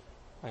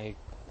I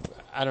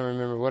don't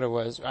remember what it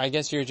was. I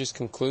guess you're just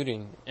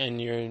concluding,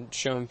 and you're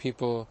showing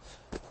people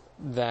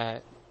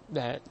that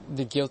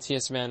the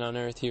guiltiest man on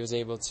earth, he was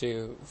able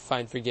to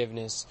find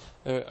forgiveness.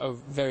 A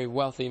very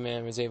wealthy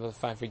man was able to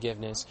find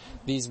forgiveness.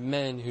 These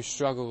men who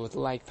struggle with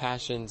like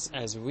passions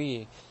as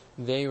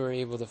they were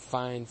able to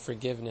find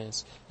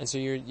forgiveness. And so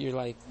you're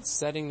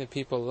setting the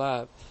people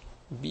up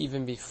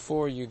even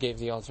before you gave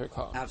the altar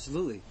call.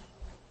 Absolutely.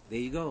 There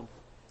you go.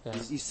 Yeah.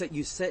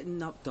 You're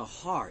setting up the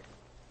heart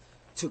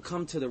to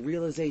come to the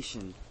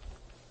realization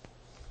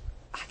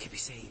I could be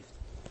saved.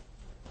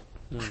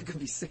 I could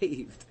be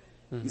saved.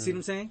 You see what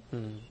I'm saying?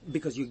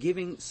 Because you're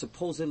giving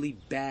supposedly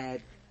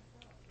bad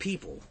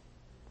people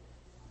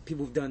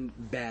who've done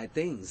bad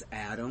things.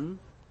 Adam,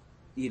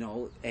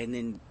 and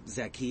then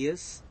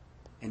Zacchaeus,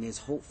 and there's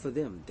hope for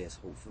them. There's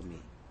hope for me.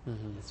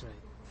 That's right.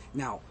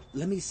 Now,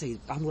 let me say,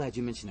 I'm glad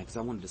you mentioned that because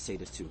I wanted to say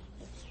this too.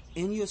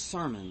 In your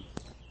sermon,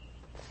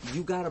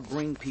 you got to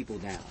bring people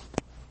down.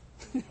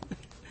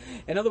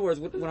 In other words,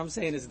 what I'm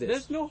saying is this.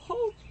 There's no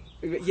hope.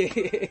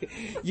 Yeah,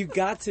 you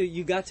got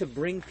to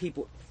bring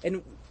people,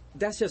 and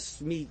that's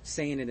just me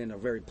saying it in a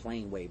very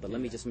plain way, but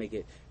let me just make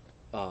it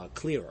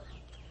clearer.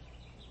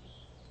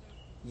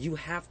 You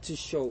have to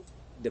show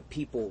the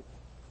people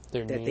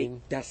their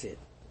need. That's it.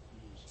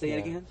 Say it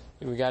again.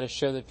 We got to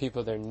show the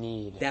people their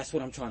need. That's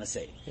what I'm trying to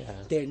say. Yeah.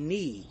 Their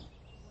need.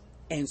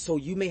 And so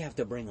you may have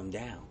to bring them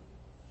down.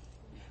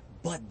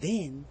 But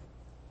then,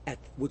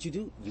 what you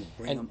do, you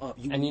bring them up.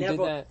 You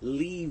never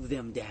leave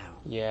them down.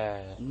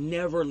 Yeah.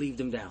 Never leave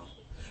them down.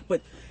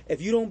 But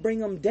if you don't bring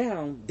them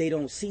down, they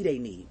don't see they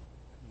need.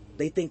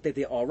 They think that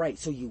they're all right.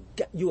 So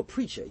you're a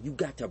preacher. You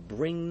got to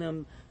bring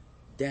them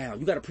down.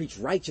 You got to preach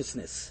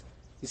righteousness.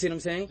 You see what I'm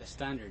saying? The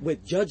standard.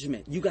 With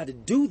judgment. You got to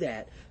do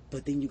that,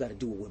 but then you got to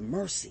do it with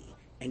mercy.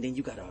 And then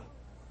you got to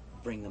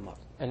bring them up.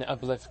 And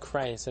uplift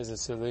Christ as a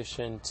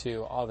solution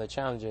to all the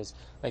challenges.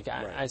 Like,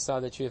 I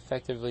saw that you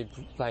effectively,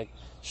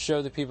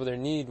 show the people their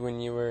need when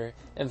you were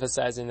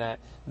emphasizing that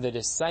the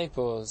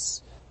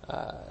disciples,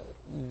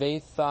 they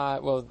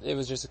thought, well, it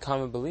was just a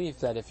common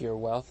belief that if you're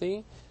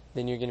wealthy,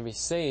 then you're going to be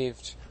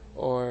saved,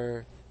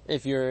 or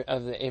if you're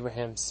of the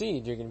Abraham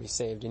seed, you're going to be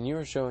saved. And you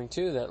were showing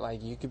too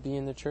that you could be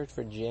in the church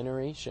for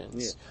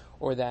generations,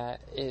 or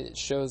that it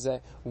shows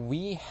that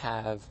we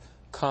have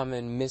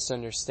common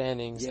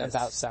misunderstandings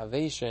about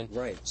salvation.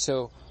 Right.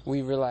 So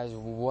we realize,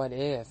 what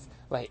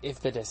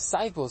if the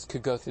disciples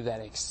could go through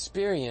that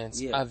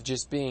experience of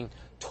just being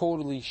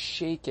totally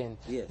shaken,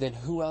 then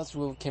who else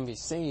can be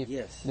saved?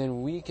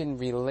 Then we can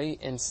relate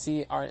and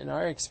see in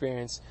our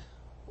experience,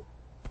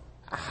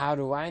 how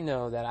do I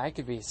know that I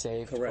could be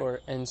saved?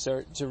 Correct. And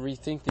so to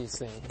rethink these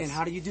things. And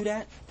how do you do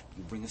that?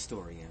 You bring a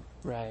story in.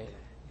 Right.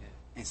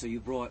 And so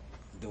you brought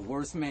the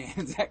worst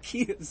man,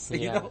 Zacchaeus,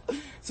 you know?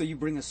 So you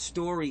bring a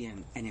story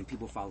in, and then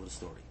people follow the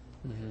story.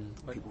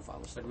 People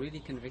follow the story. What really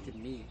convicted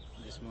me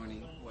this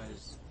morning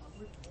was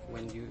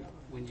when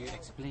you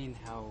explained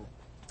how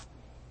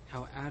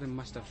Adam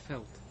must have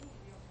felt.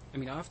 I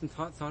mean, I often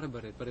thought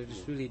about it, but it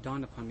just really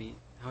dawned upon me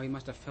how he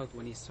must have felt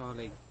when he saw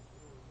a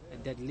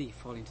dead leaf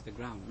falling to the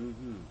ground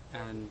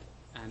and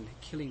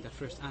killing that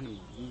first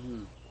animal.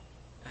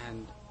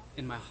 And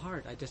in my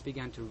heart, I just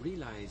began to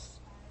realize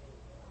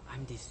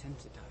I'm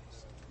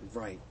desensitized.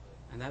 Right.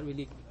 And that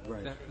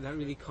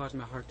really caused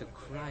my heart to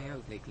cry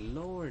out,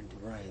 Lord.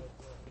 Right.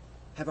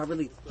 Have I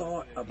really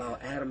thought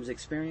about Adam's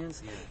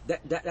experience?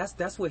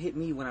 That's what hit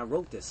me when I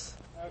wrote this.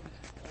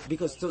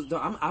 Because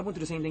I went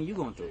through the same thing you're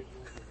going through.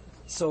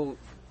 So,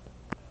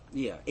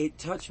 yeah, it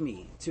touched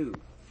me too.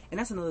 And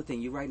that's another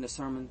thing. You're writing a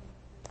sermon.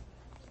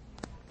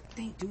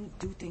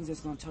 Do things that's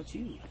going to touch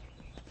you.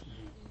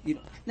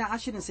 Now, I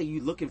shouldn't say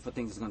you looking for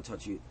things that's going to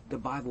touch you. The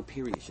Bible,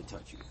 period, should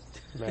touch you.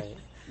 Right.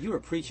 You're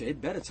a preacher.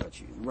 It better touch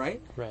you, right?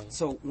 Right.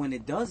 So when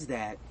it does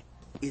that,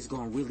 it's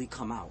going to really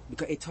come out.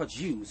 Because it touched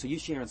you, so you're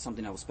sharing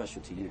something that was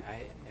special to you.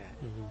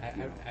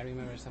 I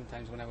remember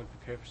sometimes when I would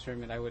prepare for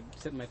sermon, I would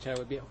sit in my chair, I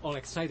would be all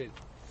excited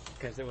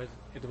because it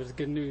was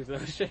good news that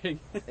I was sharing.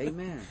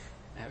 Amen.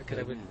 Because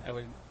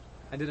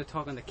I did a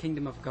talk on the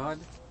kingdom of God,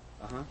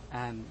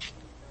 and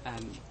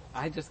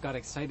I just got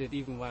excited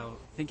even while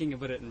thinking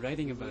about it and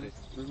writing about it,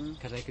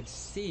 because I could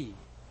see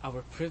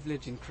our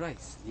privilege in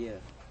Christ. Yeah.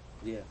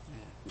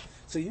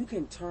 So you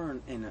can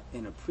turn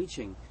in a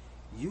preaching,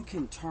 you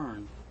can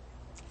turn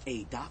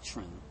a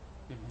doctrine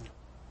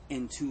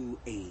into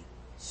a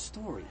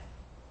story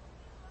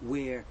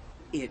where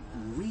it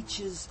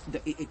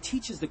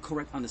teaches the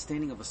correct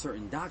understanding of a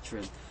certain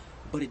doctrine,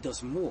 but it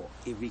does more.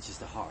 It reaches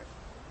the heart.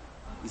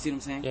 You see what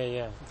I'm saying?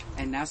 Yeah.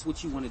 And that's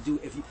what you want to do.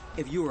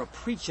 If you're a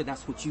preacher,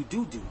 that's what you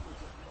do.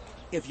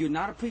 If you're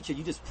not a preacher,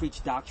 you just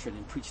preach doctrine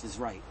and preach this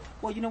right.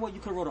 Well, you know what? You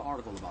could have wrote an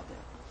article about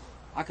that.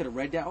 I could have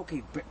read that.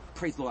 Okay,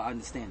 praise the Lord, I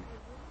understand it.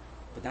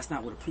 But that's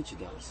not what a preacher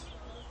does.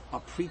 A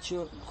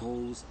preacher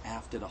goes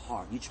after the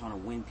heart. You're trying to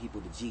win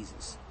people to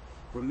Jesus.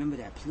 Remember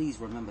that. Please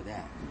remember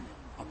that.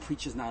 A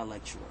preacher's not a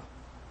lecturer.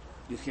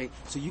 Okay?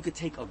 So you could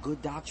take a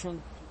good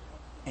doctrine,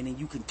 and then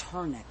you can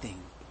turn that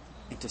thing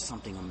into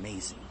something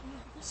amazing.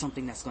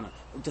 Something that's gonna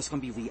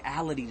be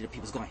reality to the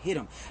people. It's gonna hit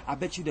them. I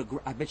bet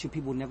you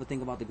people never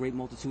think about the great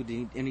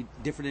multitude any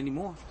different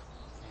anymore.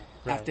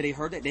 Right. After they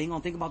heard that, they ain't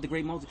gonna think about the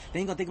great multitude. They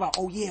ain't gonna think about,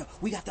 oh yeah,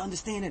 we got to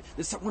understand that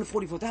the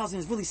 144,000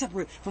 is really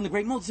separate from the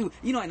great multitude.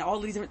 And all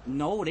these different.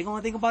 No, they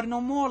gonna think about it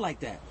no more like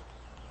that.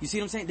 You see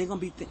what I'm saying? They're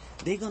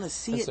gonna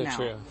see that's it now.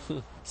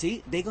 True.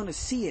 See, they're gonna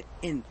see it,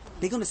 and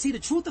they're gonna see the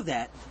truth of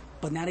that.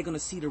 But now they're gonna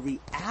see the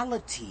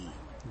reality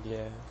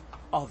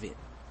of it.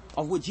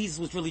 Of what Jesus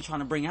was really trying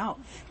to bring out.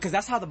 Because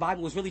that's how the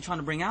Bible was really trying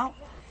to bring out.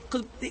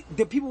 Because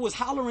the people was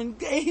hollering,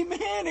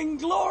 amen and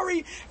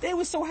glory. They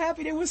were so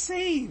happy they were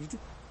saved.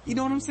 You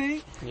know what I'm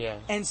saying? Yeah.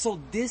 And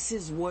so this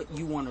is what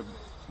you want to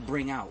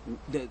bring out.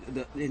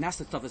 And that's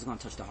the stuff that's going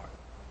to touch the heart.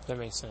 That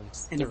makes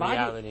sense. And the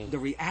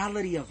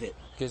reality of it.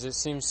 Because it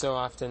seems so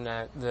often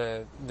that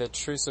the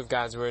truths of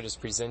God's word is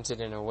presented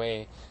in a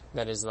way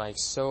that is like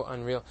so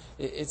unreal.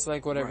 It's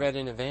like what I read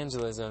in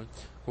evangelism,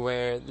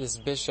 where this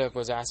bishop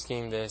was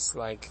asking this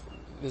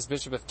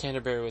bishop of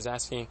Canterbury was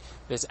asking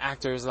this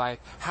actor's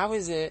like, how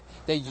is it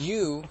that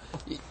you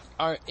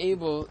are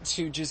able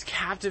to just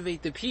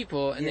captivate the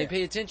people and they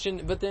pay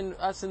attention, but then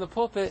us in the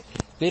pulpit,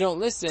 they don't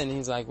listen? And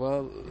he's like,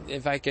 well,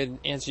 if I could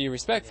answer you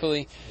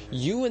respectfully,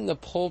 you in the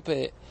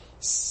pulpit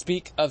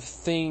speak of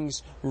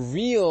things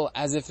real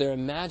as if they're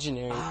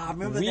imaginary.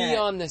 We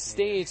on the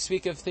stage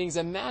speak of things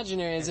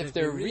imaginary as if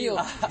they're real.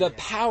 The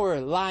power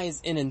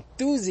lies in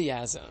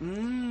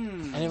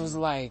enthusiasm. And it was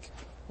like,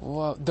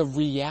 well, the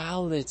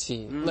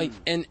reality. Like,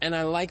 and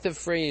I like the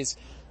phrase,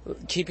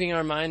 keeping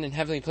our mind in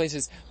heavenly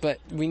places, but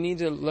we need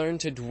to learn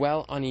to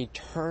dwell on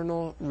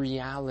eternal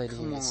realities.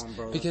 Come on,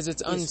 brother. Because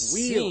it's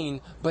unseen,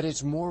 real. But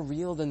it's more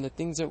real than the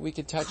things that we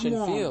could touch Come and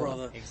on, feel.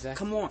 Brother. Exactly.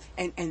 Come on.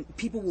 And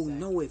people will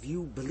know if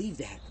you believe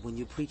that when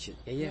you preach it.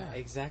 Yeah,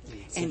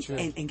 exactly.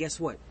 And guess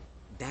what?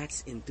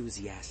 That's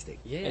enthusiastic.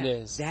 Yeah. It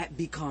is. That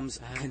becomes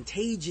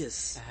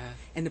contagious.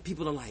 And the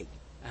people are like,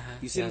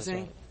 you see what I'm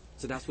saying? Right.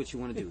 So that's what you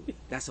want to do.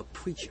 That's a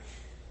preacher.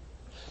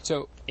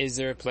 So, is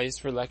there a place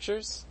for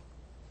lectures?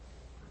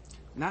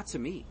 Not to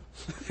me.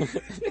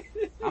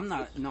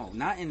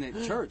 not in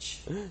the church.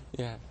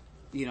 Yeah.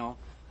 You know,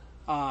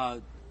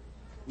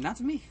 not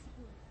to me.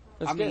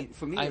 That's good. mean,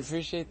 for me, I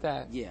appreciate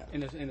that. Yeah.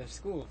 In a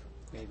school,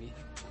 maybe.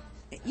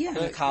 Yeah,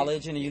 in a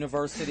college, in a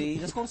university.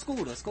 Let's go to school.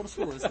 Let's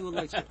do a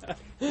lecture.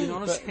 You know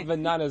what I'm saying? But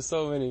not in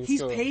so many He's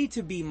schools. paid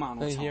to be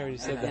monotone. He already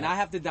said that. And I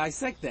have to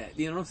dissect that.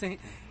 You know what I'm saying?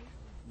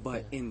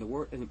 But in the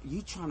work,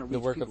 you trying to reach The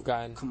work people, of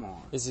God. Come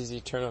on. This is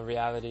eternal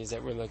realities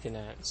that we're looking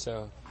at.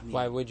 So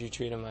why would you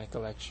treat them like a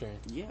lecture?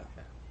 Yeah.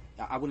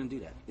 I wouldn't do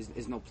that.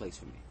 There's no place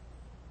for me.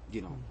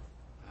 You know.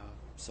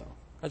 So.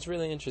 That's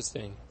really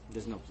interesting.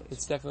 There's no place.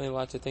 It's definitely a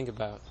lot to think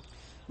about.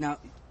 Now,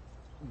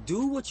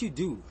 do what you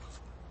do,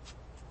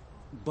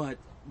 but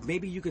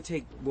maybe you could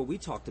take what we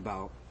talked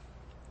about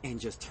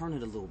and just turn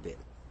it a little bit.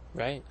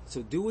 Right.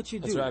 So do what you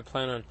do. That's what I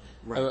plan on.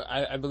 Right.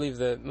 I believe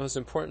the most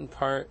important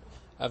part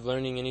of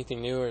learning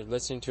anything new or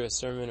listening to a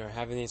sermon or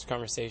having these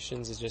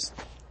conversations is just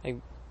like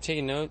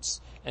taking notes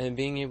and then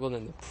being able to,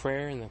 in the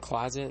prayer in the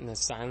closet in the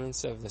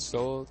silence of the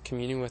soul,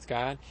 communing with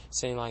God,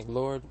 saying like,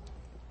 Lord,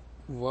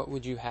 what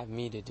would you have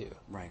me to do?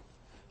 Right.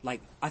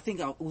 Like, I think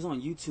it was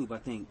on YouTube, I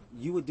think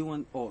you were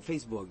doing, or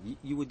Facebook,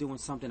 you were doing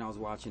something I was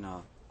watching.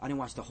 I didn't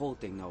watch the whole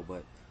thing though,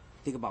 but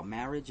think about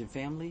marriage and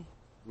family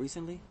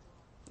recently.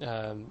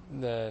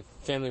 The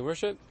family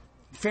worship?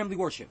 Family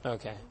worship.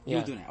 Okay. You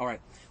were doing that. All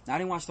right. Now, I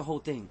didn't watch the whole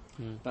thing,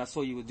 but I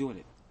saw you were doing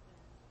it.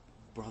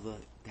 Brother,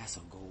 that's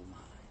a gold mine.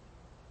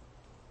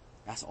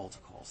 That's altar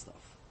call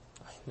stuff.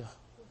 I know.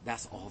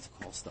 That's altar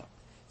call stuff.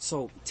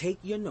 So take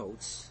your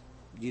notes,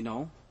 you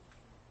know,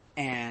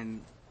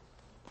 and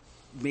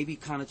maybe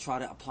kind of try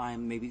to apply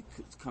them, maybe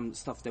come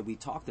stuff that we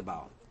talked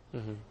about.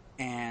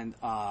 And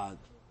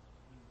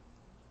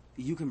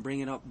you can bring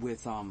it up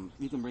with, let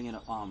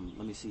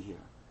me see here.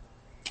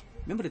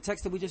 Remember the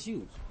text that we just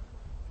used?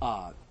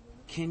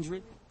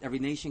 Kindred, every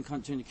nation,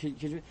 country,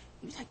 kindred.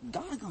 It's like,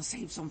 God is going to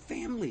save some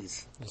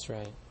families. That's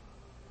right.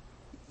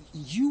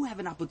 You have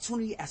an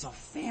opportunity as a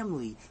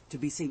family to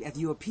be saved. If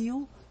you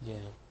appeal,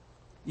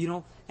 you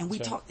know, and we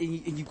talk,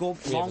 and you go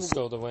we have a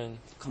soul to win.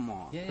 Come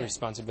on. Yeah.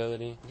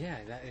 Responsibility. Yeah,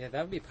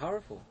 that would be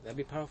powerful. That would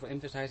be powerful,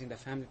 emphasizing the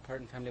family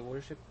part in family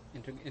worship,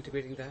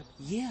 integrating that.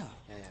 Yeah.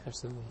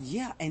 Absolutely.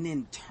 Yeah, and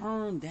then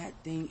turn that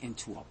thing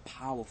into a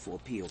powerful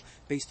appeal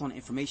based on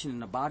information in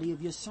the body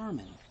of your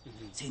sermon.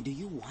 Saying, do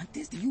you want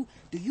this? Do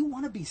you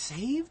want to be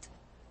saved?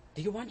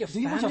 Do you want your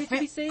family to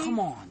be saved? Come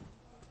on.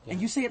 And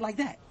you say it like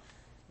that.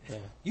 Yeah.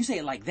 You say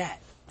it like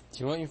that. Do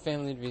you want your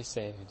family to be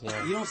saved?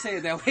 Yeah. You don't say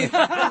it that way.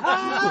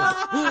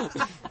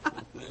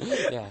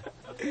 Yeah.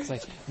 It's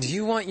like, do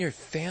you want your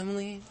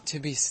family to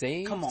be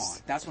saved? Come on.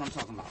 That's what I'm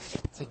talking about.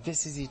 It's like,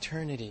 this is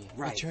eternity.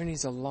 Right.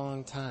 Eternity's a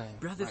long time.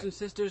 Brothers and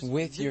sisters.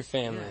 With your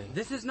family. Yeah,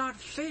 this is not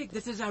fake.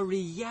 This is a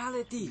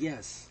reality.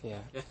 Yes. Yeah.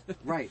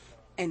 Right.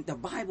 And the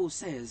Bible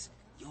says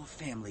your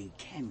family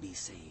can be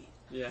saved.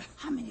 Yeah.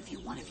 How many of you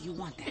want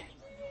that?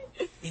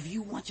 If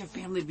you want your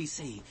family to be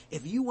saved,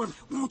 if you want,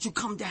 won't you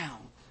come down?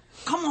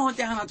 Come on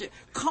down out there.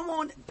 Come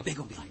on. They're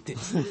going to be like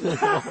this.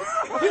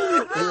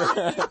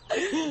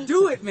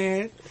 Do it,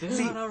 man.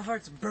 See, our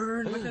hearts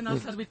burn within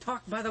us as we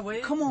talk, by the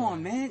way. Come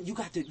on, man. You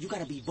got to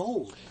be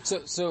bold.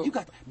 So you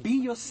got to be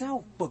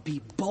yourself, but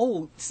be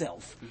bold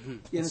self.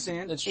 You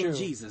understand? That's true. In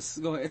Jesus.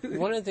 Go ahead.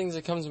 One of the things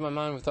that comes to my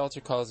mind with altar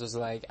calls is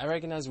like, I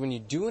recognize when you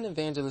do an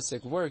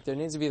evangelistic work, there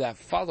needs to be that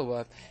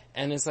follow-up.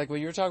 And it's like,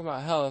 when you were talking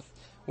about health,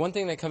 one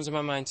thing that comes to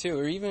my mind too,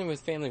 or even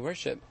with family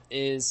worship,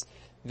 is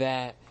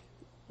that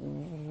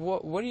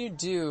what do you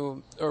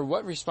do, or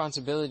what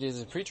responsibility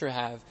does a preacher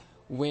have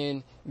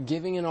when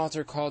giving an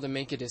altar call to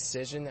make a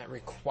decision that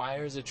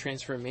requires a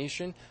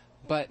transformation,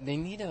 but they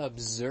need to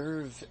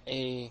observe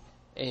people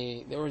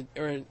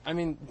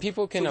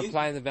can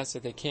apply the best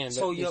that they can.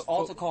 So your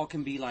altar call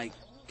can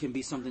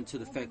be something to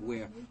the effect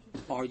where,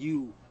 are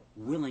you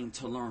willing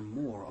to learn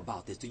more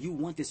about this? Do you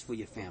want this for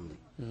your family?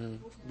 Mm-hmm.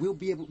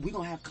 We're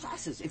gonna have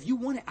classes. If you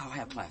want it, I'll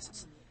have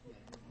classes.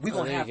 We're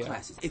gonna have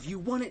classes. If you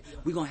want it,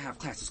 we're gonna have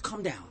classes.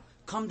 Come down.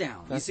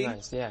 That's you see?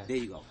 Nice. Yeah. There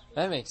you go.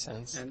 That makes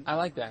sense. And I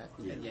like that.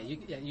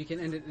 You can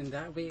end it in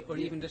that way, or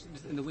even just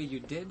in the way you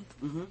did,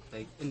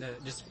 like in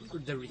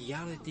the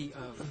reality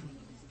of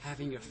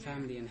having your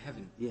family in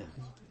heaven. Yeah.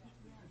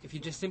 If you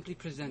just simply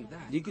present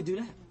that, you could do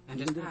that. And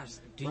just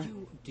ask, do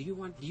you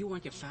want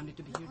your family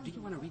to be here? Do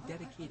you want to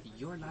rededicate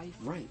your life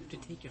to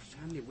take your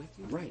family with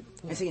you? Right.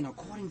 And saying,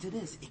 according to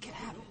this, it can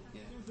happen.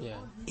 Yeah.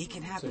 It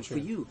can happen for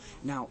you.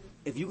 Now,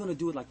 if you're going to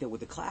do it like that with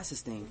the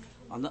classes thing,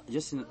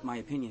 just in my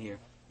opinion here,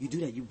 you do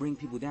that, you bring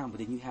people down, but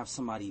then you have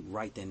somebody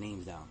write their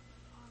names down.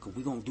 Because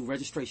we're going to do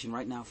registration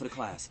right now for the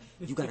class.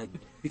 You got to,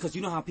 because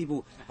you know how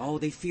people,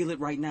 they feel it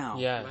right now.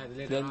 Yeah,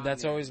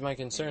 that's always my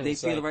concern. They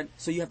feel it right,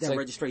 so you have to have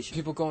registration.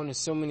 People go into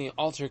so many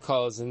altar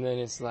calls, and then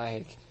it's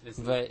like,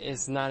 but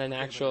it's not an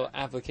actual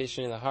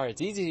application in the heart.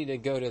 It's easy to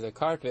go to the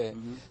carpet,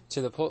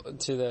 to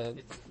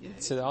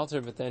the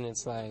altar, but then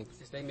it's like...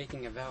 It's like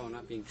making a vow and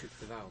not being true to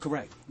the vow.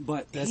 Correct.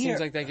 But that seems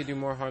like that could do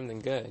more harm than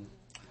good.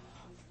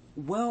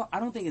 Well, I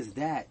don't think it's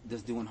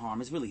that's doing harm.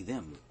 It's really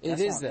them.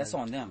 That's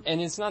on them. And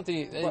it's not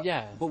the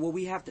But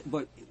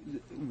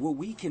what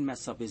we can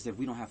mess up is if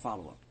we don't have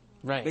follow up.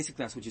 Right.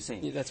 Basically, that's what you're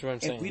saying. Yeah, that's what I'm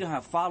saying. If we don't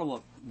have follow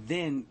up,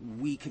 then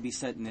we could be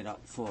setting it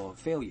up for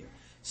failure.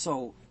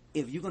 So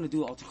if you're going to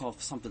do an altar call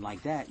for something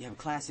like that, you have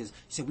classes. You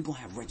say we're going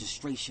to have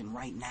registration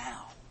right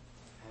now.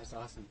 That's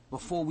awesome.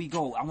 Before we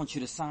go, I want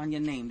you to sign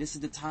your name. This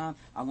is the time.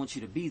 I want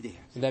you to be there.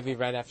 Would that be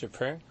right after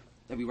prayer?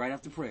 That'd be right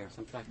after prayer.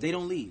 They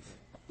don't leave.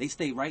 They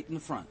stay right in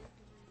the front.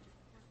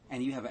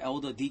 And you have an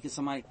elder, deacon,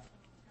 somebody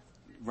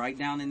write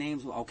down the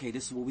names. Okay,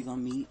 this is where we're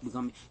going to meet.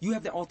 You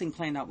have the whole thing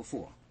planned out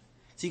before.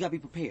 So you got to be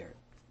prepared.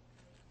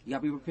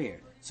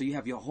 So you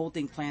have your whole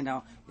thing planned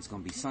out. It's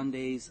going to be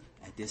Sundays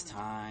at this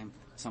time,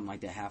 something like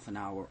that, half an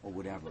hour or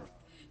whatever.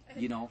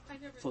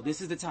 So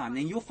this is the time.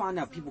 Then you'll find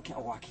out people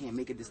I can't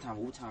make it this time.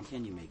 Well, what time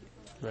can you make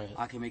it? Right.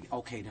 I can make it.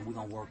 Okay, then we're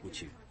going to work with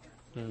you.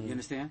 Mm-hmm. You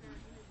understand?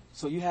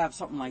 So you have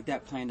something like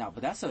that planned out.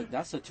 But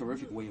that's a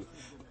terrific way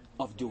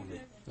of doing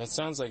it. That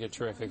sounds like a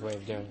terrific way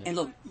of doing it. And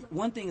look,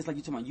 one thing is like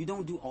you're talking about, you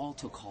don't do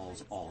altar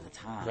calls all the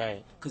time.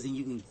 Right. Because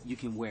then you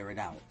can wear it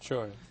out.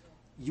 Sure.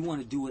 You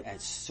want to do it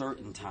at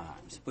certain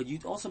times. But you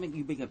also make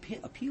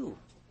appeal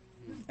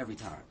every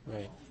time.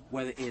 Right.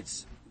 Whether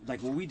it's,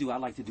 like what we do, I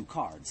like to do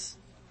cards.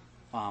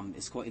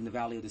 It's called In the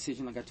Valley of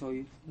Decision, like I told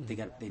you. Mm-hmm. They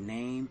got their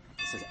name,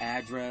 it says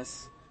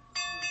address,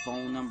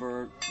 phone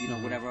number,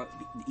 whatever,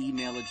 the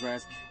email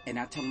address. And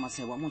I tell them, I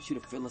say, I want you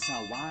to fill us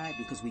out. Why?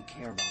 Because we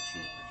care about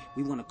you.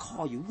 We want to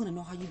call you. We want to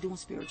know how you're doing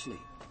spiritually.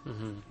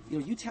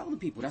 Mm-hmm. You tell the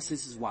people, this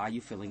is why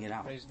you're filling it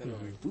out.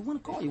 Mm-hmm. We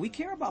want to call you. We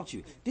care about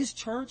you. This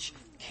church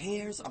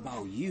cares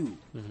about you.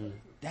 Mm-hmm.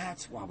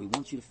 That's why we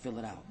want you to fill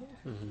it out.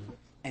 Mm-hmm.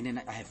 And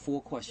then I have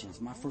 4 questions.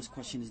 My first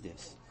question is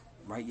this.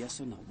 Right? Yes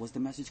or no? Was the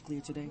message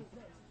clear today?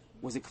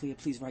 Was it clear?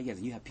 Please write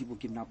yes. You have people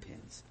giving out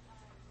pens.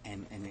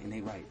 And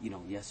they write,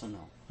 yes or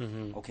no.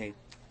 Mm-hmm. Okay?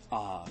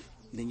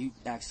 Then you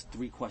ask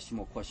 3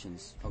 more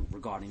questions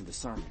regarding the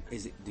sermon.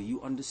 Do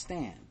you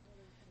understand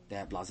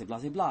that blah, blah,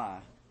 blah, blah,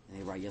 and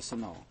they write yes or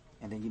no.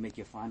 And then you make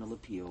your final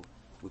appeal,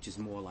 which is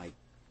more like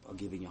a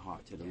giving your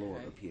heart to the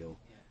Lord appeal.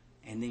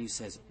 And then he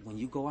says, when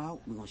you go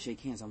out, we're going to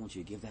shake hands. I want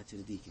you to give that to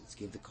the deacons.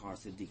 Give the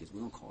cards to the deacons. We're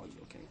going to call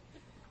you, okay?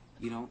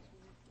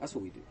 That's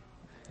what we do.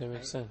 That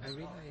makes sense. I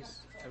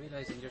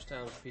realize in your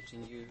style of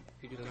preaching, you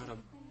do a lot of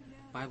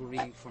Bible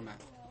reading format.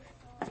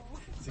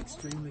 It's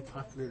extremely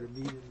popular to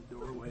meet in the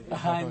doorway.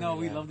 I know,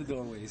 we love the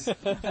doorways.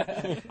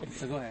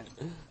 So go ahead.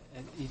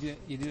 And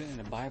you do it in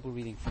a Bible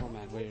reading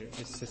format where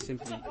it's just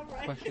simply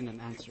question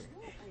and answer.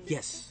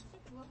 Yes.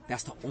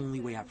 That's the only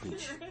way I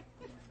preach.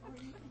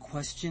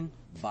 Question,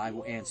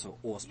 Bible answer,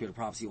 or spirit of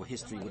prophecy, or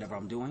history, whatever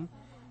I'm doing.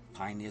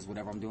 Pioneers,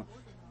 whatever I'm doing.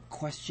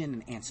 Question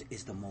and answer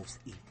is the most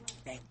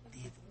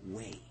effective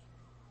way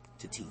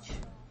to teach.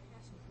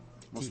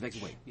 Most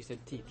effective way. You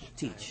said teach.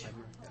 Teach.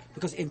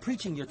 Because in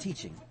preaching, you're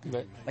teaching.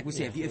 But, like we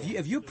say,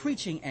 if you're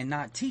preaching and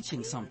not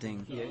teaching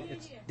something,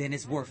 then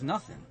it's worth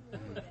nothing.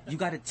 You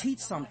got to teach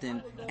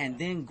something and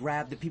then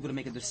grab the people to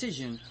make a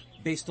decision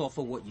based off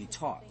of what you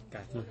taught.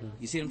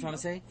 You see what I'm trying to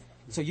say?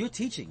 So you're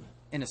teaching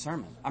in a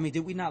sermon. I mean,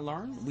 did we not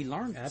learn? We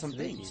learned some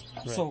things.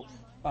 Right. So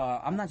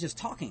I'm not just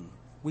talking.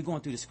 We're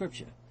going through the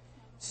scripture.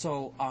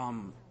 So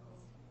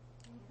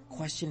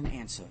question and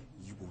answer.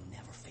 You will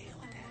never fail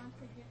at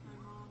that.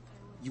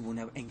 You will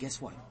never. And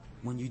guess what?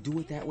 When you do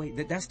it that way,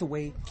 that's the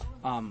way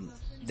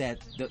that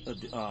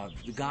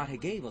the God had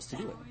gave us to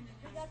do it.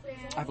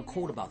 I have a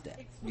quote about that.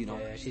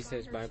 Yeah, she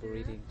says Bible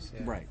readings.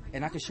 Yeah. Right.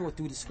 And I can show it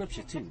through the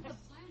scripture too.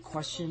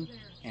 Question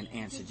and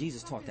answer.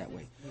 Jesus taught that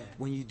way. Yeah.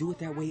 When you do it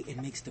that way,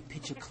 it makes the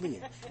picture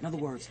clear. In other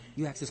words,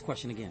 you ask this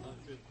question again.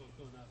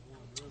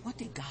 what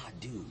did God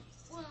do?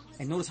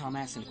 And notice how I'm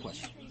asking the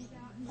question.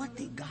 What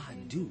did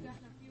God do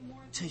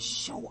to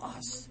show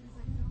us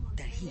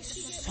that he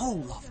so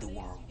loved the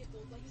world?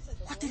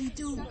 What did he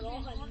do?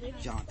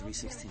 John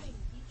 3:16.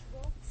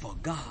 For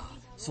God.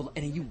 So,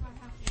 and you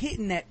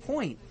hitting that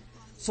point.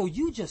 So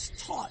you just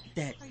taught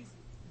that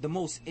the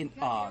most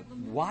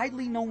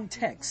widely known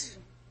text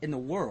in the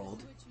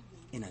world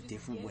in a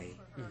different way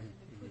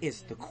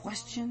is the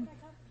question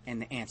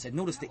and the answer.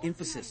 Notice the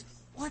emphasis.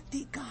 What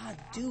did God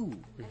do?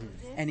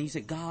 And he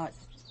said, God,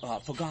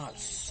 for God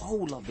so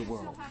loved the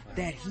world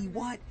that he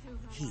what?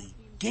 He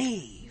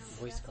gave.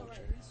 Voice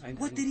culture.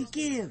 What did he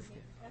give?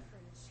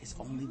 His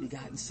only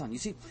begotten son. You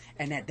see?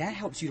 And that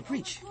helps you to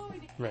preach.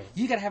 Right.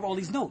 You got to have all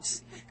these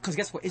notes. Because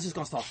guess what? It's just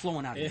going to start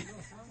flowing out of you.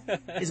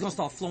 It's going to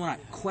start flowing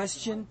out.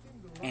 Question,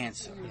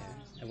 answer.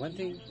 Yeah. And one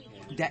thing...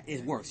 That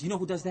it works. You know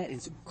who does that?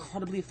 It's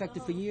incredibly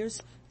effective for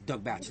years?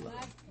 Doug Batchelor.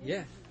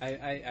 Yeah.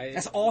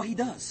 That's all he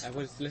does. I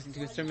was listening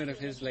to a sermon of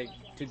his like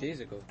 2 days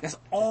ago. That's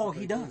all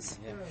he does.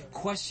 Yeah.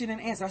 Question and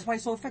answer. That's why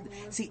he's so effective.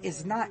 See,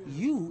 it's not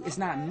you. It's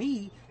not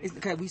me. It's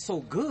because we so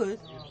good.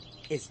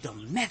 It's the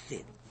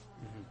method.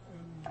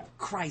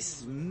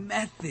 Christ's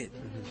method.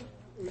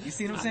 You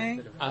see what I'm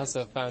saying? I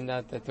also found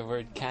out that the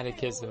word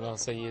catechism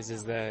also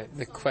uses the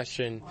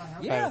question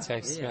by the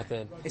text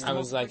method. I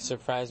was like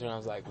surprised when I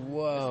was like,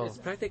 whoa. It's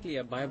practically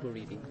a Bible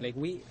reading. Like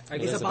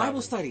it's a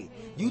Bible study.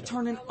 You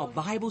turn in a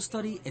Bible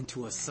study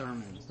into a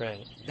sermon.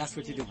 Right. That's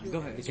what you do. Go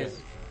ahead.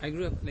 Because I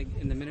grew up like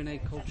in the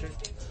Mennonite culture,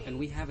 and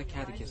we have a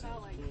catechism,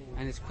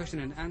 and it's question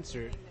and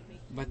answer.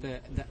 But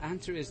the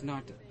answer is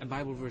not a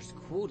Bible verse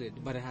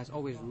quoted, but it has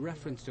always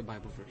reference to a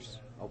Bible verse.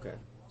 Okay.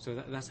 So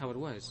that's how it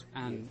was.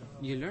 And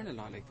you learn a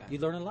lot like that. You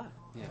learn a lot.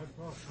 Yeah.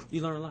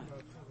 You learn a lot.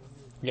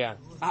 Yeah.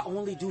 I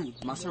only do,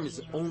 my sermon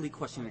is only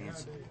question and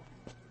answer.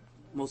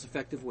 Most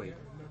effective way.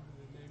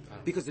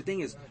 Because the thing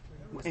is,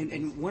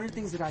 and one of the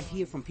things that I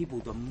hear from people,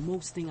 the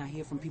most thing I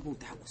hear from people,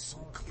 that was so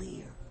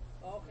clear.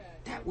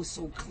 That was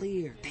so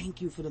clear.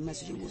 Thank you for the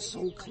message. It was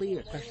so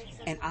clear.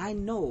 And I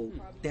know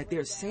that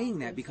they're saying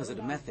that because of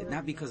the method,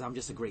 not because I'm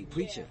just a great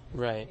preacher.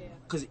 Right.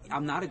 Because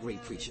I'm not a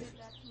great preacher.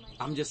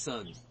 I'm just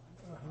a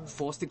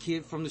foster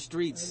kid from the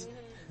streets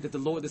that the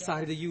Lord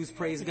decided to use,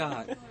 praise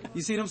God.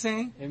 You see what I'm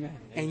saying? Amen.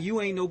 And you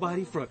ain't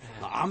nobody from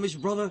Amish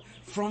brother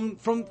from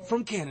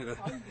Canada.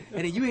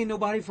 And then you ain't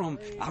nobody from,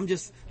 I'm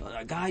just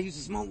a guy who used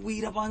to smoke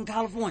weed up in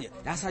California.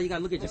 That's how you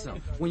gotta look at yourself.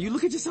 When you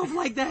look at yourself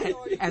like that,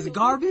 as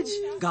garbage,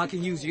 God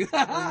can use you.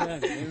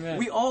 Amen. Amen.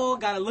 We all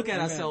gotta look at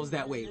ourselves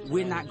that way.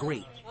 We're not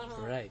great.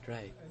 Right.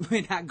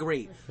 We're not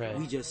great. Right.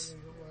 We just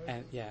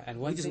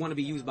want to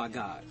be used by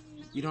God.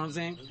 You know what I'm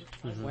saying?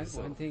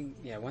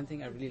 Mm-hmm. One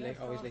thing I really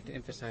always like to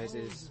emphasize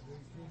is,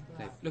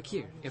 like, look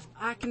here, if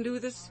I can do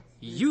this,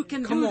 you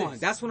can do this. Come on,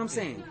 that's what I'm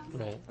saying.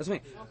 Right. That's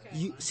what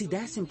you see.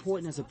 That's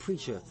important as a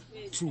preacher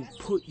to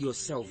put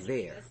yourself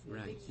there.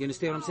 Right. You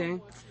understand what I'm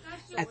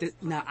saying?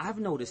 Now I've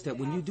noticed that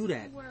when you do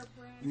that,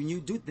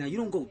 now you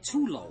don't go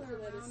too low,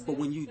 but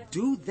when you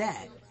do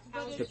that,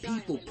 the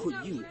people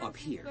put you up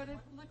here.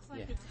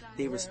 Yeah.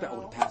 They respect.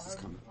 Oh, the pastor's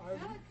coming.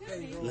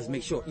 Let's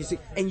make sure. You see,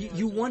 and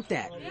you want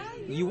that.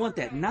 You want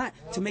that not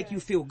to make you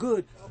feel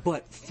good,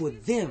 but for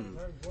them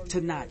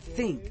to not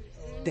think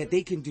that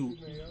they can do.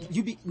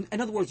 In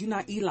other words, you're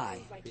not Eli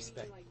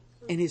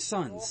and his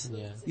sons.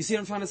 Yeah. You see what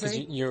I'm trying to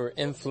say? Your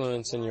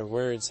influence and your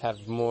words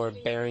have more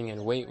bearing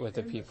and weight with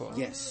the people.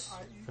 Yes.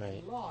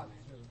 Right.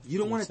 You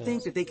don't want to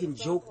think that they can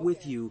joke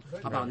with you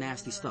about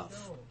nasty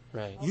stuff.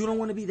 Right. You don't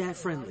want to be that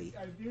friendly.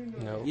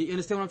 No. You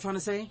understand what I'm trying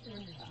to say?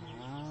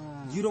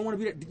 You don't want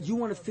to be that. You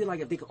want to feel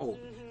like if they go,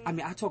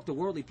 I talk to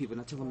worldly people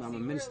and I tell them I'm a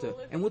minister.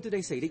 And what do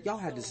they say? Y'all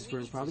had this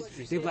experience probably.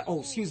 They're like, oh,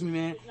 excuse me,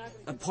 man.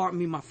 Pardon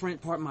me, my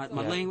friend. Pardon my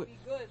language.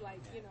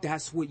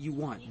 That's what you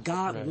want.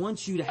 God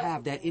wants you to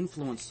have that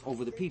influence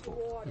over the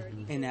people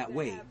in that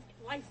way.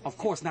 Of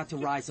course, not to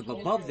rise up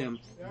above them,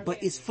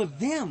 but it's for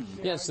them.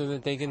 Yeah, so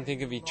that they can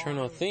think of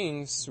eternal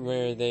things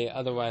where they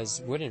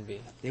otherwise wouldn't be.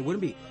 They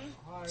wouldn't be.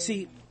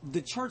 See,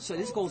 the church,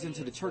 this goes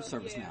into the church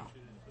service now.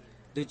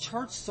 The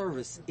church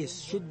service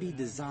should be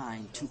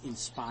designed to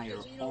inspire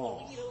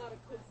awe.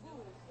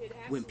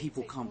 When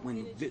people come,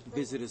 when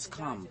visitors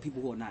come,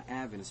 people who are not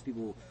Adventists,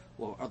 people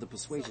or other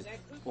persuasions,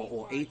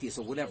 or atheists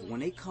or whatever,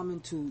 when they come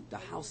into the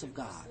house of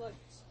God,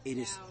 it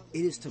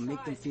is to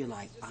make them feel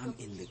like I'm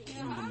in the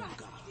kingdom of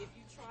God.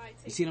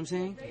 You see what I'm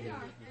saying?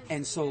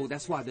 And so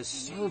that's why the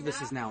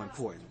service is now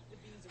important.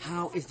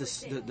 How is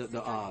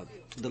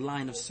the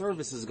line of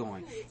services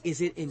going?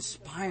 Is it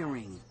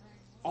inspiring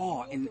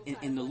awe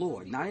in the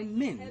Lord, not in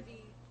men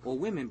or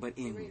women, but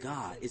in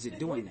God? Is it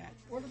doing that?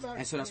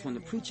 And so that's when the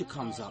preacher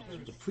comes up.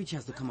 The preacher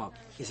has to come up.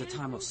 It's a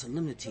time of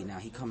solemnity now.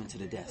 He coming to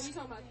the desk.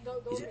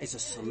 It's a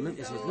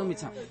solemnity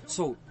time.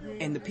 So,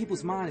 and the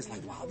people's mind is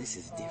like, wow, this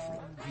is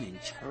different. I'm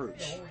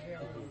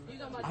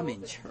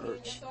in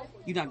church.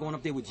 You're not going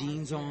up there with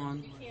jeans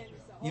on.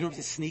 You don't have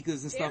the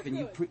sneakers and stuff,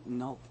 and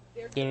no.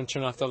 You don't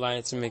turn off the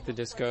lights and make the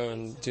disco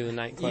and do the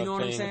nightclub thing. You know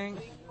what I'm saying?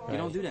 Right. You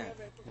don't do that.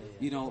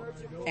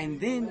 And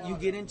then you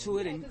get into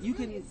it and you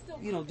can,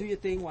 do your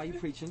thing while you're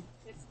preaching.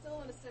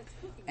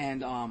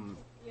 And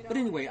but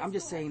anyway, I'm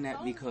just saying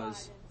that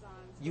because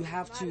you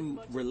have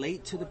to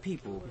relate to the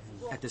people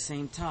at the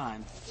same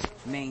time,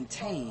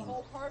 maintain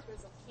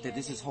that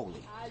this is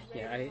holy.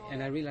 Yeah,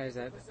 I realized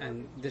that,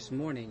 and this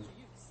morning,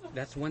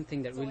 that's one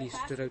thing that really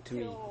stood out to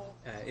me,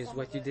 is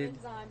what you did.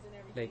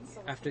 Like,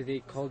 after they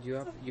called you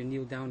up, you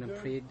kneeled down and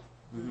prayed,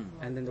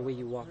 and then the way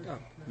you walked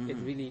up, it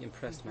really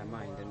impressed my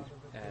mind, and,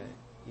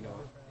 you know,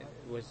 it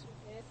was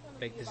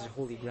like, this is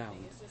holy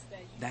ground.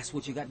 That's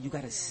what you got. You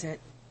got to set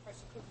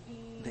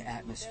the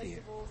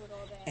atmosphere.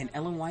 And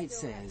Ellen White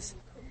says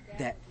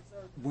that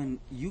when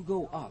you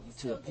go up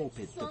to the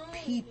pulpit, the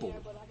people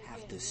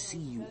have to see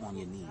you on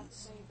your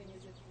knees.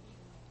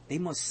 They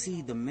must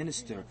see the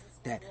minister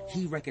that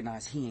he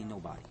recognized he ain't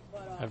nobody.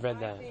 I've read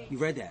that. You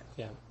read that?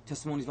 Yeah.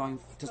 Testimonies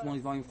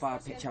volume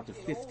 5, chapter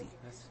 50.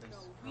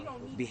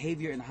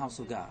 Behavior in the house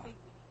of God.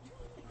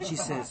 She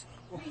says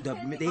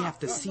they have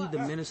to see the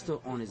minister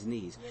on his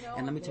knees.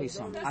 And let me tell you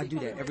something. I do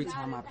that every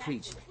time I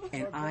preach.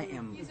 And I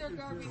am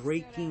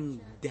breaking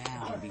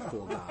down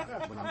before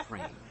God when I'm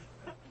praying.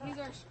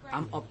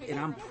 I'm up and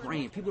I'm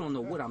praying. People don't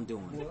know what I'm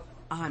doing.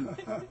 I'm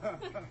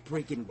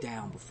breaking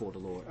down before the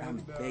Lord. I'm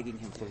begging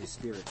him for his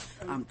spirit.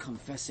 I'm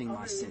confessing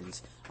my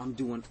sins. I'm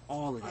doing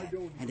all of that.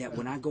 And that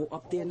when I go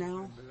up there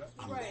now,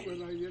 I'm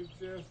ready.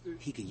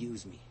 He could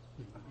use me.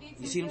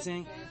 You see what I'm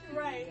saying?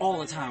 All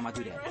the time I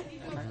do that.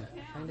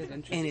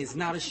 And it's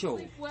not a show.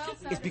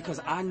 It's because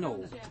I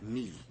know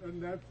me.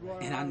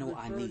 And I know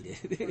I need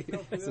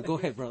it. So go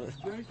ahead, brother.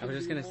 I was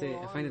just going to say,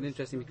 I find it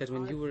interesting because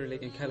when you were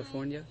like in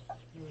California,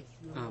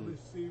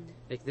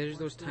 like there's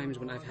those times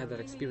when I've had that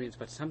experience,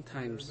 but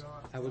sometimes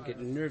I would get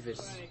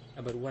nervous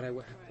about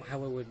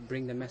how I would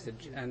bring the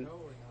message. And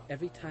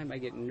every time I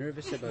get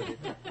nervous about it,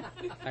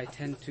 I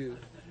tend to...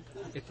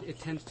 It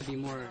tends to be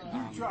more,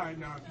 like,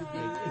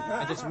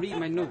 I just read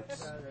my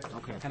notes,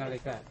 kind of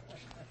like that.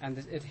 And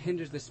it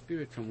hinders the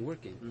spirit from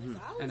working.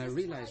 And I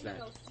realized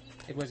that.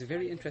 It was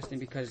very interesting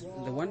because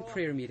the one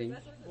prayer meeting,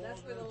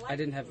 I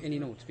didn't have any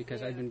notes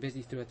because I'd been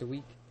busy throughout the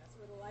week.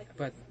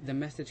 But the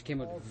message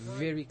came out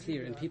very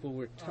clear and people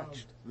were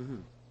touched.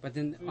 But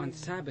then on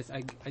Sabbath,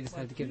 I just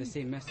had to give the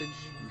same message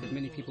because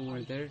many people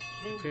weren't there,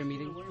 prayer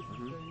meeting.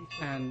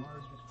 And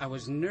I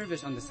was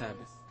nervous on the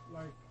Sabbath.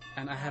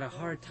 And I had a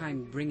hard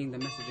time bringing the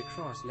message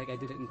across like I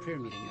did it in prayer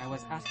meeting. I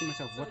was asking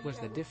myself, what was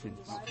the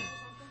difference?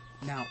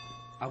 Now,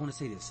 I want to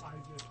say this.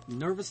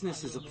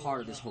 Nervousness is a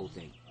part of this whole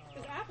thing.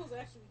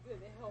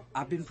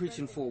 I've been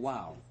preaching for a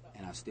while,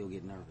 and I still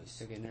get nervous.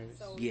 Still get nervous?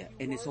 Yeah,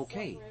 and it's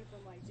okay.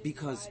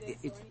 Because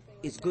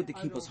it's good to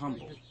keep us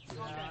humble.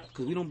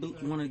 Because we don't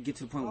want to get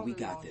to the point where we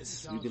got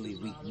this. We believe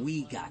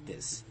we got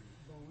this.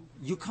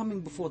 You're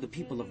coming before the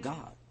people of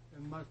God.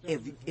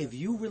 If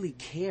you really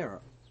care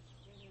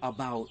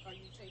about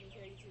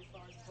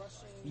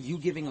you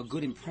giving a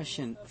good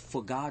impression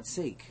for God's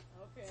sake,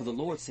 for the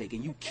Lord's sake,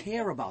 and you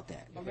care about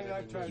that,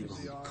 you're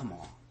going to, come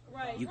on,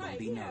 you're going to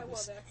be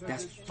nervous.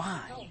 That's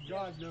fine.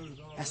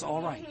 That's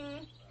all right.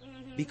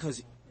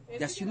 Because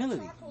that's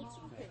humility.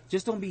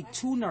 Just don't be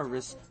too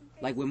nervous,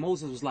 like when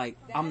Moses was like,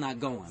 I'm not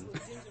going.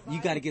 You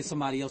got to get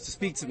somebody else to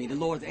speak to me. The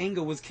Lord's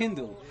anger was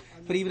kindled.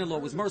 But even the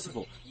Lord was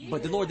merciful.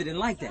 But the Lord didn't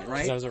like that,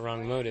 right? That was a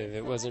wrong motive.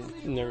 It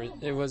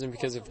wasn't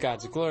because of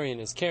God's glory and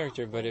his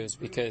character, but it was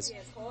because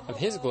of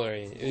his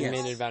glory. It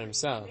made it about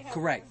himself.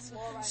 Correct.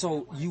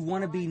 So you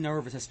want to be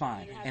nervous, that's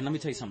fine. And let me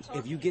tell you something.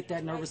 If you get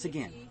that nervous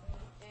again,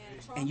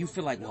 and you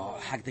feel like, well,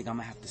 I think I'm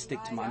going to have to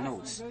stick to my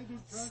notes,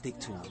 stick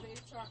to them.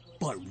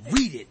 But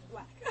read it.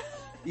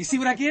 You see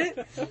what I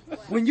get?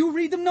 When you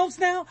read them notes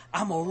now,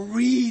 I'm going to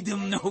read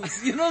them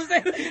notes. You know what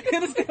I'm saying? You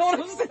understand what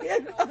I'm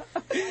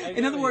saying?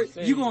 In other words,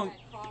 you're going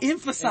to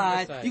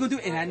emphasize, you're going to do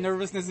it, and that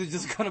nervousness is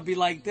just going to be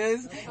like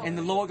this, and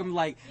the Lord going to be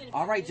like,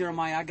 all right,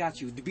 Jeremiah, I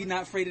got you. Be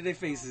not afraid of their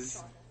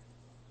faces.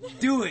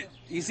 Do it.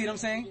 You see what I'm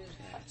saying?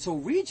 So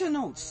read your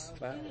notes,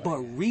 but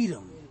read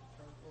them.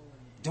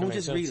 Don't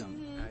just read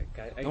them.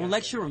 Don't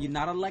lecture them. You're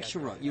not a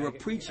lecturer. You're a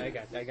preacher. I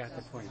got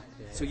the point.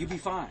 Yeah. So you'll be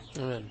fine.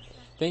 Amen.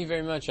 Thank you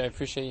very much. I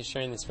appreciate you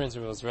sharing these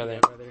principles, brother. Yeah,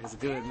 brother. It's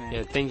good, man.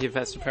 Yeah, thank you,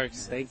 Pastor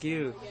Parks. Thank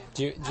you.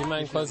 Do you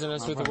mind closing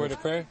us with a word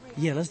of prayer?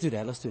 Yeah, let's do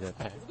that.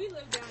 Right.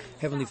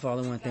 Heavenly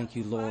Father, I want to thank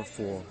you, Lord,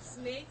 for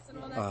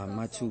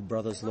my two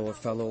brothers, Lord,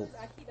 fellow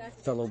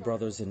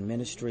brothers in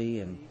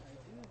ministry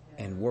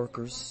and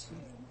workers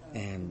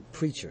and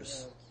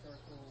preachers.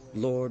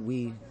 Lord,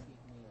 we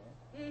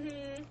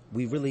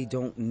really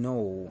don't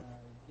know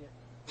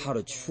how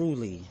to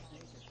truly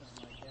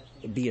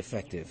be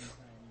effective.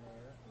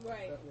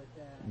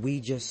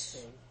 We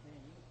just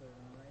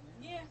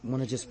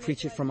want to just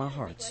preach it from our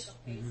hearts.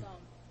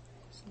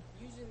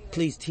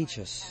 Please teach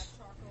us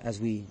as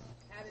we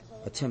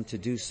attempt to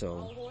do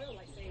so.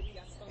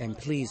 And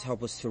please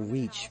help us to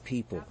reach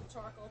people,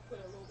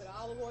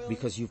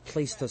 because you've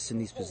placed us in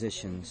these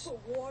positions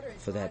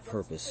for that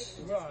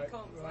purpose.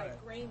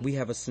 We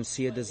have a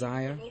sincere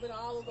desire.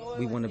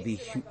 We want to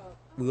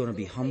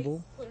be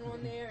humble.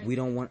 We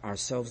don't want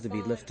ourselves to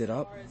be lifted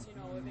up.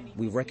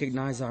 We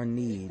recognize our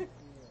need.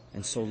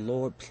 And so,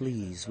 Lord,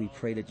 please, we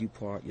pray that you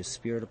pour out your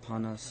Spirit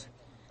upon us,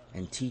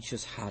 and teach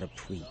us how to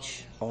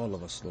preach. All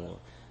of us, Lord.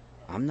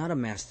 I'm not a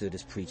master of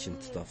this preaching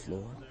stuff,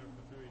 Lord.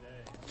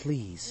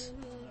 Please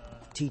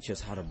teach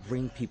us how to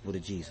bring people to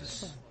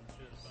Jesus.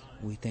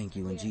 We thank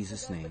you in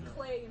Jesus' name.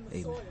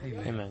 Amen.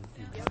 Amen.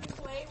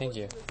 Thank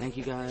you. Thank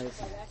you,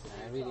 guys.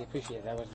 I really appreciate it. That was